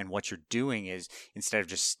 And what you're doing is, instead of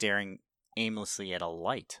just staring aimlessly at a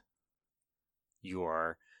light,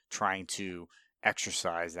 you're trying to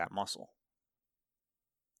exercise that muscle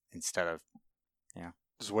instead of,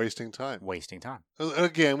 just wasting time.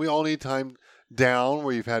 Again, we all need time down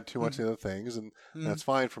where you've had too much other things, and that's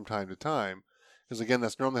fine from time to time. Because again,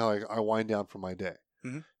 that's normally how I wind down for my day.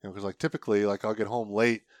 Because typically, I'll get home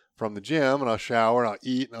late from the gym and I'll shower and I'll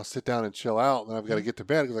eat and I'll sit down and chill out, and then I've got to get to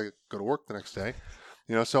bed because I go to work the next day.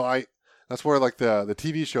 So that's where the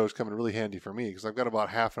TV shows come in really handy for me, because I've got about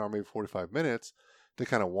half an hour, maybe 45 minutes to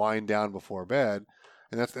kind of wind down before bed.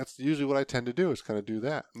 And that's usually what I tend to do, is kind of do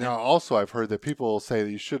that. Now, also, I've heard that people say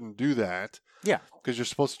that you shouldn't do that. Yeah. Because you're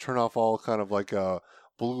supposed to turn off all kind of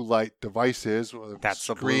blue light devices, that's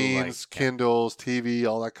screens, Kindles, TV,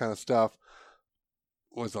 all that kind of stuff.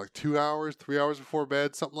 Was it 2 hours, 3 hours before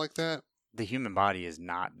bed, something like that? The human body is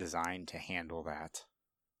not designed to handle that.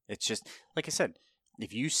 It's just, like I said,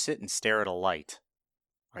 if you sit and stare at a light,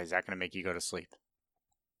 is that going to make you go to sleep?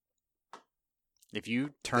 If you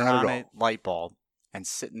turn on a light bulb and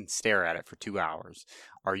sit and stare at it for 2 hours,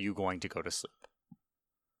 are you going to go to sleep?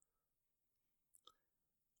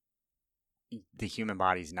 The human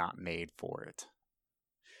body's not made for it.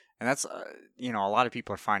 And that's, a lot of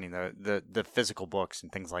people are finding the physical books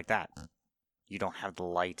and things like that. You don't have the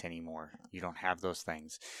light anymore. You don't have those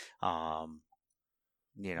things. But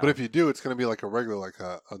if you do, it's going to be like a regular,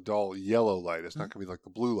 a dull yellow light. It's not going to be like the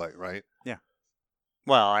blue light, right? Yeah.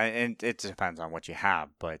 Well, and it depends on what you have,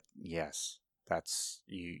 but yes, that's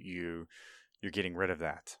you're getting rid of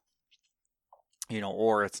that.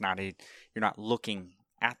 Or it's not you're not looking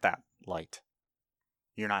at that light.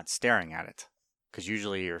 You're not staring at it, because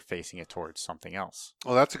usually you're facing it towards something else.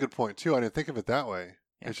 Well, that's a good point too. I didn't think of it that way.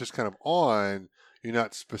 Yeah. It's just kind of on. You're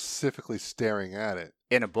not specifically staring at it.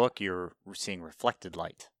 In a book, you're seeing reflected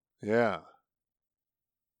light. Yeah.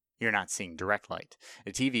 You're not seeing direct light.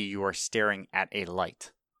 A TV, you are staring at a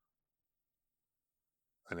light.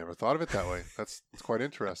 I never thought of it that way. That's quite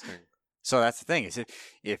interesting. So that's the thing. Is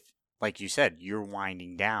if like you said, you're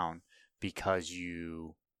winding down because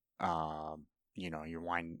you come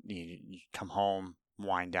home,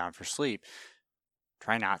 wind down for sleep.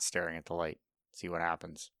 Try not staring at the light. See what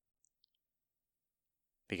happens.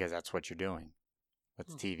 Because that's what you're doing with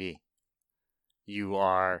the TV. You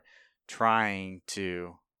are trying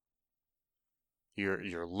to.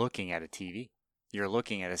 You're looking at a TV. You're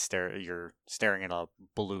looking at you're staring at a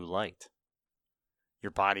blue light.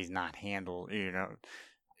 Your body's not handled.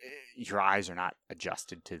 Your eyes are not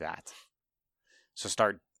adjusted to that. So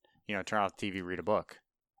start. Turn off the TV, read a book,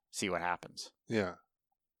 see what happens. Yeah.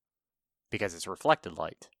 Because it's reflected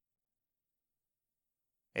light.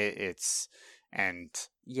 And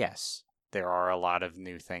yes, there are a lot of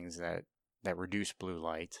new things that reduce blue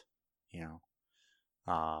light.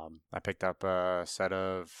 I picked up a set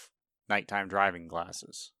of nighttime driving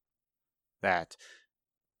glasses that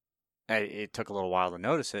it took a little while to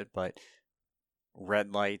notice it, but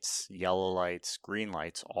red lights, yellow lights, green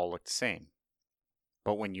lights all look the same.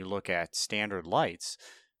 But when you look at standard lights,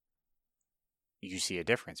 you see a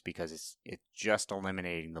difference because it's just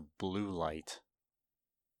eliminating the blue light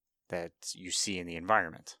that you see in the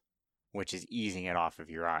environment, which is easing it off of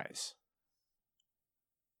your eyes.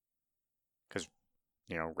 Because,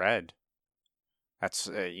 red, that's,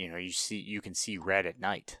 you can see red at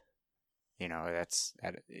night.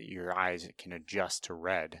 Your eyes can adjust to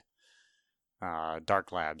red.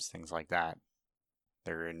 Dark labs, things like that.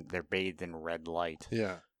 They're bathed in red light.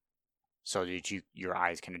 Yeah. So that your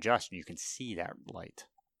eyes can adjust and you can see that light.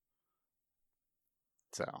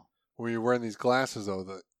 So when you're wearing these glasses, though,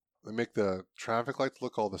 they make the traffic lights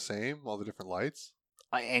look all the same, all the different lights?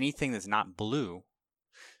 Anything that's not blue.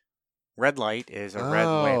 Red light is a red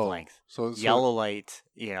wavelength. So yellow light,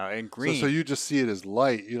 and green. So you just see it as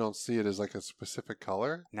light. You don't see it as like a specific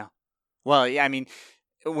color? No. Well, yeah, I mean,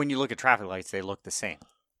 when you look at traffic lights, they look the same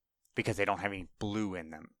because they don't have any blue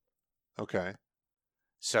in them. Okay.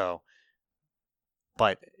 So,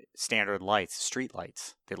 but standard lights, street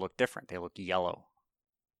lights, they look different. They look yellow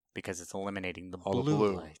because it's eliminating the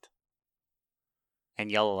blue light. And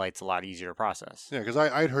yellow light's a lot easier to process. Yeah, because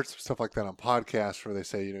I'd heard some stuff like that on podcasts where they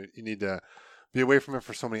say, you need to be away from it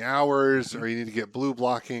for so many hours, or you need to get blue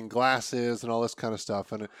blocking glasses and all this kind of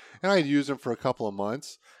stuff. And I'd use them for a couple of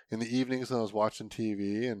months in the evenings when I was watching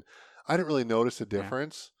TV, and I didn't really notice a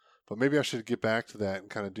difference. But maybe I should get back to that and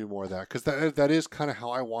kind of do more of that, because that is kind of how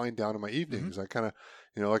I wind down in my evenings. I kind of,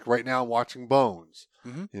 like right now I'm watching Bones.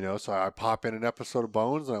 So I pop in an episode of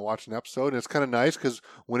Bones and I watch an episode, and it's kind of nice because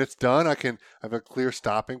when it's done, I have a clear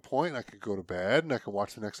stopping point, and I can go to bed and I can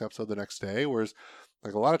watch the next episode the next day. Whereas,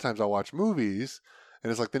 like a lot of times I'll watch movies, and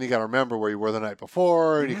it's like then you got to remember where you were the night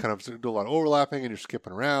before, and you kind of do a lot of overlapping, and you're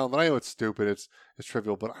skipping around. And I know it's stupid, it's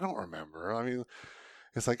trivial, but I don't remember. I mean,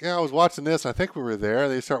 it's like, I was watching this, and I think we were there.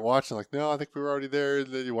 And they start watching, like, no, I think we were already there.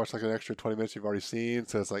 And then you watch like an extra 20 minutes you've already seen.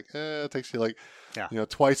 So it's like, it takes you like,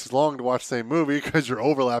 twice as long to watch the same movie because you're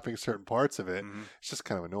overlapping certain parts of it. It's just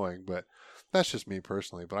kind of annoying, but that's just me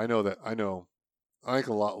personally. But I think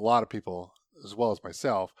a lot of people, as well as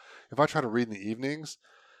myself, if I try to read in the evenings,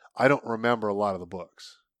 I don't remember a lot of the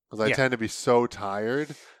books because I tend to be so tired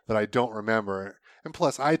that I don't remember. And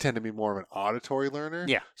plus, I tend to be more of an auditory learner.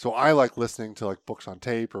 Yeah. So I like listening to like books on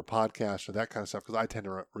tape or podcasts or that kind of stuff because I tend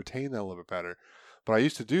to retain that a little bit better. But I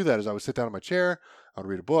used to do that as I would sit down in my chair, I would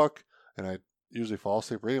read a book, and I'd usually fall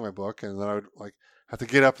asleep reading my book, and then I would like have to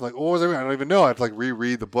get up and like, what was I reading? I don't even know. I'd like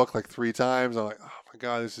reread the book like 3 times. I'm like, oh my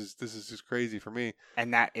God, this is just crazy for me.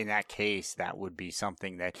 And that in that case, that would be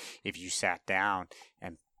something that if you sat down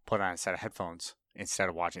and put on a set of headphones instead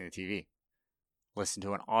of watching the TV, listen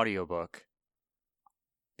to an audiobook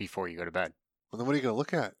before you go to bed. Well, then what are you going to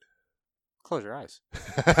look at? Close your eyes.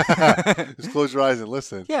 Just close your eyes and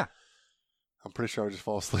listen. Yeah. I'm pretty sure I would just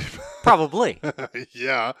fall asleep. Probably.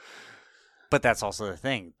 Yeah. But that's also the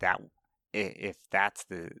thing. That if that's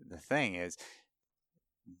the thing is,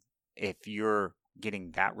 if you're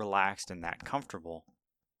getting that relaxed and that comfortable,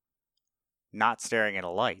 not staring at a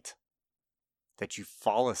light, that you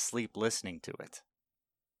fall asleep listening to it,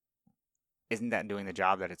 isn't that doing the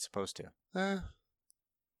job that it's supposed to?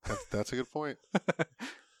 That's a good point.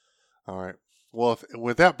 All right. Well,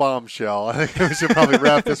 with that bombshell, I think we should probably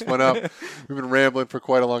wrap this one up. We've been rambling for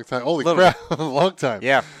quite a long time. Holy crap, a long time.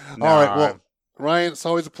 Yeah. No, all right. Well, Ryan, it's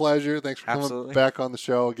always a pleasure. Thanks for coming back on the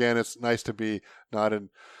show. Again, it's nice to be not in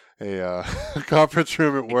a conference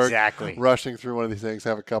room at work, rushing through one of these things,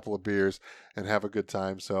 have a couple of beers, and have a good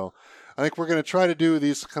time. So I think we're going to try to do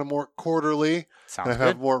these kind of more quarterly. Sounds and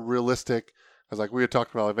have more realistic. Because like we had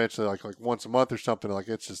talked about eventually like once a month or something, like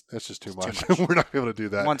it's just too much. We're not able to do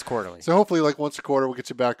that. Once quarterly. So hopefully like once a quarter we'll get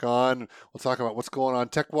you back on. We'll talk about what's going on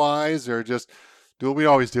tech wise, or just do what we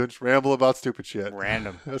always do, just ramble about stupid shit.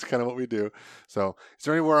 Random. That's kind of what we do. So is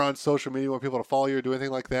there anywhere on social media you want people to follow you or do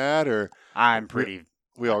anything like that? Or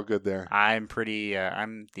we all good there? I'm pretty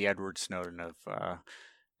I'm the Edward Snowden of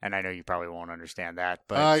and I know you probably won't understand that,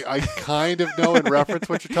 but I kind of know in reference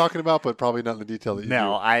what you're talking about, but probably not in the detail that you do.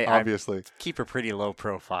 Obviously. I keep a pretty low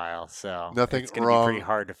profile, so nothing it's going to be pretty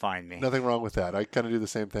hard to find me. Nothing wrong with that. I kind of do the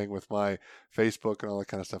same thing with my Facebook and all that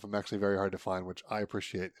kind of stuff. I'm actually very hard to find, which I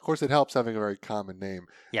appreciate. Of course, it helps having a very common name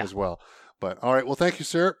as well. But all right, well, thank you,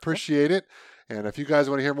 sir. Appreciate it. And if you guys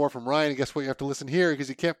want to hear more from Ryan, guess what? You have to listen here because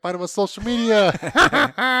you can't find him on social media.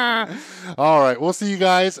 All right, we'll see you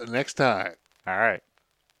guys next time. All right.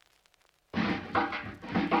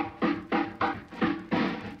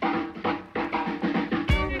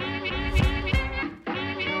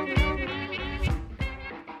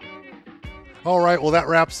 All right, well, that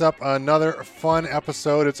wraps up another fun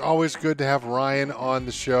episode. It's always good to have Ryan on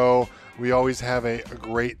the show. We always have a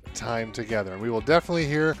great time together, and we will definitely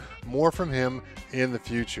hear more from him in the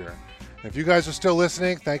future. If you guys are still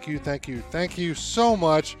listening, thank you so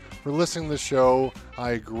much for listening to the show.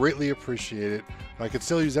 I greatly appreciate it. I could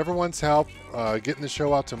still use everyone's help getting the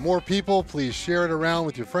show out to more people. Please share it around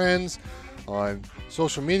with your friends on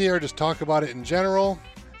social media or just talk about it in general.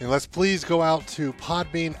 And let's please go out to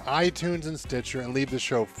Podbean, iTunes, and Stitcher and leave the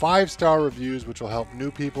show 5-star reviews, which will help new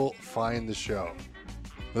people find the show.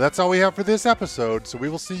 Well, that's all we have for this episode, so we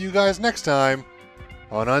will see you guys next time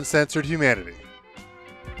on Uncensored Humanity.